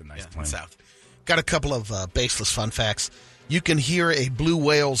Midwest. It's a nice plane. South. Got a couple of baseless fun facts. You can hear a blue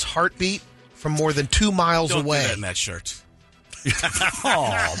whale's heartbeat from more than 2 miles Don't away. Do that in that shirt.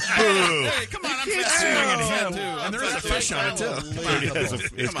 Oh, boo! Hey, come on, I'm fat too. And there is a fish on it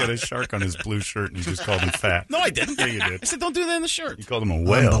too. He's got a shark on his blue shirt, and you just called him fat. No, I didn't. Yeah, you did. I said, don't do that in the shirt. You called him a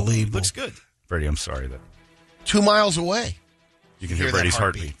whale. Unbelievable. Looks good. Brady, I'm sorry that 2 miles away. you can hear Brady's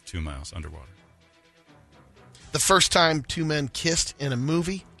heartbeat 2 miles underwater. The first time two men kissed in a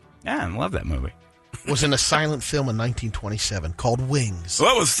movie Yeah, I love that movie. was in a silent film in 1927 called Wings.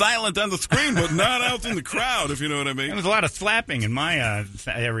 Well, it was silent on the screen, but not out in the crowd, if you know what I mean. There was a lot of slapping in my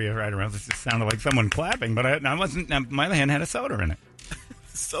area right around. It just sounded like someone clapping, but I wasn't. My hand had a soda in it.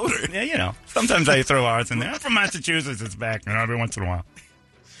 Soda? Yeah, Sometimes I throw ours in there. I'm from Massachusetts. It's back every once in a while.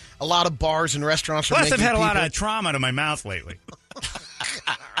 A lot of bars and restaurants are Plus, making I've had people... a lot of trauma to my mouth lately.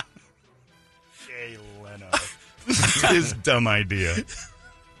 Jay Leno. His dumb idea.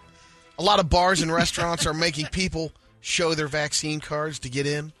 A lot of bars and restaurants are making people show their vaccine cards to get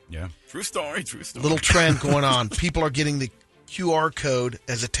in. Yeah. True story. Little trend going on. People are getting the QR code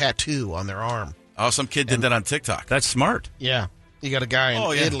as a tattoo on their arm. Oh, some kid did that on TikTok. That's smart. Yeah. You got a guy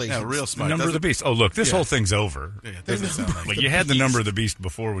in Italy. Yeah, real smart. Number of the beast. Oh, look, this whole thing's over. Yeah, it doesn't sound like you had the number of the beast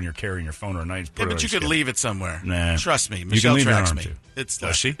before when you're carrying your phone or a night. Yeah, but you could leave it somewhere. Nah. Trust me. You can Michelle leave your tracks arm, me. too. It's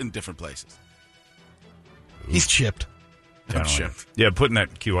Does she? in different places. He's chipped. Yeah, putting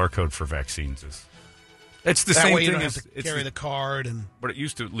that QR code for vaccines is It's the that same way you thing don't as have to carry the card. But it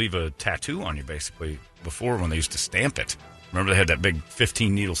used to leave a tattoo on you, basically, before when they used to stamp it. Remember they had that big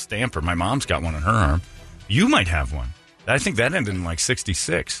 15-needle stamper? My mom's got one on her arm. You might have one. I think that ended in like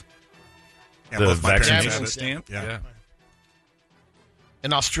 66. Yeah, the both my parents vaccination had it. stamp? Yeah.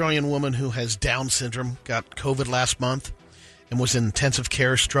 An Australian woman who has Down syndrome got COVID last month and was in intensive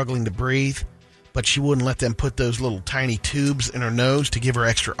care struggling to breathe, but she wouldn't let them put those little tiny tubes in her nose to give her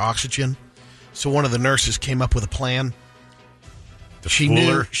extra oxygen. So one of the nurses came up with a plan. She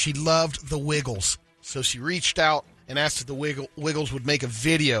knew she loved the Wiggles, so she reached out and asked if the Wiggles would make a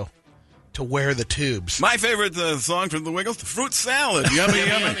video to wear the tubes. My favorite song from the Wiggles, Fruit Salad. Yummy,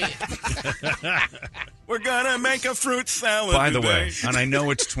 yummy. We're going to make a fruit salad By the today. way, and I know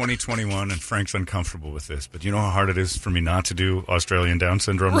it's 2021 and Frank's uncomfortable with this, but you know how hard it is for me not to do Australian Down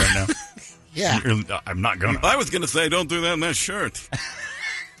syndrome right now? Yeah. I'm not going to. I was going to say, don't do that in that shirt.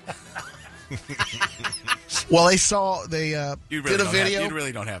 Well, they You really did a don't video. you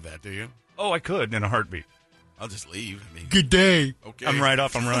really don't have that, do you? Oh, I could in a heartbeat. I'll just leave. I mean, Good day. okay. I'm right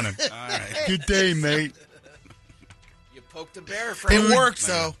off. I'm running. All right. Good day, mate. You poked a bear, Frank. It works,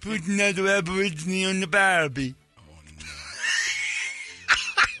 though. Put another Aborigine on the Barbie.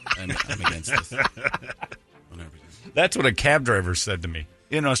 I'm against this. Whatever. That's what a cab driver said to me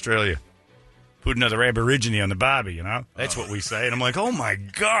in Australia. Put another Aborigine on the Barbie, you know? That's what we say. And I'm like, oh, my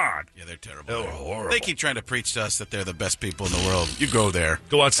God. Yeah, they're terrible. Oh, horrible. They keep trying to preach to us that they're the best people in the world. You go there.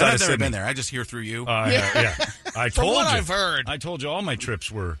 Go outside And of I've never Sydney. been there. I just hear through you. Yeah. I From told what you. I've heard. I told you all my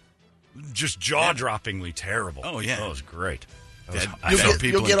trips were just jaw-droppingly terrible. Oh, yeah. That was great.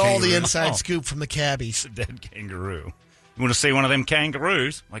 You'll get all the inside scoop from the cabbies. Dead kangaroo. You want to see one of them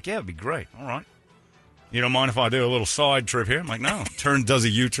kangaroos? I'm like, yeah, it'd be great. All right. You don't mind if I do a little side trip here? I'm like, no. Does a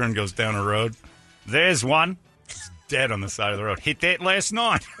U-turn, goes down a road. There's one. It's dead on the side of the road. Hit that last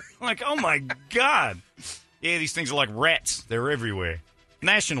night. I'm like, oh, my God. Yeah, these things are like rats. They're everywhere.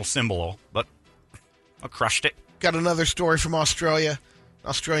 National symbol, but I crushed it. Got another story from Australia. An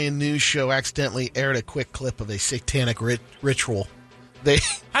Australian news show accidentally aired a quick clip of a satanic ritual.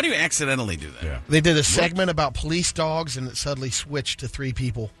 How do you accidentally do that? Yeah. They did a segment about police dogs, and it suddenly switched to 3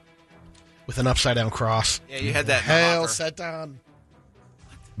 people with an upside-down cross. Yeah, you had that in the Hail, hopper. Satan.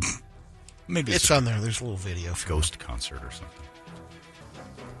 Maybe It's on there. There's a little video. ghost concert or something.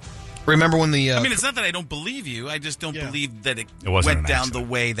 Remember when the... I mean, it's not that I don't believe you. I just don't believe that it wasn't went an down accident.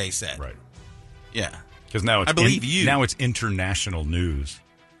 the way they said. Right. Yeah. Because now it's I believe you. Now it's international news.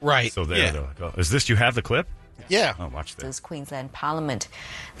 right. So Yeah. they're like, oh, is this, you have the clip? Yeah. Oh, watch this. Queensland Parliament.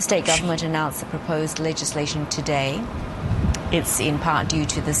 The state government announced the proposed legislation today. It's in part due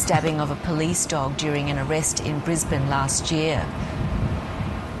to the stabbing of a police dog during an arrest in Brisbane last year.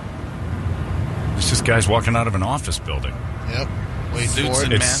 It's just guys walking out of an office building. Yep. Wait Suits for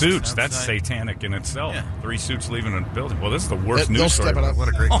and it. It's masks suits. That's outside. satanic in itself. Yeah. 3 suits leaving a building. Well, this is the worst They'll news story. step it up. What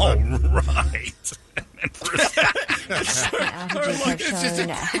a great All clip. right. Outages have It's just shown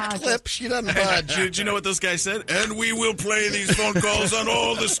a how quick clip. She doesn't budge. Do you know what this guy said? And we will play these phone calls on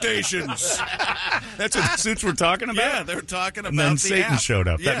all the stations. That's what the suits were talking about? Yeah, they were talking about And then the Satan app. showed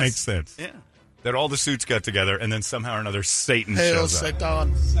up. That Yes. makes sense. Yeah. That all the suits got together, and then somehow or another Satan Hail, shows up.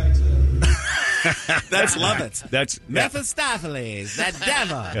 Satan. That's love it. That's Mephistopheles, that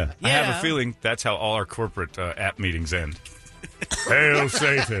devil. Yeah. I have a feeling that's how all our corporate app meetings end. Hail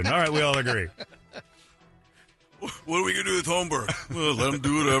Satan. All right, we all agree. What are we going to do with Holmberg? Well, let him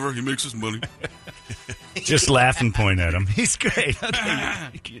do whatever. He makes his money. Just laugh and point at him. He's great. Okay,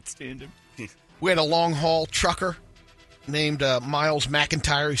 you can't stand him. We had a long-haul trucker named Miles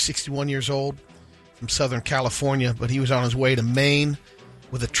McIntyre. He's 61 years old from Southern California, but he was on his way to Maine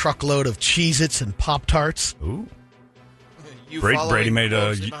with a truckload of Cheez-Its and Pop-Tarts. Ooh. You Brady following made a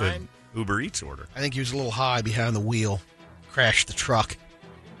closely behind? Uber Eats order. I think he was a little high behind the wheel, crashed the truck,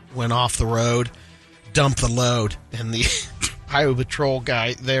 went off the road, dumped the load, and the highway patrol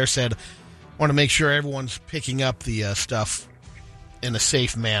guy there said, want to make sure everyone's picking up the stuff in a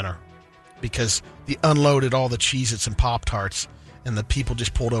safe manner, because they unloaded all the Cheez-Its and Pop-Tarts, and the people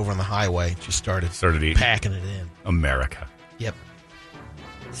just pulled over on the highway, just started eating. packing it in. America. Yep.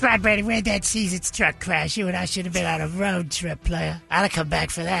 That's right, Brady. We had that Cheez-Its truck crash. You and I should have been on a road trip, player. I'd have come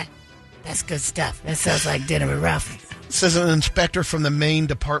back for that. That's good stuff. That sounds like dinner with Ralphie. It says an inspector from the Maine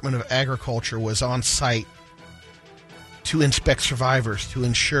Department of Agriculture was on site to inspect survivors to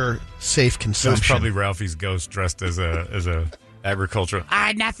ensure safe It was consumption. probably Ralphie's ghost dressed as a agricultural. All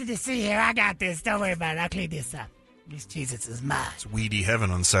right, nothing to see here. I got this. Don't worry about it. I'll clean this up. These Cheez-Its is mine. It's weedy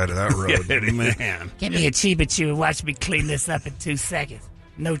heaven on the side of that road. Yeah, it is. Man. Give me a Chiba Chew and watch me clean this up in 2 seconds.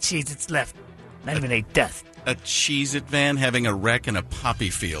 No Cheez-Its left. Not even a dust. A Cheez-It van having a wreck in a poppy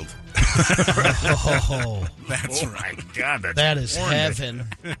field. Oh, That's right. My God, that is heaven.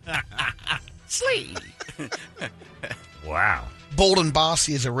 Sleep. Wow. Bold and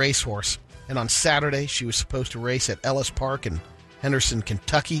Bossy is a racehorse, and on Saturday she was supposed to race at Ellis Park in Henderson,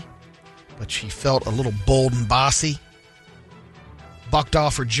 Kentucky, but she felt a little bold and bossy, bucked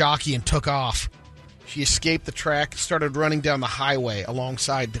off her jockey, and took off. She escaped the track, started running down the highway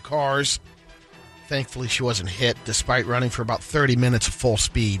alongside the cars. Thankfully, she wasn't hit, despite running for about 30 minutes at full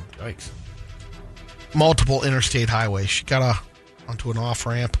speed. Yikes. Multiple interstate highways. She got onto an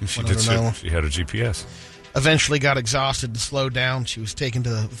off-ramp. She did. She had a GPS. Eventually got exhausted and slowed down. She was taken to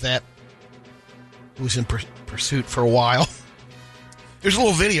the vet, who was in pursuit for a while. There's a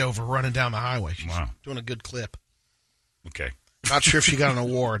little video of her running down the highway. She's doing a good clip. Okay. Not sure if she got an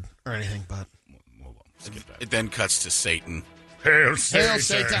award or anything, but... It then cuts to Satan. Hail Satan. Hail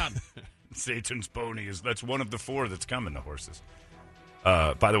Satan. Satan's pony that's one of the 4 that's coming to horses.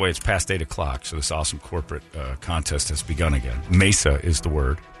 By the way, it's past 8 o'clock, so this awesome corporate contest has begun again. Mesa is the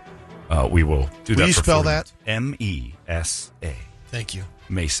word. We will do that. Will you spell that? MESA. Thank you.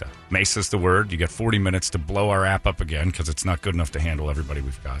 Mesa. Mesa's the word. You got 40 minutes to blow our app up again because it's not good enough to handle everybody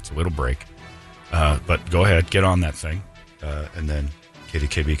we've got, so it'll break. But go ahead, get on that thing, and then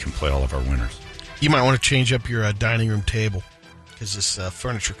KDKB can play all of our winners. You might want to change up your dining room table, because this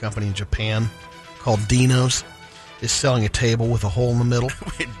furniture company in Japan called Dino's is selling a table with a hole in the middle.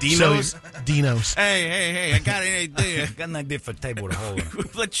 Dino's? Dino's. Hey, I got an idea. Got an idea for a table with a hole in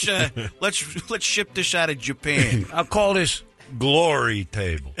it. Let's ship this out of Japan. I'll call this Glory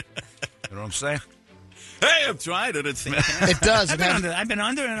Table. You know what I'm saying? Hey, I've tried it. It does. I've been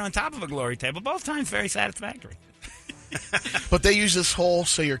under and on top of a Glory Table. Both times very satisfactory. But they use this hole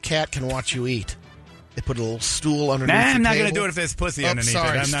so your cat can watch you eat. They put a little stool underneath the I'm not table. going to do it if there's pussy underneath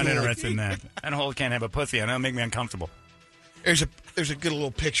sorry, it. I'm not stool. interested in that. That hole can't have a pussy on it. It'll make me uncomfortable. There's a good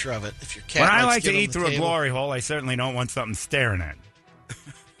little picture of it. If your cat When I likes like to get on eat the through a table. glory hole, I certainly don't want something staring at me.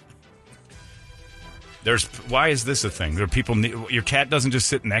 Why is this a thing? There are people. Your cat doesn't just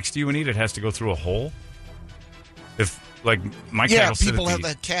sit next to you and eat; it has to go through a hole. If my cat will sit people at have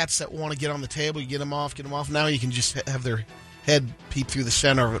the cats that want to get on the table. You get them off. Now you can just have their head peep through the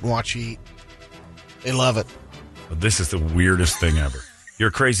center of it and watch you eat. They love it. This is the weirdest thing ever. You're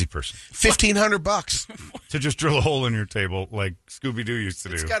a crazy person. $1,500 to just drill a hole in your table like Scooby-Doo used to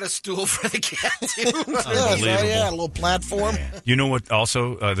do. It's got a stool for the cat, too. Unbelievable. Yeah, a little platform. You know what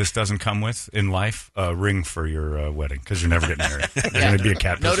also this doesn't come with in life? A ring for your wedding, because you're never getting married. You're going to be a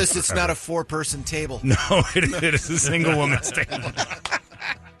cat person. Notice it's not a 4-person table. No, it is a single woman's table.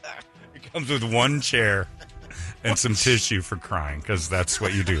 It comes with one chair and some tissue for crying, because that's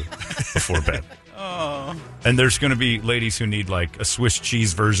what you do before bed. Oh. And there's going to be ladies who need like a Swiss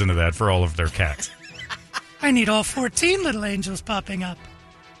cheese version of that for all of their cats. I need all 14 little angels popping up.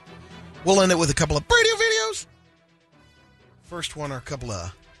 We'll end it with a couple of radio videos. First one are a couple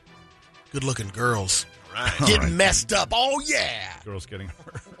of good-looking girls getting messed up. Oh, yeah. Girls getting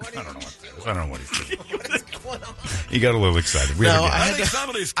hurt. I don't know what that is. I don't know what he's doing. He got a little excited. I think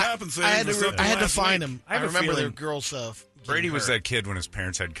somebody's compensating. I had to find them. I remember feeling their girls. Brady was that kid when his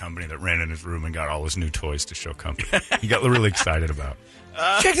parents had company that ran in his room and got all his new toys to show company. He got really excited about.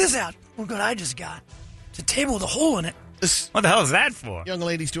 Check this out. Look what I just got. It's a table with a hole in it. What the hell is that for? Young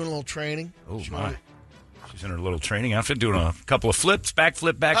lady's doing a little training. Oh, my. She's in her little training outfit doing a couple of flips,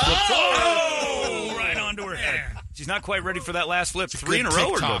 backflip. Oh! Right onto her head. She's not quite ready for that last flip. 3 in a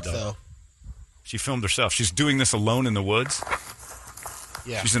row are good, though. She filmed herself. She's doing this alone in the woods.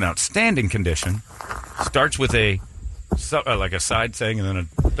 Yeah. She's in outstanding condition. Starts with like a side thing and then a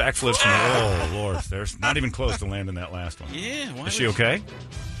backflip. Oh, Lord. There's not even close to landing that last one. Yeah. Is she okay?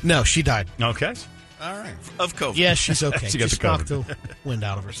 No, she died. Okay. All right. Of COVID. Yeah, she's okay. She got just the knocked COVID. the wind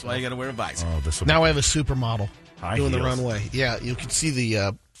out of her. That's why you got to wear a visor. Oh, this will Now we have a supermodel High doing the heels. runway. Yeah, you can see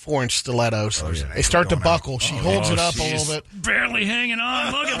the 4-inch stilettos. Oh, yeah. They start to buckle. She holds it up a she's little bit. barely hanging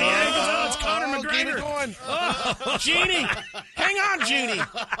on. Look at the ankles. Oh, it's Conor McGregor. Going. Oh, Jeannie. Hang on, Jeannie.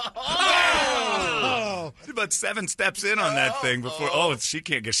 Oh. She's about 7 steps in on that thing before. She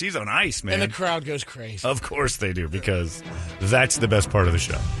can't get. She's on ice, man. And the crowd goes crazy. Of course they do, because that's the best part of the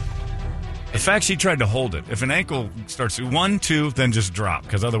show. The fact she tried to hold it. If an ankle starts 1, 2, then just drop,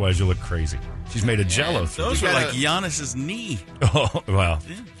 because otherwise you look crazy. She's made a jello thing. Those were like Giannis's knee. Oh, well,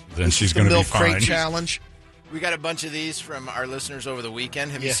 then she's going to be Milk fine. crate challenge. We got a bunch of these from our listeners over the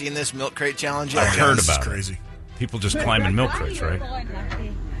weekend. Have you seen this milk crate challenge yet? I've heard This is about it. crazy. People just climbing milk crates, right?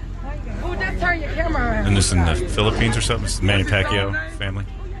 Who just turn your camera around? And this in the Philippines or something? It's the Manny Pacquiao family.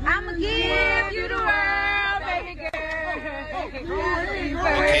 I'ma give you the world, baby girl.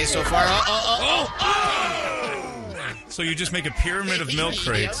 Okay, so far. So So you just make a pyramid of milk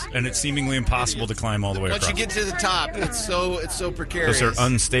crates, and it's seemingly impossible to climb all the way Once across. you get to the top, it's so precarious. Those are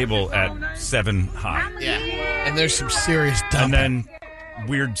unstable at 7 high. Yeah, and there's some serious And dumping. then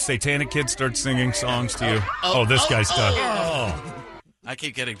weird satanic kids start singing songs to you. Oh, this guy's done. Oh. I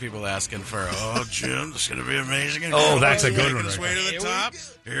keep getting people asking for, Jim, this is going to be amazing. Oh, that's a good one This right way to there. the top.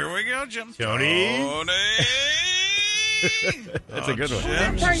 Here we go, Jim. Tony. That's a good one.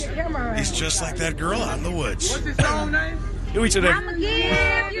 Jim, he's just like that girl out in the woods. What's his song name? Do each of them. I'ma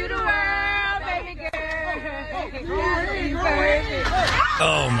give you the world, baby girl.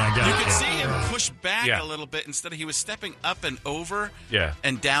 Oh, my God. You can Yeah. see him push back Yeah. a little bit instead of he was stepping up and over Yeah.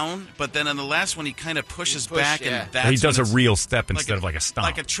 and down, but then on the last one he kind of pushes He pushed, back yeah. and that's He does when a it's real step instead of like a stomp.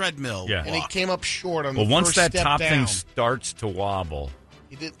 like a treadmill. Yeah. And he came up short on Well, the once first that step top down. thing starts to wobble,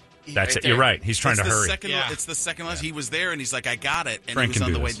 He did. He, that's Right it. You're there. right. He's trying It's to the hurry. Second, Yeah. It's the second last. He was there and he's like, I got it. And Frank he was can on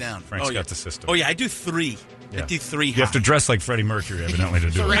do the way this. down. Frank's oh, got yeah. the system. Oh, yeah, I do 3. I Yeah. do 3 You have to dress like Freddie Mercury, evidently,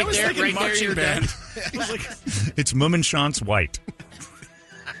 to do So it. right there, right there, you're done. It's Mummenschanz White.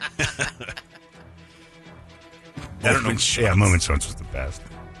 I don't know. Yeah, Mummenschanz was the best.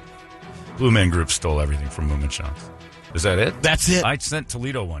 Blue Man Group stole everything from Mummenschanz. Is that it? That's it. I sent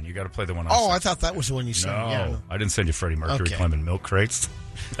Toledo one. You got to play the one. Oh, I I thought that was the one you sent. sent. No, Yeah. I didn't send you Freddie Mercury Okay. climbing milk crates.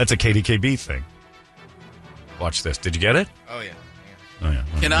 That's a KDKB thing. Watch this. Did you get it? Oh, yeah. Oh yeah.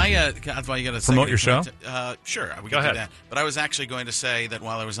 Can I? That's why you got to Promote your show? Sure, we Go can ahead. do that. But I was actually going to say that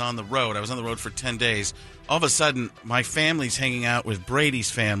while I was on the road for 10 days. All of a sudden, my family's hanging out with Brady's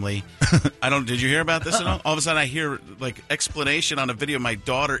family. Did you hear about this at all? All of a sudden, I hear like explanation on a video of my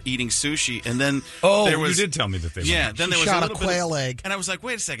daughter eating sushi, and then there was, you did tell me that they. Yeah, went. then She there was shot a a little quail bit of, egg. and I was like,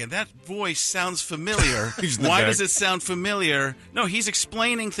 wait a second, that voice sounds familiar. He's in the Why back. does it sound familiar? No, he's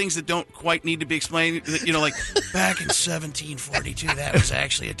explaining things that don't quite need to be explained. You know, like back in 1742, that was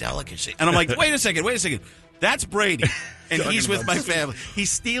actually a delicacy. And I'm like, wait a second, that's Brady, and he's with my family.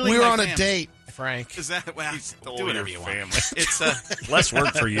 He's stealing. We were my on a family. date, Frank. Is that well? Do whatever you want. family. It's Less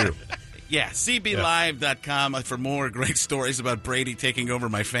work for you. yeah, cblive.com for more great stories about Brady taking over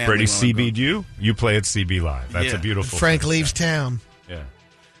my family. Brady while I'm CB'd you. You play at CB Live. That's Yeah. a beautiful. Frank thing. leaves town. Yeah.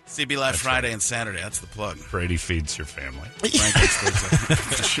 CB Live Friday and Saturday. That's the plug. Brady feeds your family.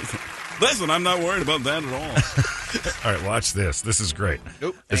 Listen, I'm not worried about that at all. All right, watch this. This is great.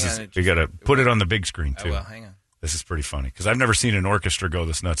 Oop, This hang is on. you got to put it on the big screen Oh, too. well, hang on. This is pretty funny because I've never seen an orchestra go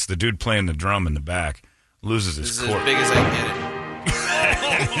this nuts. The dude playing the drum in the back loses This his is as cord. big as I can get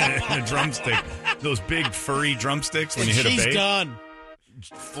it. A drumstick, those big furry drumsticks when you hit a She's bass, done.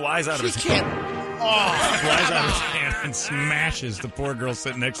 flies out of his can't. flies out of his hand and smashes the poor girl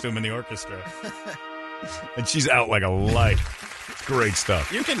sitting next to him in the orchestra, and she's out like a light. It's great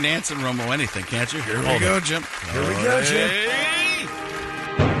stuff. You can Nance and Romo anything, can't you? Here we Hold go, it. Jim. Here we go, Jim. Hey!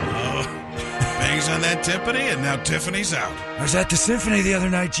 Bangs on that timpani, and now Tiffany's out. I was at the symphony the other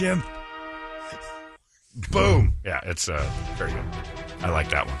night, Jim. Boom. Yeah, it's very good. I like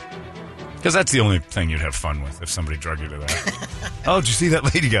that one. Because that's the only thing you'd have fun with if somebody drug you to that. Oh, did you see that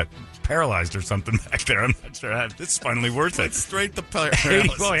lady got paralyzed or something back there? I'm not sure. It's finally worth it. Straight the Well,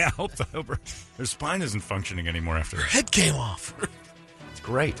 paralysis. yeah, I hope her spine isn't functioning anymore after that. Head came off. It's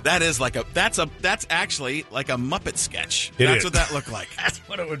great. That is like that's actually like a Muppet sketch. It That's is. what that looked like. That's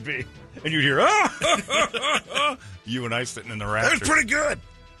what it would be. And you'd hear, oh! You and I sitting in the rafters. That was pretty good.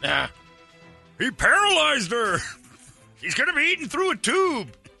 Yeah. He paralyzed her. He's going to be eating through a tube.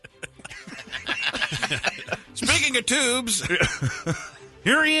 Speaking of tubes,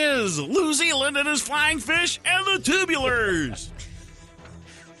 here he is, New Zealand and his flying fish and the tubulars.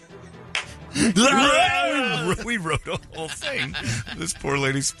 We wrote a whole thing. This poor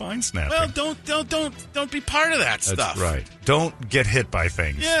lady's spine snapping. Well, don't be part of that stuff. That's right. Don't get hit by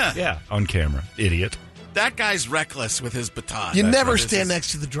things. Yeah. Yeah. On camera. Idiot. That guy's reckless with his baton. You That's never what this stand is.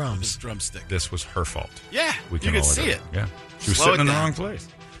 next to the His drums. drumstick. This was her fault. Yeah, We you can all see agree. it. Yeah. She was Slow sitting it in the down. wrong place.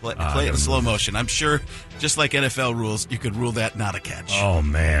 Play I it gotta in slow move. motion. I'm sure, just like NFL rules, you could rule that not a catch. Oh,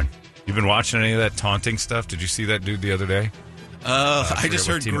 man. You've been watching any of that taunting stuff? Did you see that dude the other day? I just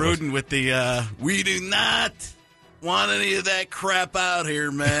heard forget what team it was. Gruden with the, we do not want any of that crap out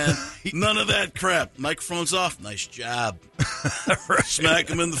here, man. None of that crap. Microphone's off. Nice job. Smack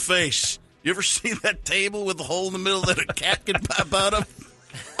him in the face. You ever see that table with the hole in the middle that a cat can pop out of?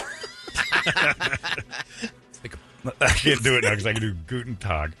 I can't do it now because I can do Guten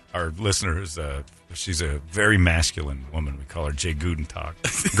Tag. Our listener is, she's a very masculine woman. We call her Jay Guten Tag.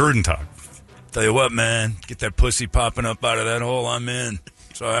 Guten Tag. Tell you what, man, get that pussy popping up out of that hole I'm in.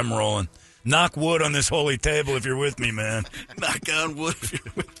 So I'm rolling. Knock wood on this holy table if you're with me, man. Knock on wood if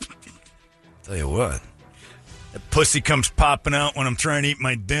you're with me. Tell you what, that pussy comes popping out when I'm trying to eat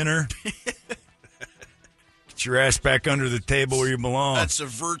my dinner. Get Get your ass back under the table where you belong. That's a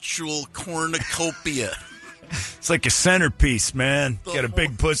virtual cornucopia. It's like a centerpiece, man. Got a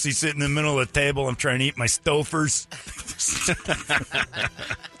big pussy sitting in the middle of the table. I'm trying to eat my Stofers.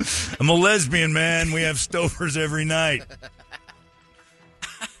 I'm a lesbian, man. We have Stofers every night.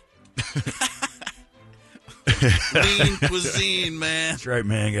 Lean cuisine, man. That's right,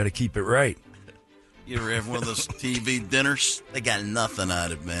 man. Got to keep it right. You ever have one of those TV dinners? They got nothing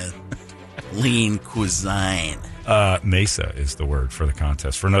on it, man. Lean cuisine. Mesa is the word for the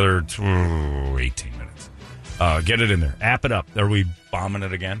contest for another 18 minutes. Get it in there. App it up. Are we bombing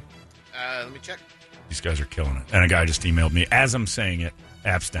it again? Let me check. These guys are killing it. And a guy just emailed me as I'm saying it.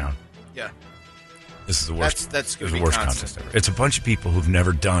 App's down. Yeah. This is the worst. That's the worst contest ever. It's a bunch of people who've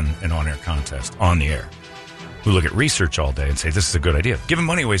never done an on-air contest on the air, who look at research all day and say this is a good idea. Giving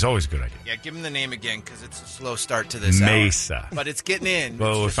money away is always a good idea. Yeah, give him the name again because it's a slow start to this Mesa. hour. But it's getting in.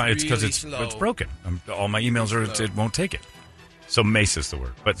 Well, it's because really it's broken. All my emails are it won't take it. So Mesa's the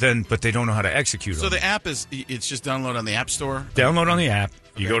word. But they don't know how to execute. So on the app it's just download on the App Store. Download on the app.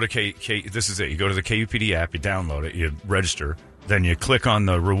 You go to this is it. You go to the KUPD app. You download it. You register. Then you click on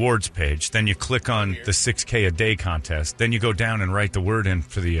the rewards page. Then you click on the 6K a day contest. Then you go down and write the word in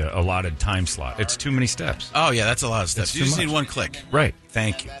for the allotted time slot. It's too many steps. Oh, yeah, that's a lot of steps. It's You too just much. need one click. Right.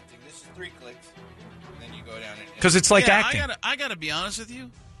 Thank you. This is 3 clicks. And then you go down. Because it's like acting. I gotta be honest with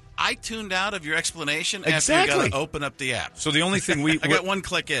you. I tuned out of your explanation Exactly. after you got to open up the app. So the only thing I got one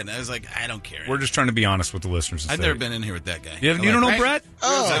click in. I was like, I don't care. We're just trying to be honest with the listeners. And I've say, never been in here with that guy. You don't know Brett?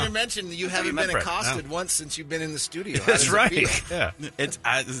 Oh, you mentioned you haven't met been Brett. accosted once since you've been in the studio. How That's does it right. feel? Yeah. It's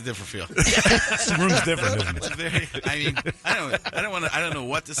a different feel. This room's different, isn't it? It's very, I mean, I don't know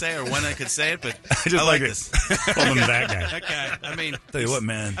what to say or when I could say it, but I just like it. this. Call him that guy. That guy. I mean, Tell you what,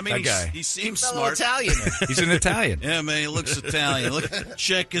 man. I mean, that guy. he seems Fellow smart. Italian. He's an Italian. Yeah, man, he looks Italian. Look,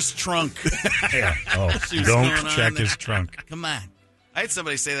 check his trunk. Yeah. Oh, See what's don't going on check there. his trunk. Come on. I had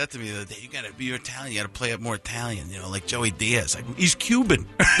somebody say that to me the other day. You got to be Italian. You got to play it more Italian. You know, like Joey Diaz. Like, he's Cuban.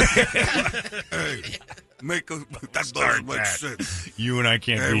 Hey, that doesn't make sense. You and I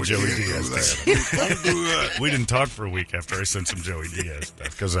can't Hey, be we Joey can't do Diaz that. together. Don't do that. We didn't talk for a week after I sent some Joey Diaz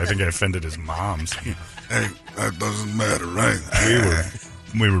stuff because I think I offended his mom. Hey, that doesn't matter, right?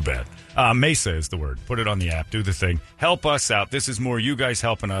 We were bad. Mesa is the word. Put it on the app. Do the thing. Help us out. This is more you guys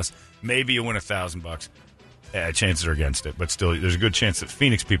helping us. Maybe you win $1,000. Chances are against it, but still, there's a good chance that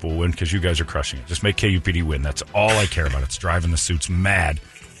Phoenix people will win because you guys are crushing it. Just make KUPD win. That's all I care about. It's driving the suits mad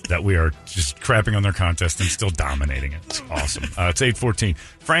that we are just crapping on their contest and still dominating it. It's awesome. It's 8:14.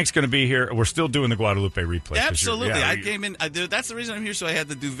 Frank's going to be here. We're still doing the Guadalupe replay. Absolutely. I came in. That's the reason I'm here, so I had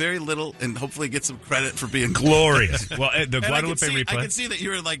to do very little and hopefully get some credit for being glorious. Well, the and Guadalupe I replay. can see that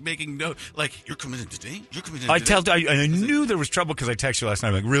you were like making note, like you're coming in today. You're coming in today. I knew there was trouble because I texted you last night.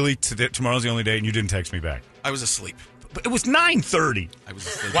 I'm like, really? Tomorrow's the only day, and you didn't text me back. I was asleep. But it was 9:30. I was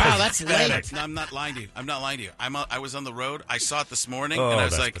asleep. Wow, that's late. No, I'm not lying to you. I was on the road. I saw it this morning, Oh, and I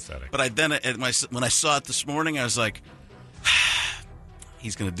was that's like, pathetic. but when I saw it this morning, I was like,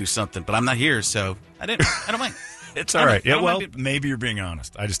 he's going to do something, but I'm not here, so I don't mind. It's all right. I Yeah, don't well, mind maybe you're being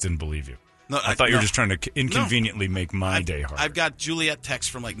honest. I just didn't believe you. No, I thought you were no. just trying to inconveniently make my day hard. I've got Juliet text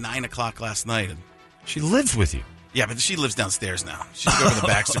from like 9 o'clock last night. And she lives with you. Yeah, but she lives downstairs now. She's over the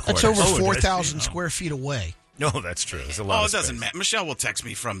Baxter That's quarters. over 4,000 square feet away. No, that's true. There's a lot. Oh, of it doesn't space. matter. Michelle will text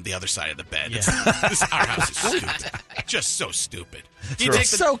me from the other side of the bed. Yeah. Our house is stupid. Just so stupid. It's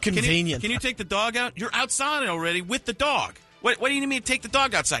so convenient. Can you take the dog out? You're outside already with the dog. What do you need me to take the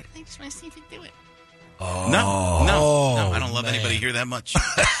dog outside? I just want to see if you can do it. Oh, No, I don't love anybody here that much.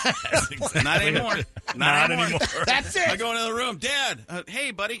 Not anymore. Not anymore. That's it. I go into the room. Dad,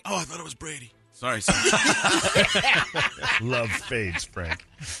 hey, buddy. Oh, I thought it was Brady. Sorry, son. Love fades, Frank.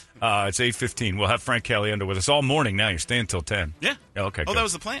 It's 8:15. We'll have Frank Caliendo with us all morning now. You're staying till 10. Yeah. Okay, Oh, good. that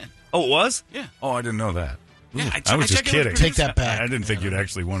was the plan. Oh, it was? Yeah. Oh, I didn't know that. Yeah, I was just kidding. Take that back. I didn't think you'd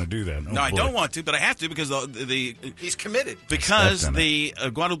actually want to do that. Oh, No, I boy. don't want to, but I have to because the He's committed. because Stepped on the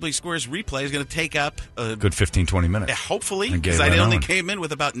Guadalupe Squares replay is going to take up Good 15, 20 minutes. yeah, hopefully And Gay because I Leno only and- came in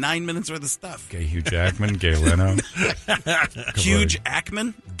with about 9 minutes worth of stuff. Gay Hugh Jackman, Gay Leno. Huge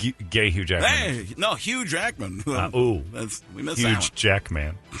Ackman. Gay Hugh Jackman. Hey, no, Huge Ackman. Ooh. We missed that one. Huge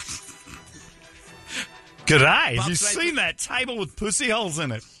Jackman. Good eye. Have you Bob's right seen that table with pussy holes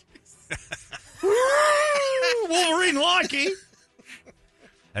in it? Wolverine Locky.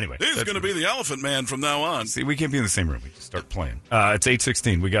 Anyway. He's going to be the Elephant Man from now on. See, we can't be in the same room. We can start playing. It's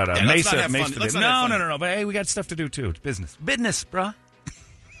 8:16. We got Yeah, let's not Mesa. have fun. Mesa Let's to do. not have fun. No. But hey, we got stuff to do too. It's business. Business, bruh.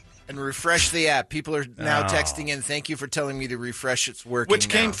 And refresh the app. People are now Oh. texting in. Thank you for telling me to refresh. It's working. Which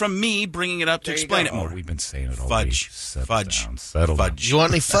came now. from me bringing it up to There you explain go. it more. Oh, we've been saying it all Fudge. week. Settle Fudge. down. Settle Fudge. You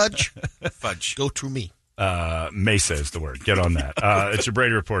want any fudge? Fudge. Go through me. Mesa is the word. Get on that. It's your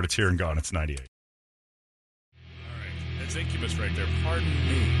Brady Report. It's here and gone. It's 98. All right. That's Incubus right there. Pardon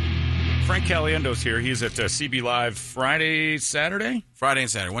me. Frank Caliendo's here. He's at CB Live Friday, Saturday? Friday and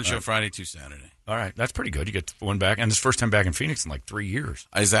Saturday. One show Friday, 2 Saturday. All right. That's pretty good. You get one back. And this first time back in Phoenix in like 3 years.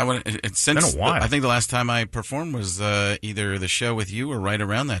 Is that what it's been a while. I think the last time I performed was either the show with you or right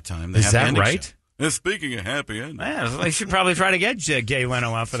around that time. Is that right? Show. Speaking of happy ending. Yeah, they should probably try to get Gay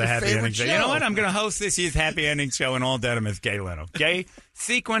Leno out for the happy ending show. You know what? I'm going to host this year's happy ending show in all denim as Gay Leno. Gay,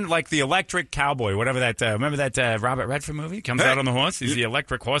 sequin like the Electric Cowboy, whatever that. Remember that Robert Redford movie? Comes out on the horse. He's the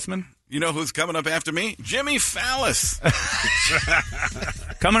Electric Horseman. You know who's coming up after me? Jimmy Fallis.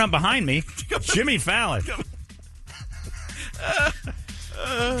 Coming up behind me, Jimmy Fallon.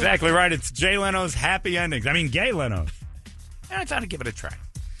 Exactly right. It's Jay Leno's happy endings. I mean, Gay Leno. And I thought I'd give it a try.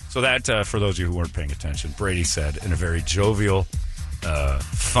 So that, for those of you who weren't paying attention, Brady said in a very jovial,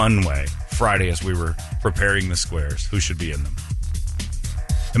 fun way, Friday as we were preparing the squares, who should be in them.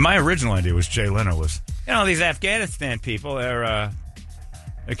 And my original idea was Jay Leno was, these Afghanistan people, they're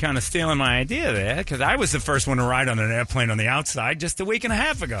kind of stealing my idea there, because I was the first one to ride on an airplane on the outside just a week and a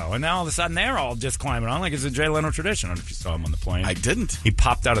half ago. And now all of a sudden they're all just climbing on like it's a Jay Leno tradition. I don't know if you saw him on the plane. I didn't. He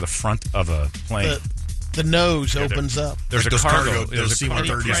popped out of the front of a plane. The nose opens up. There's like a cargo. There's a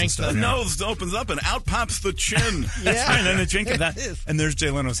C-130s and stuff. The nose opens up and out pops the chin. Yeah. And then the chink of that. And there's Jay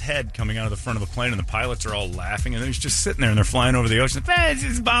Leno's head coming out of the front of the plane, and the pilots are all laughing, and then he's just sitting there, and they're flying over the ocean. It's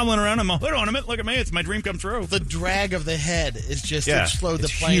just bobbling around. I'm a hood ornament. Look at me. It's my dream come true. The drag of the head is just it slowed the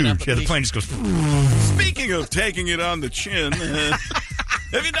plane huge. up. Yeah, the plane just goes. Speaking of taking it on the chin,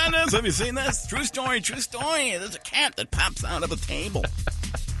 have you done this? Have you seen this? True story, true story. There's a cat that pops out of a table.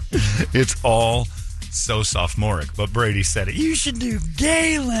 It's all so sophomoric, but Brady said it. You should do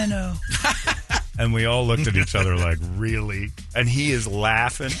Gay Leno. And we all looked at each other like, really? And he is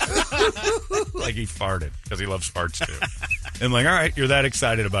laughing like he farted, because he loves farts too. And I'm like, all right, you're that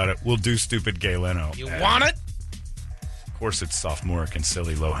excited about it. We'll do stupid Gay Leno. You want it? Of course, it's sophomoric and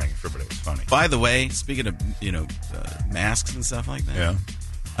silly, low-hanging fruit, but it was funny. By the way, speaking of, masks and stuff like that. Yeah.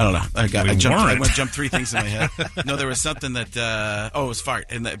 I don't know. I jumped 3 things in my head. No, there was something that. It was fart,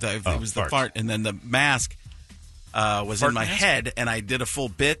 and it was the fart, and then the mask was in my head, and I did a full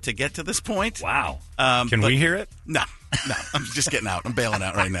bit to get to this point. Wow! Can we hear it? No. I'm just getting out. I'm bailing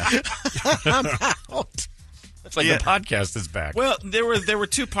out right now. I'm out. It's like the podcast is back. Well, there were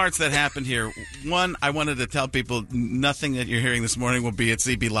 2 parts that happened here. One, I wanted to tell people nothing that you're hearing this morning will be at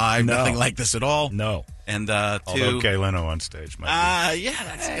CB Live. No. Nothing like this at all. No. And although Gay Leno on stage might be.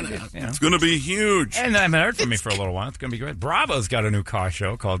 It's going to be huge. And I haven't heard from me for a little while. It's going to be great. Bravo's got a new car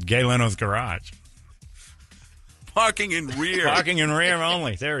show called Gay Leno's Garage. Parking in rear. Parking in rear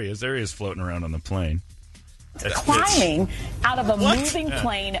only. There he is floating around on the plane. Climbing out of a moving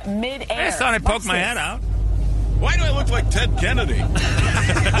plane mid-air. I thought I'd poke my head out. Why do I look like Ted Kennedy?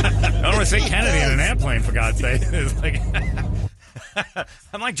 I don't want to say Kennedy in an airplane, for God's sake. It's like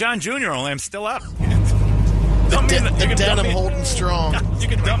I'm like John Jr., only I'm still up. The denim holding strong. You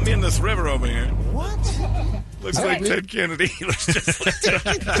can dump me in this river over here. What? Looks like Ted Kennedy. He looks just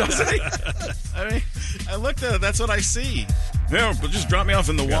like doesn't he? I mean, I looked at it. That's what I see. Yeah, but just drop me off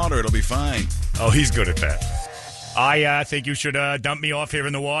in the water. It'll be fine. Oh, he's good at that. I think you should dump me off here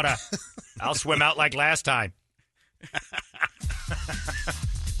in the water. I'll swim out like last time.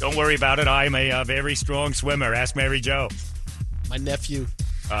 Don't worry about it. I'm a very strong swimmer. Ask Mary Jo. My nephew.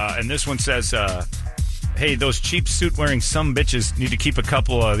 And this one says, hey, those cheap suit-wearing sumbitches need to keep a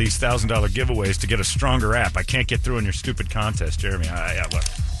couple of these $1,000 giveaways to get a stronger app. I can't get through in your stupid contest, Jeremy. Look.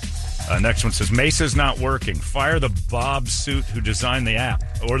 Next one says, Mesa's not working. Fire the Bob suit who designed the app,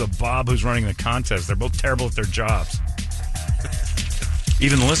 or the Bob who's running the contest. They're both terrible at their jobs.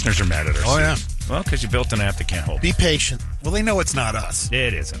 Even the listeners are mad at us. Oh, yeah. Well, because you built an app that can't hold. Be patient. Well, they know it's not us.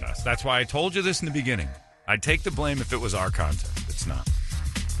 It isn't us. That's why I told you this in the beginning. I'd take the blame if it was our contest. It's not.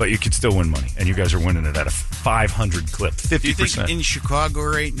 But you could still win money, and you guys are winning it at a 500 clip, 50%. Do you think in Chicago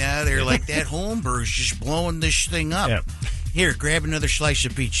right now they're like, that Holmberg's just blowing this thing up? Yeah. Here, grab another slice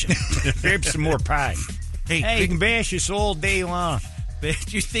of pizza. Grab some more pie. Hey, You can bash us all day long.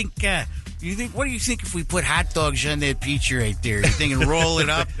 But you think? What do you think if we put hot dogs on that pizza right there? You think and roll it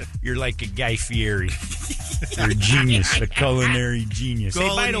up? You're like a Guy Fieri. You're a genius, a culinary genius. Hey,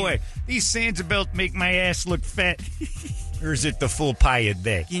 by the way, these Santa Belt make my ass look fat. Or is it the full pie a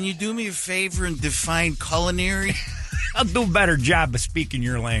day? Can you do me a favor and define culinary? I'll do a better job of speaking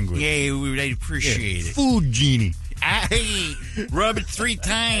your language. Yeah, I'd appreciate it. Food genie. Hey, rub it 3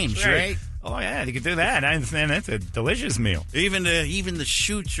 times, right? Oh, yeah, you can do that. I understand that's a delicious meal. Even the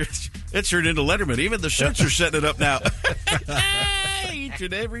shoots, it's turned into Letterman. Even the shoots are setting it up now. You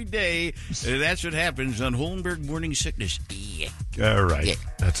it every day. That's what happens on Holmberg Morning Sickness. Yeah. All right. Yeah.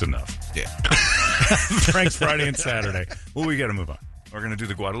 That's enough. Yeah. Frank's Friday and Saturday. Well, we got to move on. We're going to do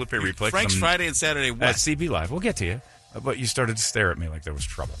the Guadalupe replay. Frank's Friday and Saturday what? At CB Live. We'll get to you. But you started to stare at me like there was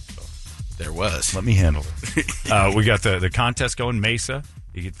trouble. So there was. Let me handle it. We got the contest going, Mesa.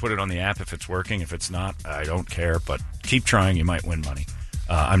 You can put it on the app if it's working. If it's not, I don't care. But keep trying. You might win money.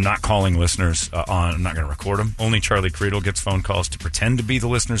 I'm not calling listeners on. I'm not going to record them. Only Charlie Creedle gets phone calls to pretend to be the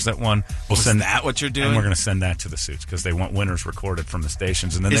listeners that won. Is that what you're doing? And we're going to send that to the suits because they want winners recorded from the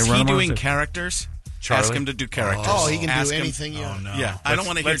stations. And then is they run he them doing characters? Charlie? Ask him to do characters. Oh, he can Ask do him. anything. Oh, no. Yeah, I don't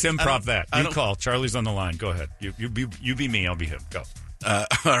want to hear. Let's improv that. You call. Charlie's on the line. Go ahead. You be me. I'll be him. Go. All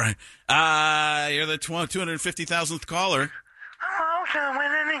right. You're the 250,000th caller. Hello, sir.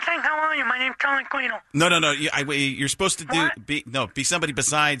 Win anything? How are you? My name's Charlie Quino. No. You're supposed to be somebody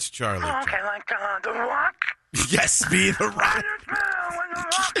besides Charlie. Oh, okay, like The Rock. Yes, be The Rock. When The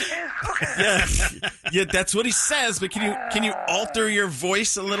Rock is cooking. Yeah, that's what he says. But can you alter your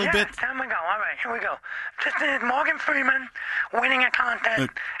voice a little bit? Time we go. All right, here we go. This is Morgan Freeman winning a contest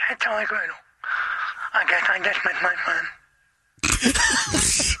at Charlie Quino. I guess I just met my friend.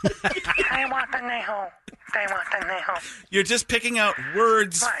 They want the Neho. You're just picking out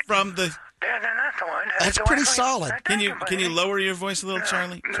words from the. There's another one. That's pretty solid. Can you lower your voice a little,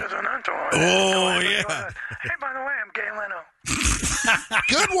 Charlie? There's another one. Oh, yeah. Hey, by the way, I'm Gay Leno.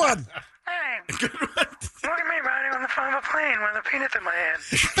 Good one. Hey, look at me riding on the front of a plane with a penis in my hand.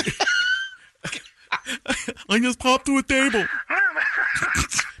 I just popped to a table.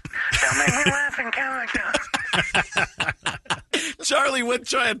 Don't make me laugh in character. Charlie would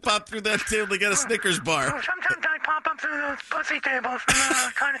try and pop through that table to get a Snickers bar. Sometimes I pop up through those pussy tables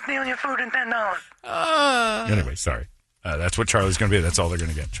and try to steal your food and $10. Anyway, sorry. That's what Charlie's going to be. That's all they're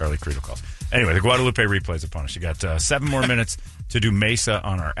going to get. Charlie Creedle calls. Anyway, the Guadalupe replay is upon us. You got 7 more minutes to do Mesa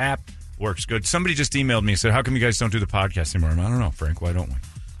on our app. Works good. Somebody just emailed me and said, how come you guys don't do the podcast anymore? I don't know, Frank. Why don't we?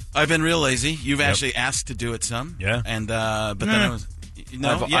 I've been real lazy. You've actually asked to do it some. Yeah. And but then I was...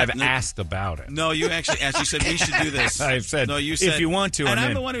 No, I've asked about it. No, you actually asked. You said we should do this. I've said, no, you said if you want to. And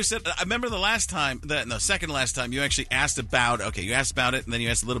I'm the one who said, I remember the last time, second last time, you actually asked about, you asked about it, and then you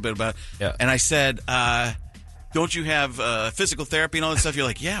asked a little bit about it. Yeah. And I said, don't you have physical therapy and all that stuff? You're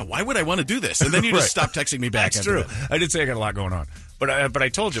like, yeah, why would I want to do this? And then you just stopped texting me back. That's true. That. I did say I got a lot going on. But I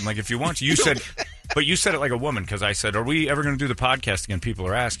told him, like, if you want to, you said, but you said it like a woman, because I said, are we ever going to do the podcast again? People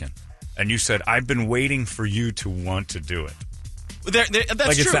are asking. And you said, I've been waiting for you to want to do it. That's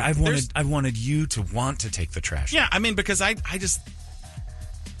like true. I wanted you to want to take the trash. Yeah, I mean, because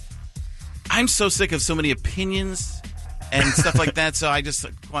I'm so sick of so many opinions and stuff like that. So I just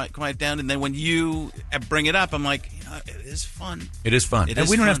quiet down. And then when you bring it up, I'm like, it is fun. It is fun. And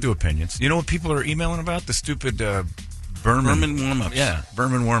we don't have to do opinions. You know what people are emailing about? The stupid Berman warm-ups. Yeah,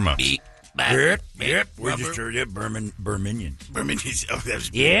 Berman warm-ups. Yep. We're just Berminians. Berminians. Oh, that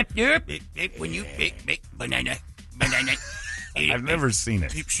was Yep. When you banana. I've never seen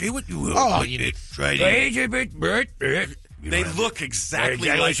it. Say what you will. Oh, try it. They look exactly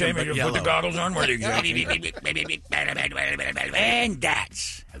like him, but yellow. Put the goggles on. Where and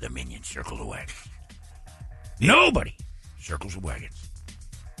that's how the minions circle the wagons. Nobody circles the wagons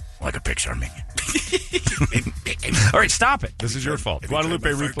like a Pixar minion. All right, stop it. This is your fault. Guadalupe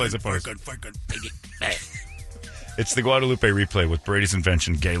replays upon us. It's the Guadalupe replay with Brady's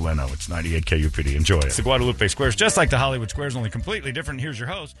invention, Gay Leno. It's 98 KUPD. Enjoy it. It's the Guadalupe Squares, just like the Hollywood Squares, only completely different. Here's your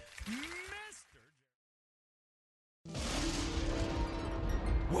host,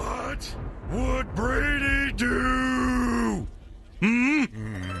 What would Brady do?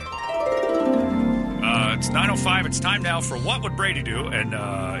 It's 9:05. It's time now for What Would Brady Do? And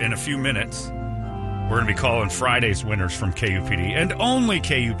in a few minutes, we're going to be calling Friday's winners from KUPD. And only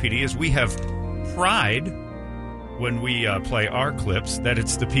KUPD, as we have pride when we play our clips, that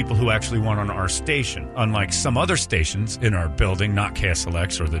it's the people who actually won on our station. Unlike some other stations in our building, not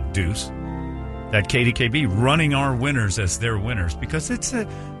KSLX or the Deuce, that KDKB running our winners as their winners because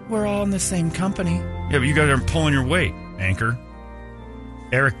we're all in the same company. Yeah, but you guys are pulling your weight, Anchor.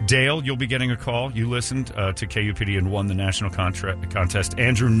 Eric Dale, you'll be getting a call. You listened to KUPD and won the national contest.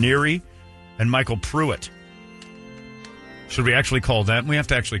 Andrew Neary and Michael Pruitt. Should we actually call them? We have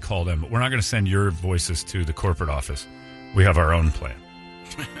to actually call them, but we're not going to send your voices to the corporate office. We have our own plan.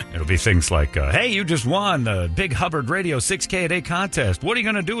 It'll be things like, hey, you just won the Big Hubbard Radio 6K a day contest. What are you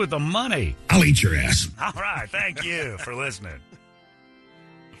going to do with the money? I'll eat your ass. All right, thank you for listening.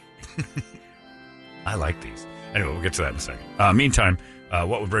 I like these. Anyway, we'll get to that in a second. Meantime,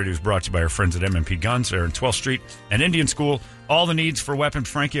 What Would Brady Do is brought to you by our friends at MMP Guns. They're in 12th Street and Indian School. All the needs for weapons.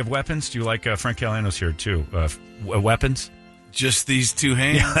 Frankie, have weapons? Do you like Frank Caliano's here, too? Weapons? Just these two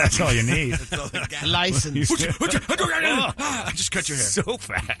hands. Yeah, that's all you need. That's all they got. License. I just cut your hair. So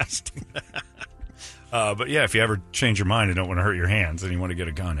fast. But yeah, if you ever change your mind and don't want to hurt your hands and you want to get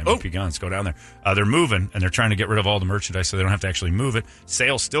a gun, MVP Guns, go down there. They're moving and they're trying to get rid of all the merchandise so they don't have to actually move it.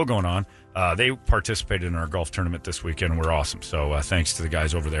 Sale's still going on. They participated in our golf tournament this weekend and were awesome. So thanks to the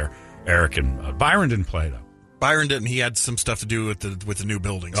guys over there, Eric and Byron didn't play though. Byron didn't. He had some stuff to do with the new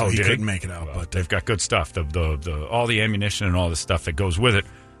building, so he couldn't make it out. Well, but they've got good stuff. The all the ammunition and all the stuff that goes with it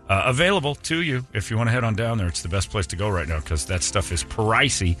available to you if you want to head on down there. It's the best place to go right now because that stuff is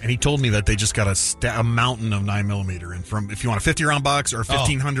pricey. And he told me that they just got a mountain of 9mm, and from if you want a 50-round box or a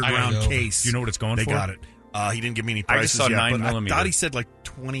 1,500 round case, Do you know what it's going they for? got it. He didn't give me any prices I just saw yet, 9mm. I thought he said like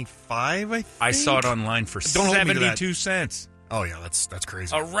 25. I think I saw it online for Don't hold me to that. 72 cents. Oh yeah, that's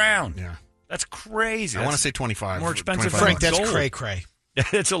crazy. A round. Yeah, that's crazy. I want to say 25. More expensive. Frank, that's cray-cray.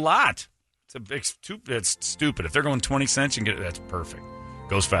 It's a lot. It's a big. It's stupid. If they're going 20 cents, you can get it. That's perfect.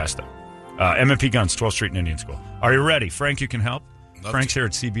 Goes fast though. MMP Guns, 12th Street and Indian School. Are you ready? Frank, you can help. Frank's here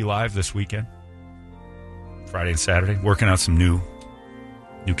at CB Live this weekend. Friday and Saturday. Working out some new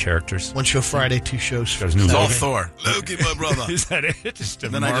characters. One show Friday, two shows. Got his new It's all Loki. Thor. Loki, my brother. Is that it? Just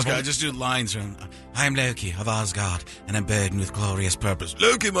And then I just do lines from, I'm Loki of Asgard, and I'm burdened with glorious purpose.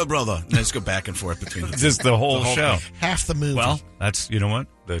 Loki, my brother. And I just go back and forth between the two. Just the whole show. Half the movie. Well, that's, you know what?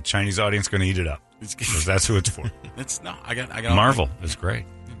 The Chinese audience going to eat it up. Because that's who it's for. It's no, I got Marvel is great.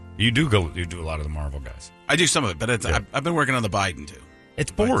 You do a lot of the Marvel guys. I do some of it, but it's, I've been working on the Biden too.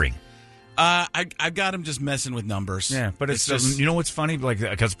 It's boring. I've got him just messing with numbers. Yeah, but it's just, you know what's funny? Like,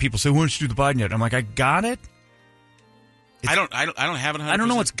 because people say, "Why don't you do the Biden yet?" I'm like, I got it. I don't have it. 100%. I don't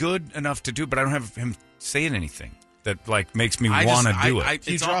know what's good enough to do, but I don't have him saying anything that like makes me want to do it.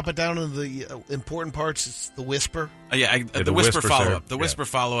 You drop it down into the important parts. It's the whisper. The whisper follow up. The whisper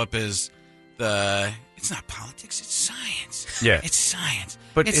follow up is it's not politics. It's science. Yeah, it's science.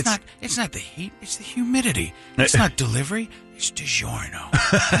 But it's not the heat. It's the humidity. It's not delivery. It's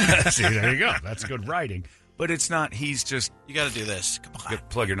DiGiorno. See, there you go. That's good writing. But it's not. He's just. You got to do this. Come on.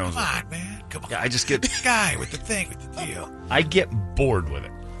 Plug your nose. Come on, man. Come on. Yeah, I just get the guy with the thing with the deal. I get bored with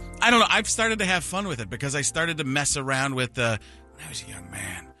it. I don't know. I've started to have fun with it because I started to mess around with when I was a young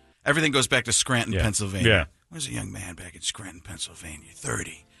man. Everything goes back to Scranton, Pennsylvania. Yeah. I was a young man back in Scranton, Pennsylvania.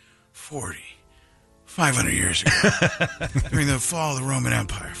 30, 40, 500 years ago. During the fall of the Roman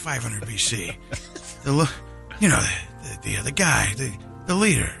Empire, 500 BC. The guy, the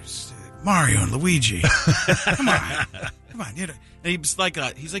leaders, Mario and Luigi. Come on. You know, and he's like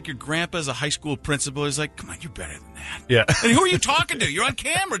your grandpa as a high school principal. He's like, come on, you're better than that. Yeah. And who are you talking to? You're on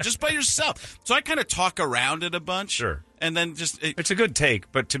camera just by yourself. So I kind of talk around it a bunch. Sure. And then just... it's a good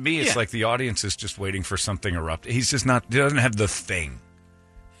take, but to me, it's like the audience is just waiting for something erupt. He's just not... He doesn't have the thing.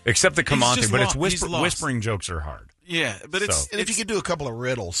 Except the come on thing, but it's whispering jokes are hard. Yeah, but it's... And if you could do a couple of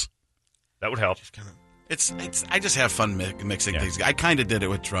riddles. That would help. It's. I just have fun mixing things. I kind of did it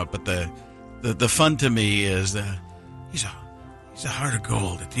with Trump, but the fun to me is he's a heart of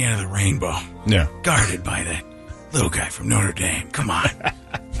gold at the end of the rainbow. Yeah. Guarded by that little guy from Notre Dame. Come on.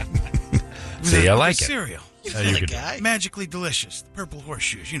 See, I like it. Cereal. You know the guy. Magically delicious. The purple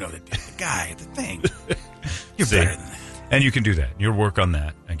horseshoes. You know the guy, the thing. You're See, better than that. And you can do that. You'll work on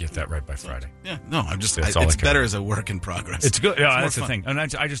that and get that right by Friday. Yeah. No, I'm just. That's it's better as a work in progress. It's good. Yeah, that's more the fun. thing.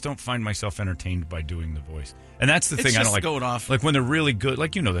 And I just don't find myself entertained by doing the voice. And that's the It's thing I just don't like. going off. Like when they're really good,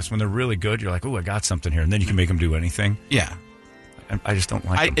 like you know this, when they're really good, you're like, oh, I got something here. And then you can make them do anything. Yeah. I just don't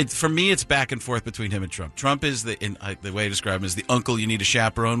like them. For me, it's back and forth between him and Trump. Trump is the way I describe him is the uncle you need a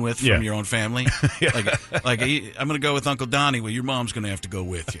chaperone with from your own family. I'm going to go with Uncle Donnie. Well, your mom's going to have to go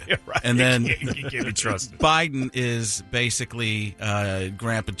with you. Right. And then you can't be trusted. Biden is basically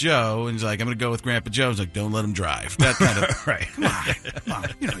Grandpa Joe, and he's like, I'm going to go with Grandpa Joe. He's like, don't let him drive. That kind of right. Come on,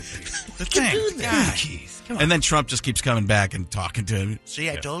 you know the thing. do the that. guy. And then Trump just keeps coming back and talking to him. See,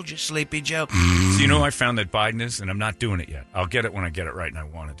 I told you, Sleepy Joe. So you know I found that Biden is, and I'm not doing it yet. I'll get it when I get it right, and I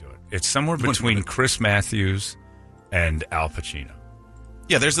want to do it. It's somewhere between Chris Matthews and Al Pacino.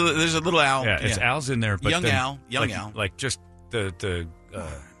 Yeah, there's a little Al. Yeah, it's Al's in there, but young then, Al, like just the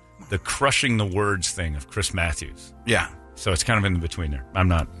crushing the words thing of Chris Matthews. Yeah. So it's kind of in between there. I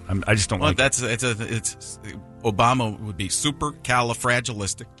just don't like. It's Obama would be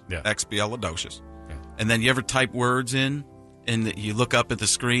supercalifragilistic, expialidocious. Yeah. And then you ever type words in, and you look up at the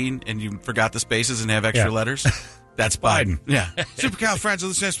screen, and you forgot the spaces and have extra letters. That's Biden. Yeah.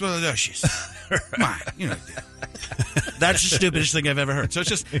 Supercalifragilisticexpialidocious. Come on, you know. That's the stupidest thing I've ever heard. So it's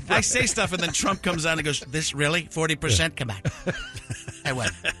just, I say stuff, and then Trump comes on and goes, "This really 40%? Come on,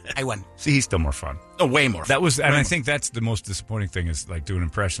 I won." See, he's still more fun. Oh, way more. That was, and I think that's the most disappointing thing is like doing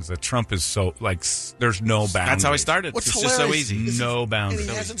impressions. That Trump is so like, there's no boundaries. That's how he started. What's it's hilarious just so easy. No boundaries. And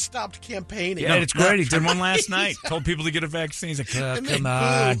he hasn't stopped campaigning. Yeah, it's great. He did one last night. Told people to get a vaccine. He's like, oh, come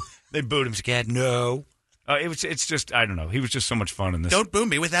on. They booed him. He's like, no. It's just, I don't know. He was just so much fun in this. Don't boo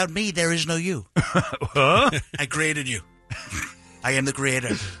me. Without me, there is no you. Huh? I created you. I am the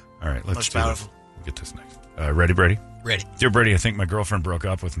creator. All right, let's Most do powerful. this. We'll get this next. Ready, Brady? Ready. Dear Brady, I think my girlfriend broke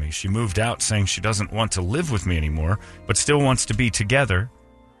up with me. She moved out saying she doesn't want to live with me anymore, but still wants to be together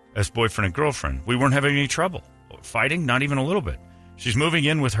as boyfriend and girlfriend. We weren't having any trouble. Fighting? Not even a little bit. She's moving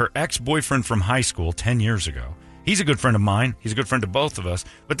in with her ex-boyfriend from high school 10 years ago. He's a good friend of mine. He's a good friend of both of us.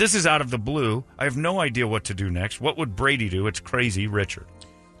 But this is out of the blue. I have no idea what to do next. What would Brady do? It's crazy, Richard.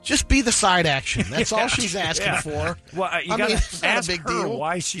 Just be the side action. That's all she's asking for. Well, you I got mean, it's to not a ask big her deal.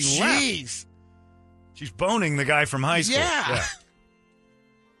 why she Jeez. left. She's boning the guy from high school. Yeah.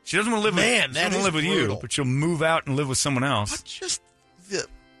 She doesn't want to live Man, with, that she doesn't is live with you, brutal. but she'll move out and live with someone else. But just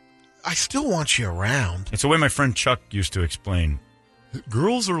I still want you around. It's the way my friend Chuck used to explain.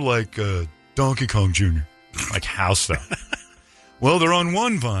 Girls are like Donkey Kong Jr. Like how so? Well, they're on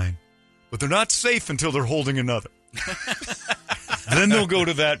one vine, but they're not safe until they're holding another. Then they'll go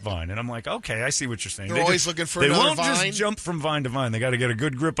to that vine. And I'm like, okay, I see what you're saying. They're always looking for They another won't vine. just jump from vine to vine. They got to get a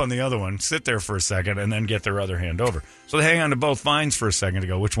good grip on the other one, sit there for a second, and then get their other hand over. So they hang on to both vines for a second to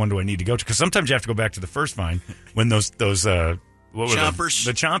go, which one do I need to go to? Because sometimes you have to go back to the first vine when those what were chompers.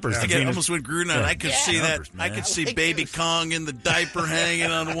 The chompers. I the get penis- almost went Gruden on. Yeah. I could see that. Chompers, I man. could see Baby Kong in the diaper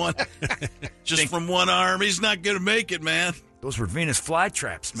hanging on one, just from one arm. He's not going to make it, man. Those were Venus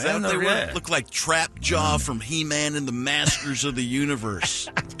flytraps, Is that man. what they were? Yeah. Look like Trap Jaw from He-Man and the Masters of the Universe.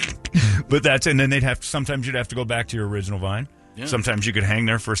 But and then sometimes you'd have to go back to your original vine. Yeah. Sometimes you could hang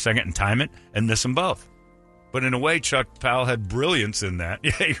there for a second and time it and miss them both. But in a way, Chuck Powell had brilliance in that.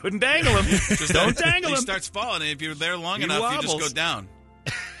 Yeah, you couldn't dangle him. Just don't dangle He him. starts falling, and if you're there long He enough, you just wobbles. go down.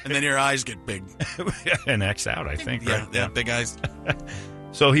 And then your eyes get big. And X out, I think. Yeah, right? yeah, big eyes.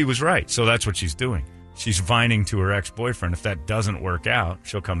 So he was right. So that's what she's doing. She's vining to her ex-boyfriend. If that doesn't work out,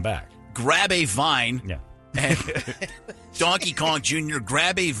 she'll come back. Grab a vine. Yeah. And Donkey Kong Jr.,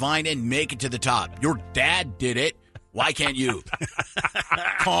 grab a vine and make it to the top. Your dad did it. Why can't you?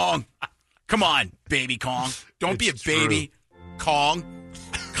 Kong. Come on, baby Kong. Don't be a It's baby. Kong.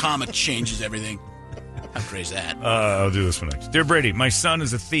 Comma changes everything. How crazy is that? I'll do this one next. Dear Brady, my son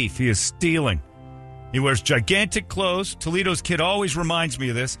is a thief. He is stealing. He wears gigantic clothes. Toledo's kid always reminds me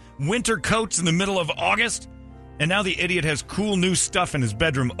of this. Winter coats in the middle of August. And now the idiot has cool new stuff in his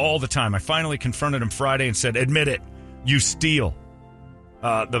bedroom all the time. I finally confronted him Friday and said, admit it, you steal.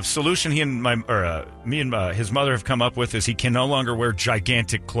 The solution me and his mother have come up with is he can no longer wear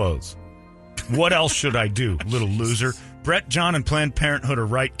gigantic clothes. What else should I do, little loser? Brett, John, and Planned Parenthood are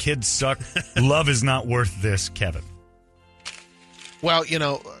right. Kids suck. Love is not worth this, Kevin. Well,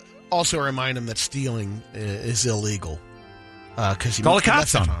 also remind him that stealing is illegal. Because Call the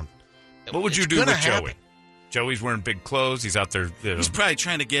cops on him. him. What would you do with Joey? Joey's wearing big clothes. He's out there. He's probably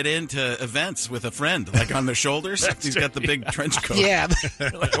trying to get into events with a friend, like on their shoulders. He's got the big trench coat. Yeah.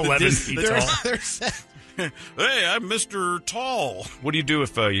 Like 11 feet tall. Hey, I'm Mr. Tall. What do you do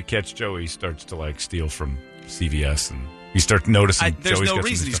if you catch Joey starts to steal from CVS and you start noticing? There's Joey's no got some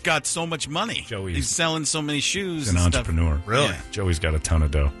reason. He's stuff? got so much money. He's selling so many shoes. He's an and entrepreneur. Stuff. Really? Yeah. Joey's got a ton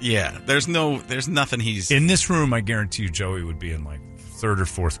of dough. Yeah. There's nothing he's in this room. I guarantee you, Joey would be in third or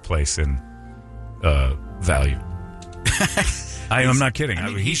fourth place in value. I'm not kidding.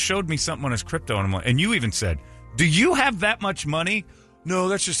 He showed me something on his crypto, and I'm like, and you even said, "Do you have that much money?" No,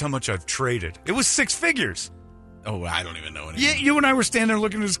 that's just how much I've traded. It was 6 figures. Oh, I don't even know anymore. Yeah, you and I were standing there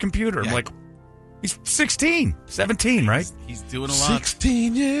looking at his computer. I'm like, he's 16, 17, right? He's doing a lot.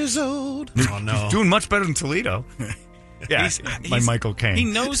 16 years old. Oh, no. He's doing much better than Toledo. Yeah, my Michael Caine. He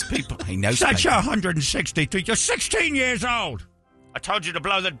knows people. He knows That's people. 162. You're 16 years old. I told you to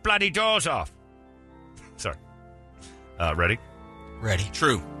blow the bloody doors off. Sorry. Ready? Ready.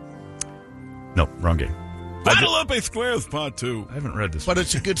 True. No, wrong game. Battle Up a Squares Part 2. I haven't read this But one.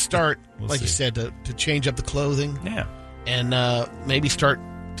 it's a good start, We'll like see. you said, to change up the clothing. Yeah. And maybe start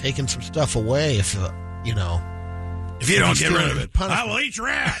taking some stuff away if If you If don't he's get doing rid of it, punishment. I will eat your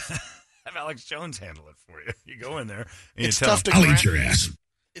ass. Have Alex Jones handle it for you. You go in there and It's you tell tough to him, ground. ass.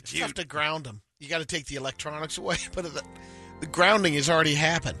 It's tough to ground them. You got to take the electronics away, but the grounding has already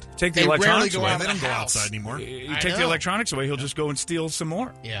happened. Take the They electronics rarely go away. out They of don't the go house. outside anymore. You I take the know. electronics away, he'll just go and steal some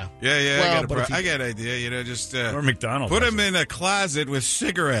more. Yeah. Yeah, Well, I but got if you- an idea. Just Or McDonald's. put does him it. in a closet with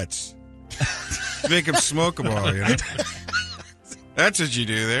cigarettes. Make him smoke them all, you know? That's what you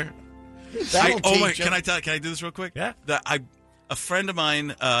do there. Can I do this real quick? Yeah. A friend of mine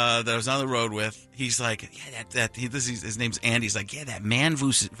that I was on the road with, he's like, his name's Andy. He's like, yeah, that man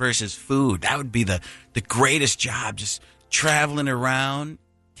versus food. That would be the greatest job. Just traveling around,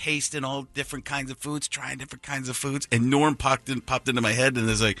 tasting all different kinds of foods, trying different kinds of foods. And Norm popped into my head and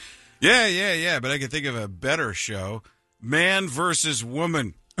is like, yeah. But I can think of a better show: Man versus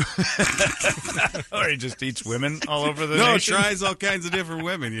Woman. Or he just eats women all over the No, nation? tries all kinds of different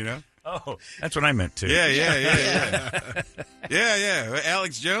women, you know? Oh, that's what I meant, too. Yeah. Yeah.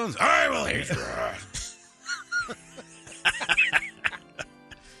 Alex Jones. All right, well, here's your...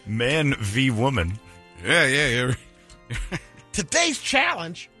 Man v. woman. Yeah. Today's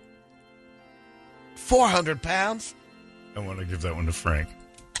challenge, 400 pounds. I want to give that one to Frank.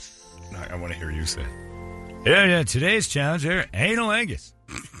 I want to hear you say it. Yeah, today's challenge here, anal Angus.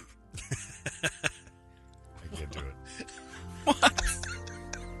 I can't do it. What?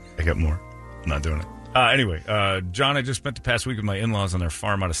 I got more. I'm not doing it. Anyway, John, I just spent the past week with my in-laws on their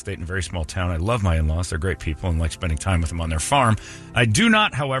farm out of state in a very small town. I love my in-laws. They're great people and like spending time with them on their farm. I do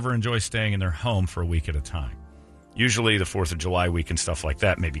not, however, enjoy staying in their home for a week at a time. Usually the 4th of July week and stuff like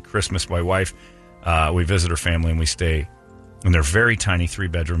that, maybe Christmas. My wife, we visit her family and we stay in their very tiny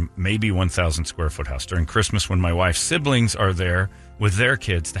 3-bedroom, maybe 1,000 square foot house. During Christmas, when my wife's siblings are there with their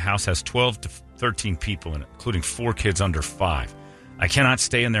kids, the house has 12 to 13 people in it, including 4 kids under 5. I cannot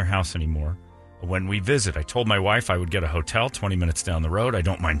stay in their house anymore. When we visit, I told my wife I would get a hotel 20 minutes down the road. I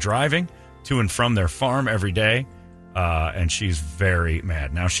don't mind driving to and from their farm every day, and she's very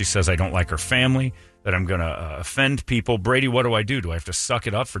mad. Now she says I don't like her family, that I'm going to offend people. Brady, what do? Do I have to suck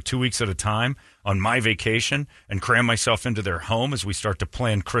it up for 2 weeks at a time on my vacation and cram myself into their home as we start to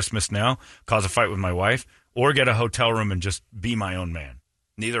plan Christmas now, cause a fight with my wife, or get a hotel room and just be my own man?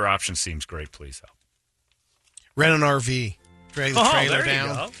 Neither option seems great. Please help. Rent an RV. Drag the trailer down.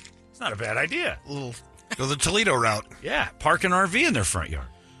 You go. It's not a bad idea. Go the Toledo route. Yeah, park an RV in their front yard.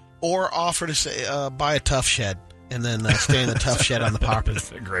 Or offer to say, buy a tough shed and then stay in the tough shed on the property.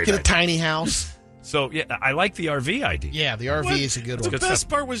 That's a great Get idea. A tiny house. So, yeah, I like the RV idea. Yeah, the RV is a good one. The best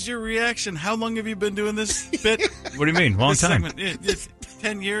part was your reaction. How long have you been doing this bit? What do you mean? Long time. Segment?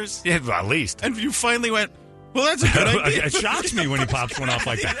 10 years? Yeah, well, at least. And you finally went, well, that's a good idea. It shocks me when he pops one off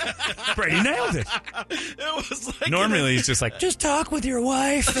like that. Brady nailed it. It was like normally he's just like, just talk with your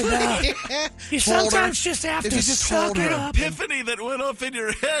wife and you sometimes just have to suck it up. Epiphany that went off in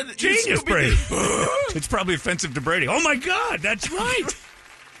your head. Genius, Brady. It's probably offensive to Brady. Oh my God, that's right.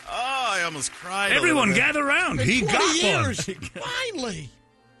 Oh, I almost cried. Everyone gather around. He got one. Finally.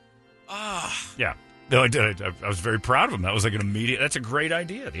 Yeah. No, I did. I was very proud of him. That was like an immediate. That's a great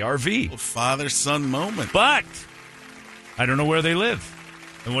idea. The RV, father-son moment. But I don't know where they live,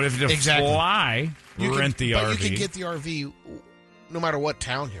 and what if you fly, rent the RV? But you can get the RV no matter what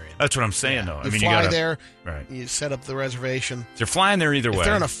town you're in. That's what I'm saying, though. You fly there. Right. You set up the reservation. They're flying there either way. If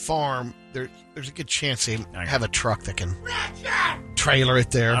they're on a farm, there's a good chance they have a truck that can trailer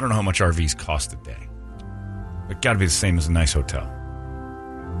it there. I don't know how much RVs cost a day. It got to be the same as a nice hotel.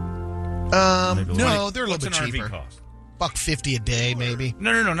 No, they're a little bit cheaper. RV cost? $150 a day, maybe.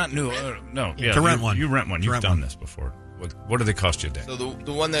 No, not new. No, yeah, to rent one. You rent one. You've done this before. What do they cost you a day? So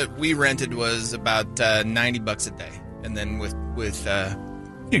the one that we rented was about $90 a day, and then with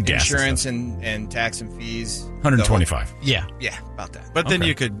insurance and tax and fees, $125. Yeah, about that. But then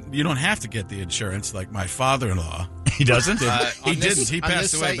you don't have to get the insurance like my father-in-law. He doesn't. He didn't. He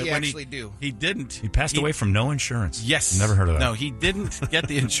passed away. But when he didn't. He passed away from no insurance. Yes. Never heard of that. No, he didn't get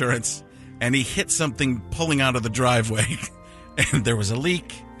the insurance, and he hit something pulling out of the driveway, and there was a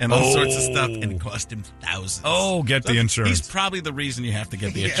leak and all sorts of stuff, and it cost him thousands. Oh, get the insurance. He's probably the reason you have to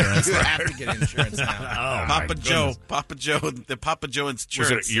get the insurance. You have to get insurance now. Papa Joe, the Papa Joe insurance. Was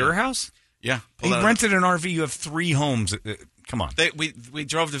it at your house? Yeah. He rented an RV. You have 3 homes. Come on. We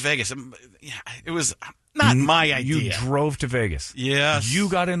drove to Vegas. Yeah, it was not my idea. You drove to Vegas. Yes. You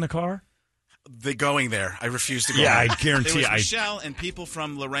got in the car? Going there. I refused to go. Yeah, there. I guarantee. It was Michelle and people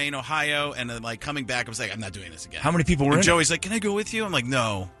from Lorain, Ohio, and then coming back, I was like, I'm not doing this again. How many people were in Joey's like, can I go with you? I'm like,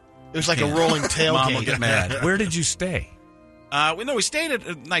 no. It was like a rolling tailgate. Mom will get mad. Where did you stay? We stayed at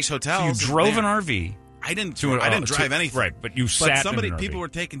a nice hotel. So you drove an RV. I didn't drive anything. Right, but you sat in an RV. People were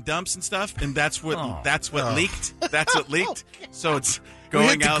taking dumps and stuff, and that's what leaked. That's what leaked. So it's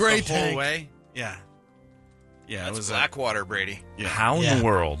going out the whole way. Yeah. Yeah, it was Blackwater, Brady. Yeah. How in the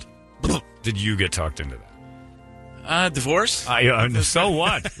world did you get talked into that? Divorce? So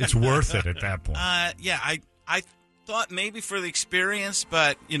what? It's worth it at that point. I thought maybe for the experience,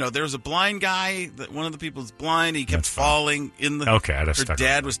 but there was a blind guy. That one of the people was blind. He kept falling in the. Okay, I'd have her stuck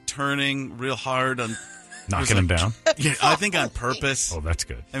dad was turning real hard on knocking him down. Yeah, I think on purpose. Oh, that's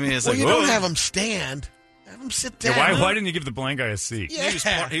good. I mean, it's well, like you don't have him stand. Have him sit down. Yeah, why didn't you give the blind guy a seat?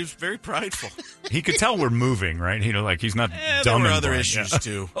 Yeah. He was very prideful. He could tell we're moving, right? Like he's not There dumb. were and other blind. issues Yeah.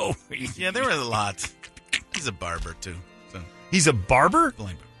 too. Oh, yeah, there were a lot. He's a barber too. So. He's a barber.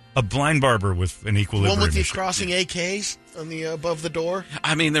 Blind barber. A blind barber with an equilibrium. One with the issue. crossing AKs on the above the door.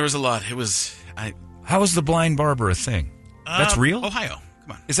 I mean, there was a lot. It was. How is the blind barber a thing? That's real. Ohio.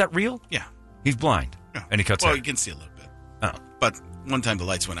 Come on. Is that real? Yeah. He's blind. Yeah. And he cuts Well, hair. you can see a little bit. Oh. But one time the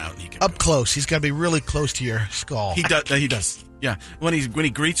lights went out and he kept Up close. He's got to be really close to your skull. He does. He does. Yeah. When he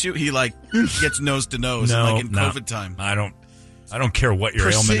greets you, he gets nose to nose. No, like in no. COVID time. I don't care what your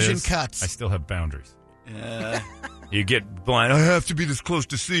ailment Precision is. cuts. I still have boundaries. You get blind. I have to be this close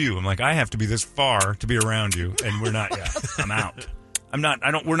to see you. I'm like, I have to be this far to be around you, and we're not. Yeah, I'm out. I'm not.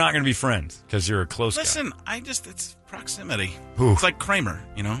 We're not going to be friends because you're a close guy. Listen, it's proximity. Ooh. It's like Kramer,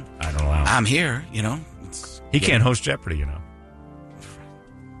 I don't allow. I'm here, He can't host Jeopardy,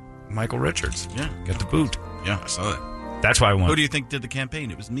 Michael Richards. Yeah. Got the boot. Yeah, I saw that. That's why I won. Who do you think did the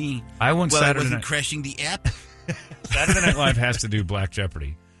campaign? It was me. I won Well, Saturday I wasn't night. crashing the app. Saturday Night Live has to do Black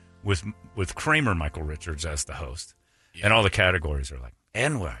Jeopardy with Kramer, Michael Richards as the host, and all the categories are like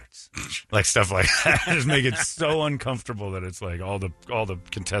N-words, like stuff like that. Just make it so uncomfortable that it's like all the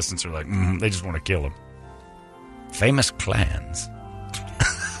contestants are like they just want to kill him. Famous clans.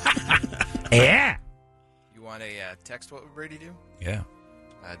 Yeah. You want a text? What would Brady do? Yeah.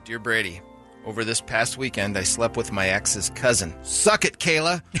 Dear Brady, over this past weekend, I slept with my ex's cousin. Suck it,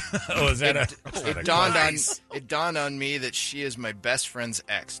 Kayla. Oh, is that It dawned on me that she is my best friend's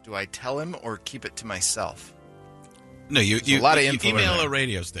ex. Do I tell him or keep it to myself? No, you a lot of info in email there. a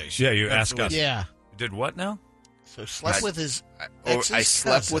radio station. Yeah, you ask us. Yeah. You did what now? So slept with his I ex's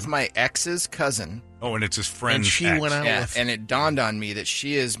slept cousin. with my ex's cousin. Oh, and it's his friend's And she ex. went out Yeah, with. and it dawned on me that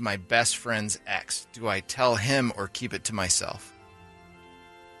she is my best friend's ex. Do I tell him or keep it to myself?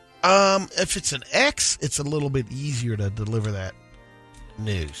 If it's an ex, it's a little bit easier to deliver that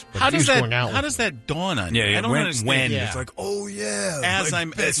news. But How if does he's that? going out How with- does that dawn on Yeah, you? I don't when understand. Yeah. it's like, oh yeah, As my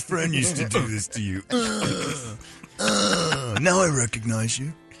I'm- best friend used to do this to you. Now I recognize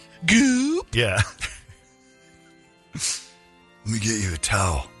you. Goop. Yeah. Let me get you a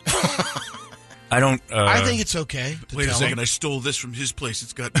towel. I don't. I think it's okay. To Wait a tell second, him. I stole this from his place.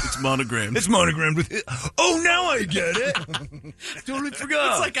 It's monogrammed. It's monogrammed with. Oh, now I get it. Totally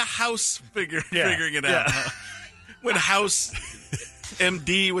forgot. It's like a house figuring it out. Yeah. When House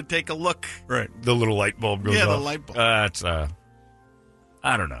MD would take a look. Right. The little light bulb goes off. Yeah, the light bulb. It's,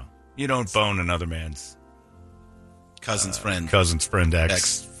 I don't know. You don't bone another man's Cousin's friend. cousin's friend,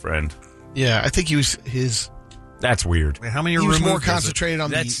 ex-friend. Yeah, I think he was his. That's weird. Wait, how many He was removed more is it? concentrated on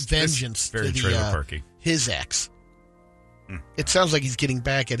That's the vengeance very to trailer the, parky. his ex. It sounds like he's getting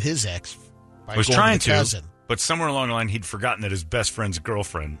back at his ex by I was going trying to the cousin. but somewhere along the line, he'd forgotten that his best friend's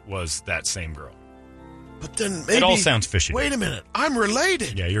girlfriend was that same girl. But then maybe It all sounds fishy. Wait a minute, I'm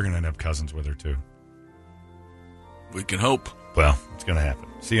related. Yeah, you're going to end up cousins with her, too. We can hope. Well, it's going to happen.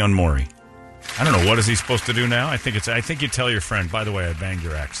 See you on Maury. I don't know. What is he supposed to do now? I think you tell your friend, by the way, I banged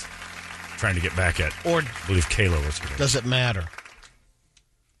your ex. Trying to get back at, Or I believe Kayla was her name. does it matter?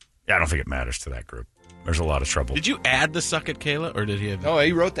 Yeah, I don't think it matters to that group. There's a lot of trouble. Did you add the suck at Kayla, or did he have? Oh,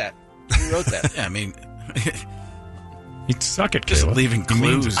 he wrote that. He wrote that. Yeah, I mean, He'd suck at just Kayla. leaving He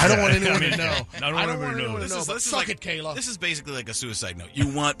means clues. it. I don't want anyone to know. I don't want anyone to know. This is, This is suck like- it, Kayla. This is basically like a suicide note. You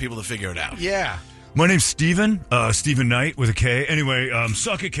want people to figure it out. Yeah. My name's Steven. Steven Knight with a K. Anyway,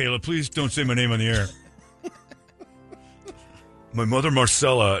 suck it, Kayla. Please don't say my name on the air. My mother,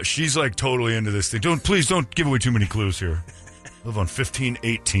 Marcella, she's like totally into this thing. Please don't give away too many clues here. Live on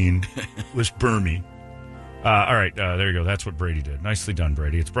 1518 West Burmy. All right, there you go. That's what Brady did. Nicely done,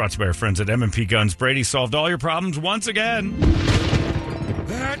 Brady. It's brought to you by our friends at M&P Guns. Brady solved all your problems once again.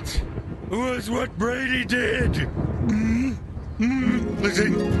 That was what Brady did.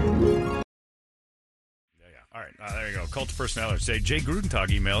 Listen. All right, there you go. Cult of Personality. Say Jay Grudentag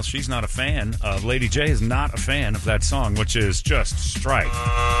emails. She's not a fan of Lady J. Is not a fan of that song, which is just Strike.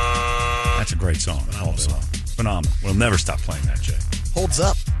 That's a great song. Phenomenal song. Phenomenal. We'll never stop playing that, Jay. Holds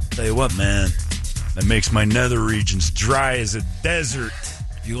up. Tell you what, man, that makes my nether regions dry as a desert.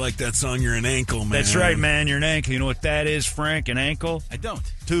 If you like that song, you're an ankle, man. That's right, man. You're an ankle. You know what that is, Frank? An ankle? I don't.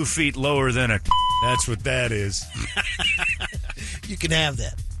 2 feet lower than a. That's what that is. You can have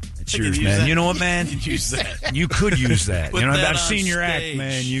that. It's I can yours, use man. that. You know what, man? You can use that. You could use that. Put You know, that I've on seen your act, stage.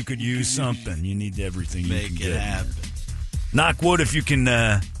 man. You could use something. You need everything you Make can it get. happen. Knock wood if you can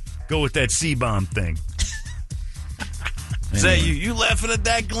go with that C-bomb thing. Say, you laughing at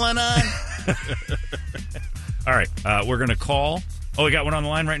that, Glennon? All right, we're going to call. Oh, we got one on the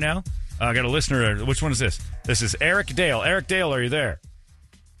line right now? I got a listener. Which one is this? This is Eric Dale. Eric Dale, are you there?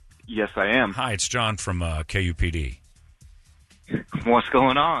 Yes, I am. Hi, it's John from KUPD. What's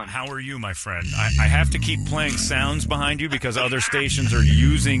going on? How are you, my friend? I have to keep playing sounds behind you because other stations are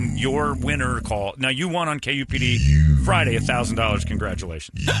using your winner call. Now, you won on KUPD Friday, $1,000.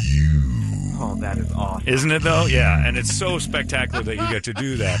 Congratulations. Oh, that is awesome. Isn't it, though? Yeah, and it's so spectacular that you get to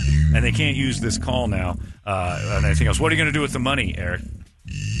do that. And they can't use this call now and anything else. What are you going to do with the money, Eric?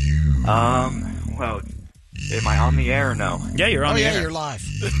 Well, am I on the air or no? Yeah, you're on the air. Oh, yeah, you're live.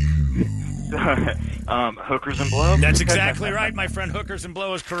 Hookers and blow? That's exactly right, my friend. Hookers and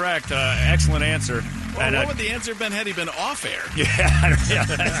blow is correct. Excellent answer. Well, and, what would the answer have been had he been off air? Yeah.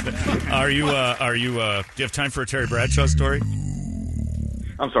 Are you, do you have time for a Terry Bradshaw story?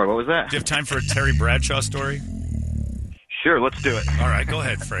 I'm sorry, what was that? Do you have time for a Terry Bradshaw story? Sure, let's do it. All right, go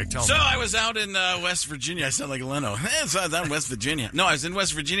ahead, Frank. Tell me. So I was out in West Virginia. I sound like Leno. So I was out in West Virginia. No, I was in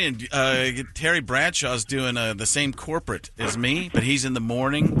West Virginia. And, Terry Bradshaw's doing the same corporate as me, but he's in the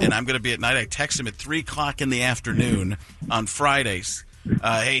morning, and I'm going to be at night. I text him at 3 o'clock in the afternoon on Fridays.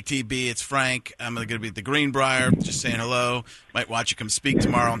 Hey, TB, it's Frank. I'm going to be at the Greenbrier, just saying hello. Might watch you come speak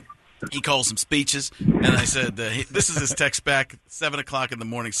tomorrow. He calls some speeches, and I said, this is his text back, 7 o'clock in the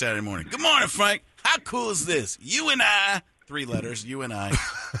morning, Saturday morning. Good morning, Frank. How cool is this? You and I, 3 letters, you and I,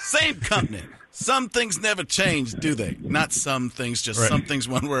 same company. Some things never change, do they? Not some things, just some things,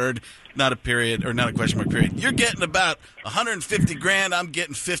 one word, not a period, or not a question mark period. You're getting about $150,000. I'm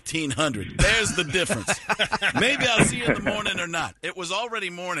getting $1,500. There's the difference. Maybe I'll see you in the morning or not. It was already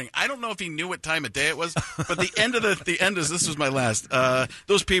morning. I don't know if he knew what time of day it was, but this was my last.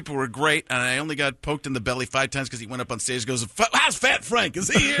 Those people were great, and I only got poked in the belly 5 times because he went up on stage and goes, how's Fat Frank? Is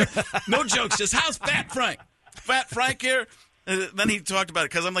he here? No jokes, just how's Fat Frank? Fat Frank here? Then he talked about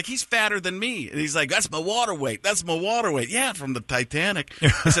it because I'm like, he's fatter than me. And he's like, that's my water weight. That's my water weight. Yeah, from the Titanic.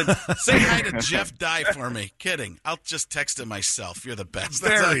 I said, say hi to Jeff Dye for me. Kidding. I'll just text him myself. You're the best.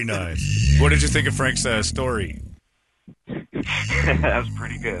 Very nice. What did you think of Frank's story? That was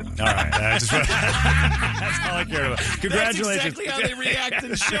pretty good. All right. That's all I care about. Congratulations. That's exactly how they react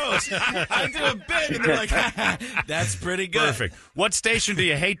in shows. I do a bit, and they're like, that's pretty good. Perfect. What station do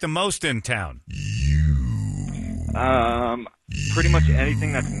you hate the most in town? Pretty much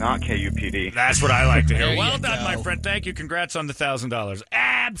anything that's not KUPD. That's what I like to hear. Well done, my friend. Thank you. Congrats on the $1,000.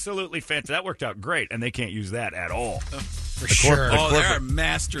 Absolutely fantastic. That worked out great, and they can't use that at all. For sure. They are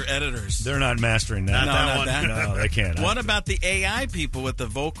master editors. They're not mastering that. Not that. No, they can't. What about the AI people with the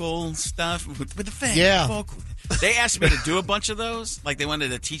vocal stuff? With the thing? Yeah. Vocal. They asked me to do a bunch of those. Like, they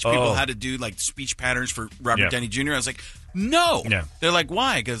wanted to teach people how to do, like, speech patterns for Robert Downey Jr. I was like, no. Yeah. They're like,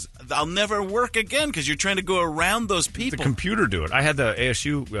 why? Because I'll never work again because you're trying to go around those people. The computer do it. I had the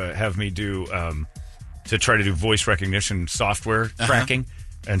ASU have me do to try to do voice recognition software cracking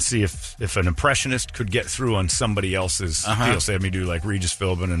and see if an impressionist could get through on somebody else's deal. So they had me do, like, Regis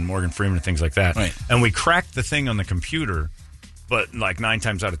Philbin and Morgan Freeman and things like that. Right. And we cracked the thing on the computer. But like 9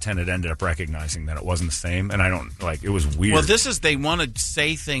 times out of 10, it ended up recognizing that it wasn't the same, and I don't it was weird. Well, they want to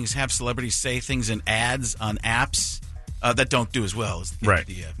say things, have celebrities say things in ads on apps that don't do as well as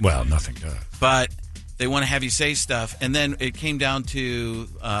well, nothing does. But they want to have you say stuff, and then it came down to you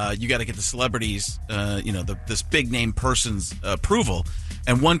got to get the celebrities, this big name person's approval.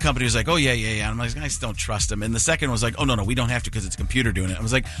 And one company was like, oh, yeah. And I'm like, I just don't trust them. And the second was like, oh, no, we don't have to because it's a computer doing it. I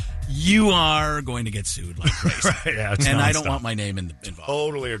was like, you are going to get sued like crazy. And I don't want my name involved.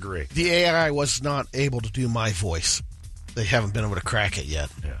 Totally agree. The AI was not able to do my voice. They haven't been able to crack it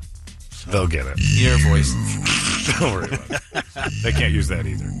yet. Yeah. So. They'll get it. Your voice. Don't worry about it. They can't use that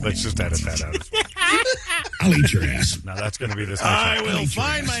either. Let's just edit that out. I'll eat your ass. Now that's going to be this. I will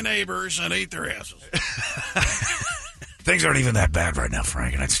find my neighbors and eat their asses. Things aren't even that bad right now,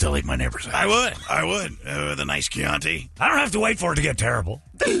 Frank, and I'd still eat my neighbor's ass. I would. With a nice Chianti. I don't have to wait for it to get terrible.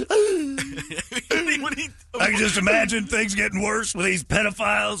 I can just imagine things getting worse with these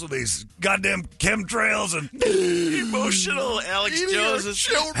pedophiles, with these goddamn chemtrails and emotional Alex Jones.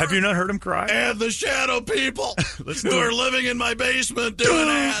 Have you not heard him cry? And the shadow people who are living in my basement doing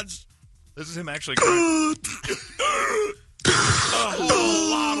ads. This is him actually crying. A whole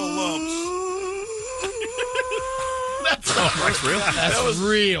lot of lumps. That's real. That was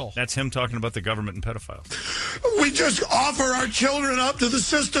real. That's him talking about the government and pedophiles. We just offer our children up to the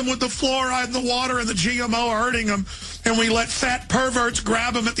system with the fluoride in the water and the GMO hurting them, and we let fat perverts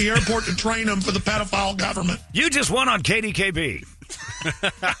grab them at the airport to train them for the pedophile government. You just won on KDKB. All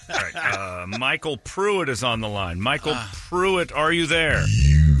right, Michael Pruitt is on the line. Michael Pruitt, are you there?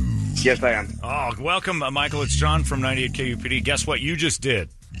 Yes, I am. Oh, welcome, Michael. It's John from 98 KUPD. Guess what you just did?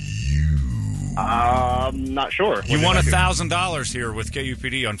 Not sure. You won $1,000 here with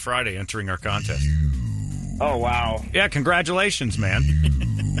KUPD on Friday entering our contest. Oh, wow. Yeah, congratulations, man.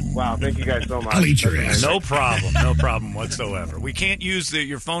 Wow, thank you guys so much. I'll eat your ass. No problem. No problem whatsoever. We can't use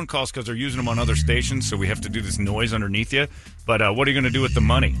your phone calls because they're using them on other stations, so we have to do this noise underneath you. But what are you going to do with the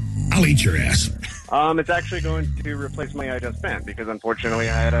money? I'll eat your ass. It's actually going to replace money I just spent because unfortunately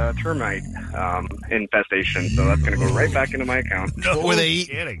I had a termite infestation, so that's going to go right back into my account. No, what were they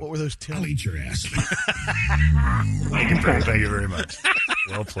kidding. What were those two? I'll eat your ass. Thank you very much.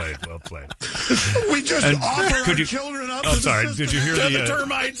 Well played. Well played. We just offer our children up to sorry. the Did you hear system. the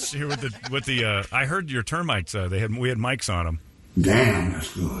termites? Here with the I heard your termites. We had mics on them. Damn,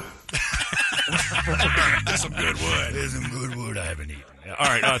 that's good. That's some good wood. There's some good wood I haven't eaten. All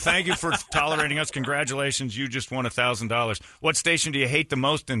right. Thank you for tolerating us. Congratulations. You just won $1,000. What station do you hate the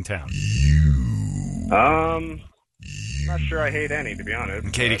most in town? Not sure I hate any, to be honest.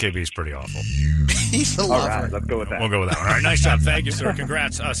 KDKB is pretty awful. He's a All lover. right, let's go with that. We'll go with that one. All right. Nice job. Thank you, sir.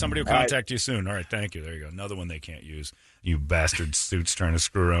 Congrats. Somebody will contact you soon. All right. Thank you. There you go. Another one they can't use. You bastard suits trying to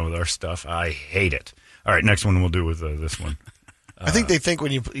screw around with our stuff. I hate it. All right. Next one we'll do with this one. I think they think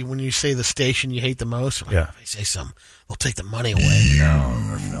when you say the station you hate the most, like, yeah. if they say something, they'll take the money away.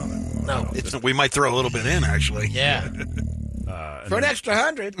 No. We might throw a little bit in, actually. Yeah. For an extra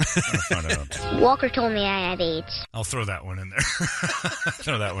 100. Walker told me I had AIDS. I'll throw that one in there.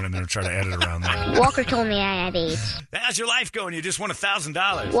 Throw that one in there and try to edit around that. Walker told me I had AIDS. How's your life going? You just won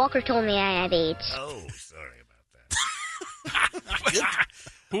 $1,000. Walker told me I had AIDS. Oh, sorry about that.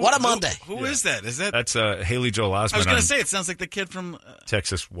 What a Monday. Who is that? That's Haley Joel Osment. I was going to say, it sounds like the kid from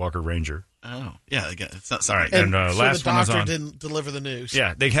Texas Walker Ranger. Oh, yeah. It's not, sorry. And last the one was doctor on. didn't deliver the news.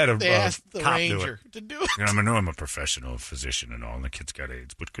 Yeah, they had They asked the cop ranger do it. to do it. I know I'm a professional physician and all, and the kid's got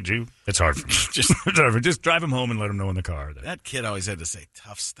AIDS, but could you? It's hard for me. just drive him home and let him know in the car. That kid always had to say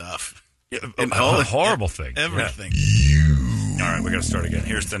tough stuff. And horrible thing. Everything. Yeah. All right, we got to start again.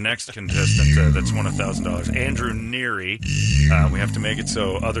 Here's the next contestant that's won $1,000. Andrew Neary. We have to make it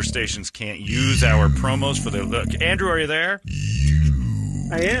so other stations can't use our promos for the look. Andrew, are you there?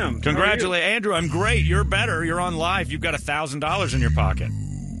 I am. Congratulate, Andrew. I'm great. You're better. You're on live. You've got $1,000 in your pocket.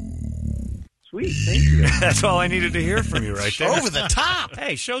 Sweet, thank you. That's all I needed to hear from you right there. Over the top.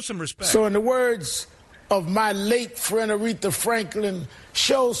 Hey, show some respect. So in the words of my late friend Aretha Franklin,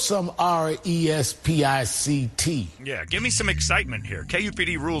 show some RESPICT. Yeah, give me some excitement here.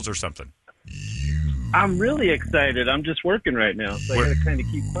 KUPD rules or something. I'm really excited. I'm just working right now, so I got to kind of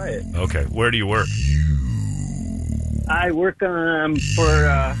keep quiet. Okay, where do you work? I work for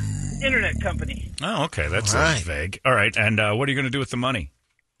internet company. Oh, okay, that's vague. All right, and what are you going to do with the money?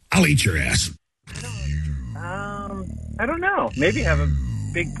 I'll eat your ass. I don't know. Maybe have a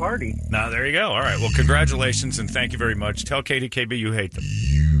big party. No, there you go. All right, well, congratulations, and thank you very much. Tell KDKB you hate them.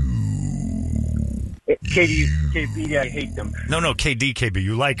 KDKB, I hate them. No, KDKB,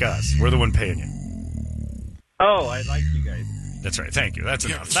 you like us. We're the one paying you. Oh, I like you guys. That's right. Thank you. That's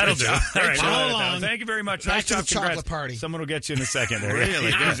enough. That'll do. All right. Thank you very much. Back to the job. chocolate party. Someone will get you in a second. There.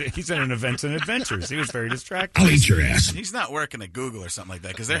 Really good. He's in an Events and Adventures. He was very distracted. I'll eat your ass. He's not working at Google or something like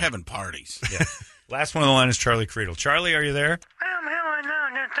that because they're having parties. Yeah. Last one on the line is Charlie Creedle. Charlie, are you there? I'm here now,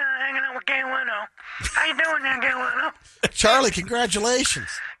 just hanging out with Gay Leno. How you doing there, Gay Leno? Charlie, congratulations.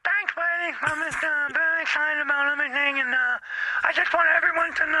 Thanks, buddy. I'm just very excited about everything, and I just want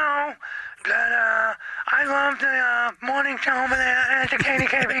everyone to know that I love the morning show over there at the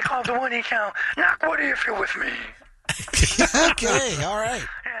KDKB called The Woody Show. Knock Woody if you're with me. Okay, all right.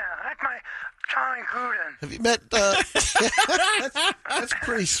 Yeah, that's my Charlie Gruden. Have you met... that's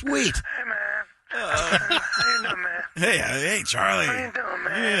pretty sweet. Hey, man. How you doing, man? Hey, Charlie. How you doing,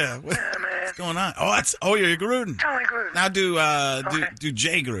 man? Yeah, man. What's going on? You're Gruden. Charlie Gruden. Now do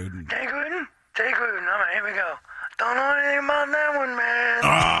Jay Gruden. Jay Gruden? Jay Gruden. All right, here we go. Don't know anything about that one, man.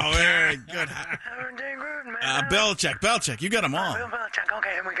 Oh, very good. Jay Gruden, man. Belichick. You got them all. Bill Belichick.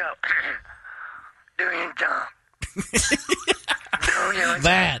 Okay, here we go. Do your job. Do your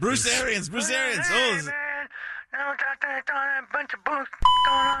That. Bruce Arians. Hey, man. Now that bunch of bullshit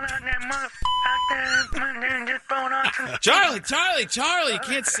going on out there, out there, and just throwing on some... Charlie, you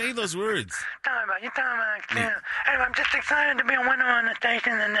can't say those words. You're talking about, Anyway, I'm just excited to be a winner on the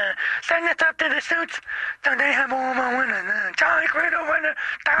station and send this up to the suits so they have all my winners. Charlie Creedle winner.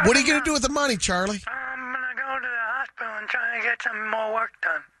 What are you going to do with the money, Charlie? I'm going to go to the hospital and try to get some more work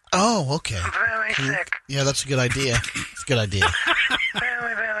done. Oh, okay. I'm very sick. Yeah, that's a good idea. It's a good idea.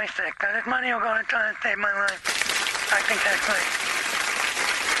 Very, very sick. Now, this money will go to try to save my life. I think that's right.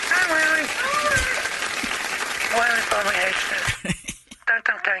 Hi, Willie. Willie probably hates this. That's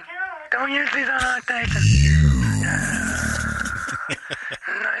okay. Don't use these on our station.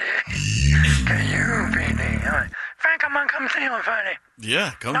 To you, PD. Frank, I'm gonna come see you on Friday.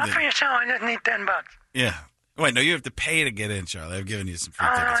 Yeah, come Not there. for your show. I just need $10. Yeah. Wait, no, you have to pay to get in, Charlie. I've given you some free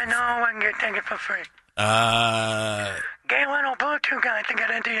Oh, tickets. I know. I can get tickets for free. Gay Leno Bluetooth guy to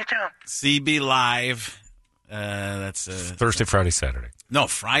get into your show. CB Live. That's Thursday, Friday, Saturday. No,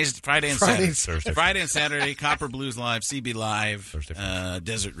 Friday and Friday, Saturday. Thursday. Friday and Saturday, Copper Blues Live, CB Live, Thursday,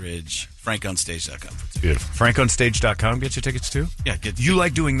 Desert Ridge, FrankOnStage.com. Beautiful. FrankOnStage.com get you tickets too? Yeah. You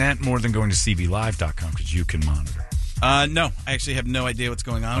like doing that more than going to CBLive.com because you can monitor. No, I actually have no idea what's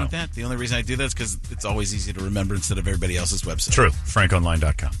going on with that. The only reason I do that is because it's always easy to remember instead of everybody else's website. True.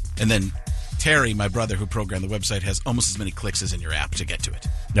 FrankOnline.com. And then Terry, my brother who programmed the website, has almost as many clicks as in your app to get to it.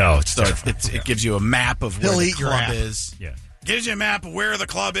 No, it's so it gives you a map of where the club is. Yeah. Gives you a map of where the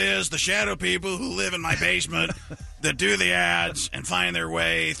club is, the shadow people who live in my basement that do the ads and find their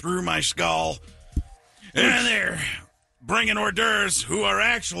way through my skull. And they're bringing hors d'oeuvres who are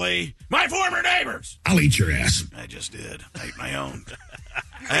actually my former neighbors. I'll eat your ass. I just did. I ate my own.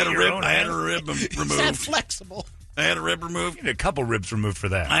 I had a rib removed. That flexible. I had a rib removed. You had a couple ribs removed for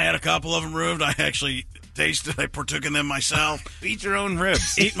that. I had a couple of them removed. I actually tasted. I partook in them myself. Eat your own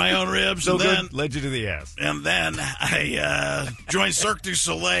ribs. Eat my own ribs. So and then, good, led you to the ass. And then I joined Cirque du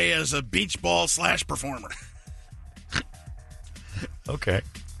Soleil as a beach ball / performer. Okay.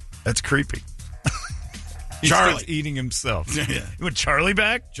 That's creepy. Charlie. Eating himself. Yeah. You want Charlie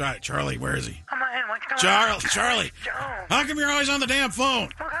back? Charlie, where is he? I'm in. What's going on? Charlie. How come you're always on the damn phone?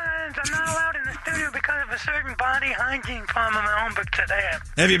 I'm not allowed in the studio because of a certain body hygiene problem at home, but today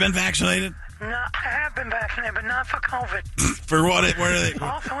Have you been vaccinated? No, I have been vaccinated, but not for COVID. For what? Where are they?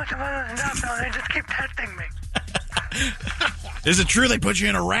 All sorts of other stuff, so they just keep testing me. Is it true they put you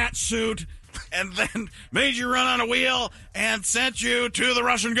in a rat suit and then made you run on a wheel and sent you to the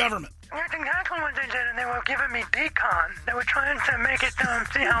Russian government? That's exactly what they did, and they were giving me decon. They were trying to make it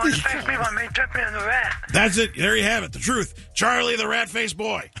see how it affects people and they tripped me in the rat. That's it. There you have it. The truth. Charlie, the rat-faced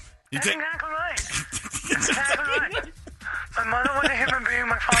boy. That's exactly right. That's exactly right. My mother was a human being.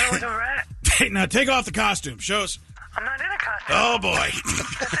 My father was a rat. Hey, now take off the costume. Show us. I'm not in a costume. Oh, boy.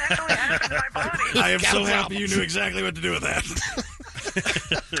 That's actually happened to my body. I am so happy you knew exactly what to do with that.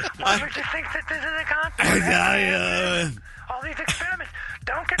 Why would you think that this is a costume? All these experiments.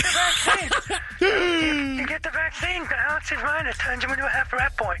 Don't get the vaccine. You get the vaccine, the house is mine. It turns you into a half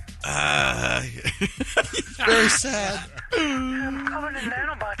rat boy. Very sad. I'm covered in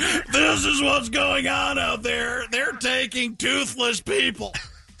nanobots. This is what's going on out there. They're taking toothless people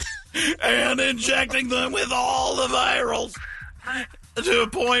and injecting them with all the virals to a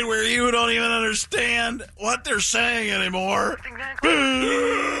point where you don't even understand what they're saying anymore.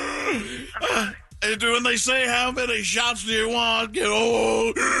 And when they say how many shots do you want, get 3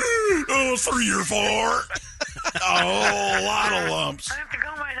 or 4. A whole lot of lumps. I have to go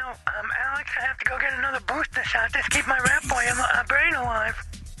right now. Alex, I have to go get another booster shot. Just keep my rat boy brain alive.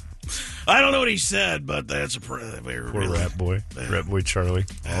 I don't know what he said, but that's a very Poor rat boy. Rat boy Charlie.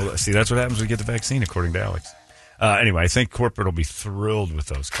 See, that's what happens when you get the vaccine, according to Alex. Anyway, I think corporate will be thrilled with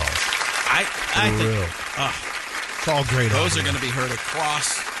those calls. I think it's all great. Those are going to be heard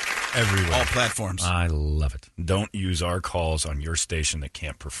across everywhere, all platforms. I love it. Don't use our calls on your station that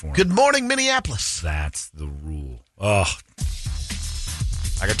can't perform. Good morning, Minneapolis. That's the rule. Oh,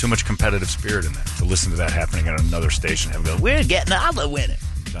 I got too much competitive spirit in that to listen to that happening at another station and go, we're getting all the winning.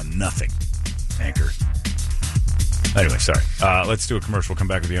 Done nothing. Anchor. Anyway, sorry. Let's do a commercial. Come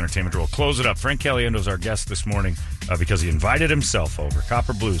back with the entertainment roll. Close it up. Frank Caliendo's our guest this morning because he invited himself over.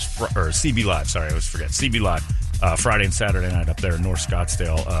 Copper Blues, or CB Live. Sorry, I always forget. CB Live. Friday and Saturday night up there in North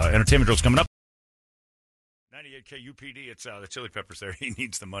Scottsdale. Entertainment roll's coming up. 98K UPD. It's the Chili Peppers there. He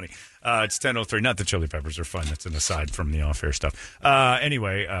needs the money. It's 10:03. Not the Chili Peppers are fun. That's an aside from the off-air stuff.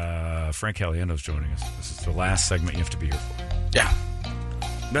 Anyway, Frank Caliendo's joining us. This is the last segment you have to be here for. Yeah.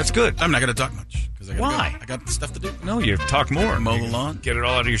 That's good. I'm not going to talk much. Why? I got stuff to do. No, you talk more. Mow the lawn. Get it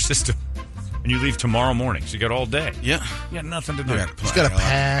all out of your system. And you leave tomorrow morning, so you got all day. Yeah. You got nothing to do. He's got to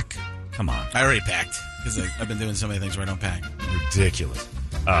pack. Come on. I already packed because I've been doing so many things where I don't pack. Ridiculous.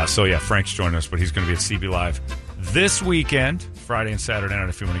 So, yeah, Frank's joining us, but he's going to be at CB Live this weekend, Friday and Saturday night,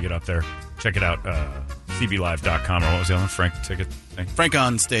 if you want to get up there. Check it out, cblive.com, or what was the other one? Frank ticket thing?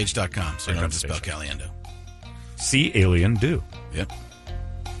 FrankOnStage.com, so you don't have to spell Caliendo. C-Alien Do. Yep.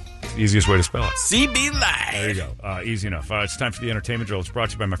 Easiest way to spell it. CB Live. There you go. Easy enough. It's time for the entertainment drill. It's brought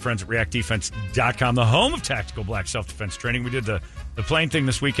to you by my friends at ReactDefense.com, the home of tactical black self-defense training. We did the plane thing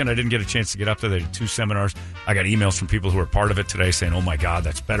this weekend. I didn't get a chance to get up there. They did 2 seminars. I got emails from people who were part of it today saying, oh, my God,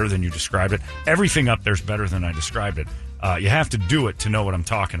 that's better than you described it. Everything up there's better than I described it. You have to do it to know what I'm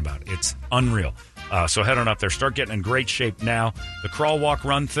talking about. It's unreal. So head on up there. Start getting in great shape now. The crawl, walk,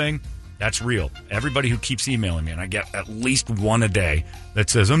 run thing, that's real. Everybody who keeps emailing me, and I get at least one a day that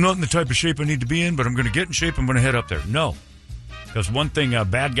says, I'm not in the type of shape I need to be in, but I'm going to get in shape. I'm going to head up there. No. Because one thing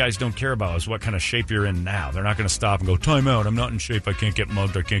bad guys don't care about is what kind of shape you're in now. They're not going to stop and go, time out, I'm not in shape, I can't get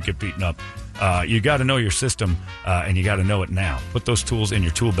mugged, I can't get beaten up. You got to know your system, and you got to know it now. Put those tools in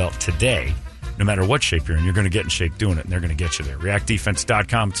your tool belt today. No matter what shape you're in, you're going to get in shape doing it, and they're going to get you there.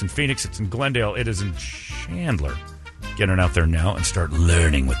 ReactDefense.com. It's in Phoenix. It's in Glendale. It is in Chandler. Get on out there now and start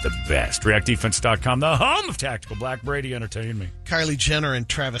learning with the best. ReactDefense.com, the home of Tactical Black. Brady, entertain me. Kylie Jenner and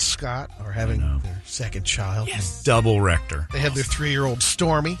Travis Scott are having their second child. Yes. Double rector. They have their 3-year-old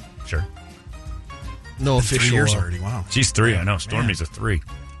Stormy. Sure. No official. 3 years already. Wow. She's 3. I know. Stormy's a 3.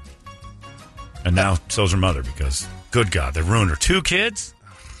 And now so's her mother because, good God, they ruined her. 2 kids?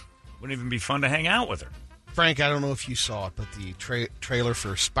 Wouldn't even be fun to hang out with her. Frank, I don't know if you saw it, but the trailer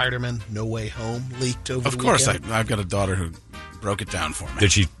for Spider-Man No Way Home leaked over the weekend. Of course, I've got a daughter who broke it down for me.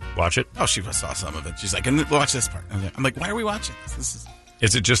 Did she watch it? Oh, she saw some of it. She's like, and watch this part. I'm like, why are we watching this?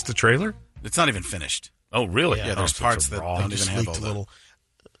 Is it just the trailer? It's not even finished. Oh, really? Yeah, there's parts that don't even have all little,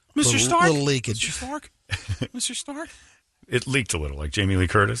 Mr. Stark? Little leakage. Mr. Stark? Mr. Stark? It leaked a little, like Jamie Lee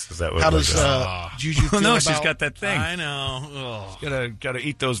Curtis. Is that what? How does Juju feel no, about? she's got that thing. I know. She's got to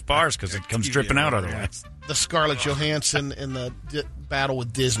eat those bars because it comes dripping out otherwise. The Scarlett Johansson in the battle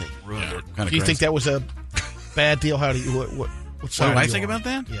with Disney. Yeah, do you think that was a bad deal? How do you what side do I you think on? about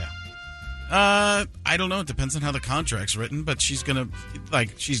that? Yeah. I don't know. It depends on how the contract's written, but she's gonna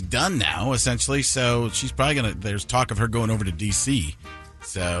she's done now essentially. So she's probably gonna. There's talk of her going over to DC,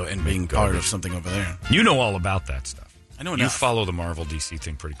 and being part of something over there. You know all about that stuff. I know You enough. follow the Marvel DC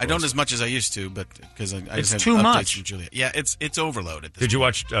thing pretty close. I don't as much as I used to, but because I It's just have too updates much. from Julia. Yeah, it's overload at this Did you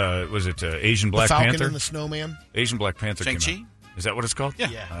watch, was it Asian The Black Falcon Panther? and the Snowman. Asian Black Panther came Shang-Chi? out. Is that what it's called? Yeah.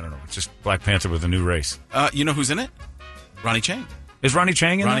 I don't know. It's just Black Panther with a new race. You know who's in it? Ronnie Chang. Is Ronnie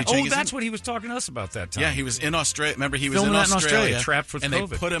Chang in Ronnie that? Chang Oh, is that's in- what he was talking to us about that time. Yeah, he was in Australia. Remember, he was Filming in that in Australia, trapped with and COVID.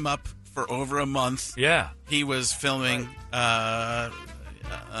 they put him up for over a month. Yeah. He was filming.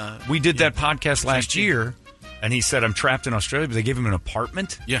 We did that podcast last year, and he said, I'm trapped in Australia, but they gave him an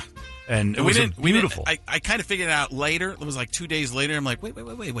apartment. Yeah. And it we was didn't. beautiful. I kind of figured it out later. It was like 2 days later. I'm like, wait.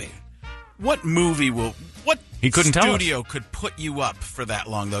 What movie will? What He couldn't tell us. studio could put you up for that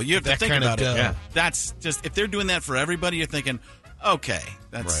long though? You have to That think kind of about it. dough. Yeah. That's just if they're doing that for everybody, you're thinking, okay,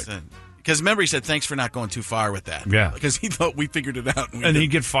 that's because remember he said thanks for not going too far with that. Yeah. because he thought we figured it out. And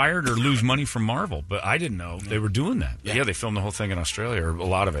he'd get fired or lose money from Marvel. But I didn't know they were doing that. Yeah, they filmed the whole thing in Australia, or a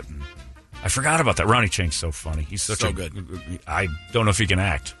lot of it. And I forgot about that. Ronnie Chang's so funny. He's such So a good. I don't know if he can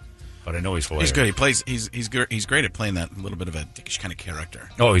act, but I know he's hilarious. He's good. He plays. He's great at playing that little bit of a dickish kind of character.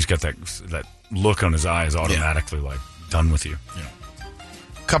 Oh, he's got that look on his eyes automatically, like done with you. Yeah.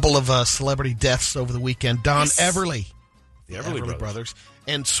 A couple of celebrity deaths over the weekend. Don Everly, The Everly brothers,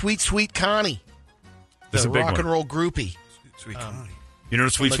 and Sweet Sweet Connie, That's the a big rock one. and roll groupie. Sweet Connie. You know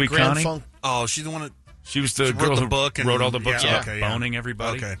Sweet the Sweet Grand Connie? Funk- Oh, she's the one that She was the She girl wrote the who book and- wrote all the books yeah, about okay, yeah. boning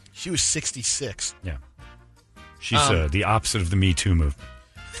everybody. Okay. She was 66. Yeah. She's the opposite of the Me Too movement.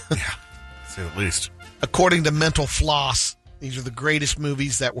 to say the least. According to Mental Floss, these are the greatest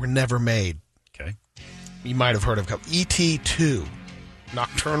movies that were never made. Okay. You might have heard of E.T. 2,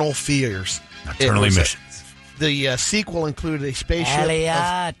 Nocturnal Fears. Nocturnal It was Emissions. The sequel included a spaceship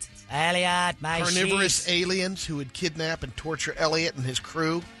of Elliot, my carnivorous sheets. aliens who would kidnap and torture Elliot and his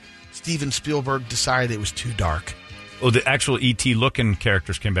crew. Steven Spielberg decided it was too dark. Oh, the actual E.T. looking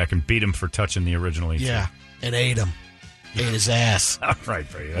characters came back and beat him for touching the original E.T. Yeah, and ate him. Ate his ass. All right,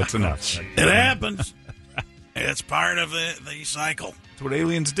 Brady, that's enough. It happens. It's part of the cycle. That's what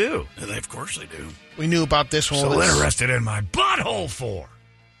aliens do. Of course they do. We knew about this one. So It's interested in my butthole for?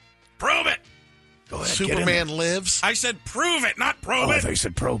 Prove it. Go ahead, Superman Lives. I said prove it, not probe Oh, I it. thought you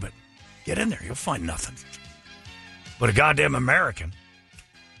said probe it. Get in there, you'll find nothing. But a goddamn American.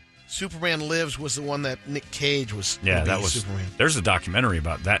 Superman Lives was the one that Nick Cage was. Yeah, gonna that be was. Superman. There's a documentary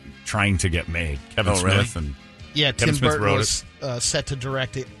about that trying to get made. Kevin Oh, really? Smith and Yeah, Kevin Tim Smith Burton wrote was set to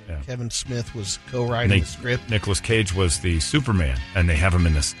direct it. Yeah. Kevin Smith was co-writing the script. Nicolas Cage was the Superman, and they have him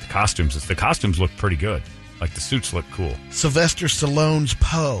in the costumes. The costumes look pretty good. Like the suits look cool. Sylvester Stallone's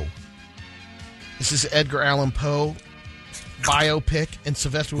Poe. This is Edgar Allan Poe biopic, and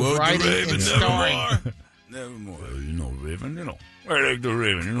Sylvester was writing and starring. Nevermore. You know, Raven, you know. I like the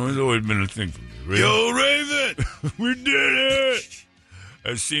Raven. You know, it's always been a thing for me. Raven. Yo, Raven. We did it!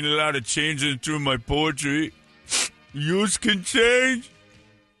 I've seen a lot of changes through my poetry. Yous can change.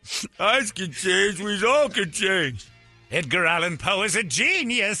 Eyes can change. We all can change. Edgar Allan Poe is a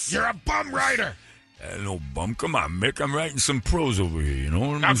genius. You're a bum writer. No bum. Come on, Mick. I'm writing some prose over here, you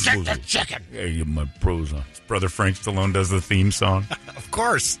know? Now get the chicken. Yeah, give my prose on. Brother Frank Stallone does the theme song. Of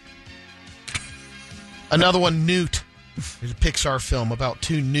course. Another one, Newt. There's a Pixar film about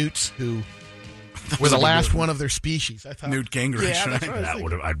two newts who were the last one of their species. I thought Newt Gingrich. Yeah, that's what I was That thinking.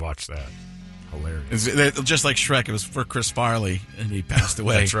 would have. I'd watch that. Hilarious. Just like Shrek, it was for Chris Farley, and he passed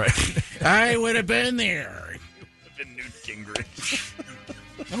away. That's right. I would have been there. Newt Gingrich.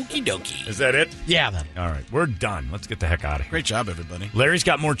 Okie dokie. Is that it? Yeah, that. All right, we're done. Let's get the heck out of here. Great job, everybody. Larry's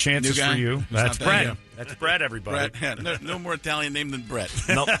got more chances New guy? for you. He's That's not done Brett. yet. That's Brett, everybody. Brett. Yeah, no more Italian name than Brett.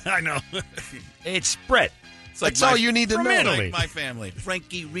 Nope. I know. It's Brett. It's like That's all you need to from know. Italy. Like my family.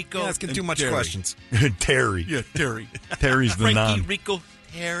 Frankie, Rico, You're asking and too much Terry. questions. Terry. Yeah, Terry. Terry's the Frankie, non. Rico,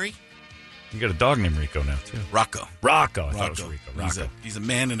 Terry. You got a dog named Rico now, too. Rocco. Rocco. I thought it was Rico. Rocco. He's a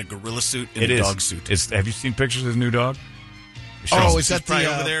man in a gorilla suit and It a is. dog suit. Have you seen pictures of his new dog? Oh, He's is that probably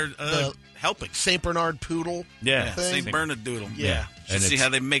the over there the helping? St. Bernard Poodle? Yeah. thing? St. Bernadoodle. Yeah. Should And see it's- how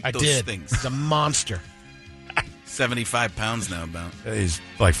they make I those did. things. He's a monster. 75 pounds now, about. He's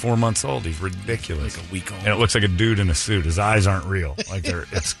like 4 months old. He's ridiculous. Like a week old. And it looks like a dude in a suit. His eyes aren't real. Like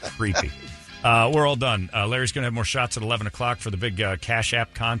it's creepy. We're all done. Larry's going to have more shots at 11 o'clock for the big Cash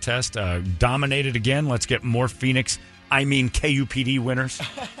App contest. Dominated again. Let's get more KUPD winners.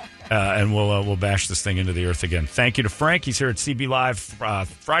 And we'll bash this thing into the earth again. Thank you to Frank. He's here at CB Live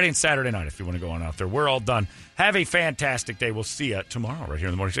Friday and Saturday night if you want to go on out there. We're all done. Have a fantastic day. We'll see you tomorrow right here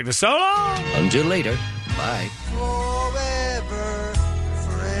in the morning sickness. So long! Until later. Bye. Forever,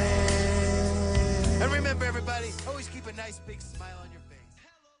 friend. And remember, everybody, always keep a nice big smile on your face.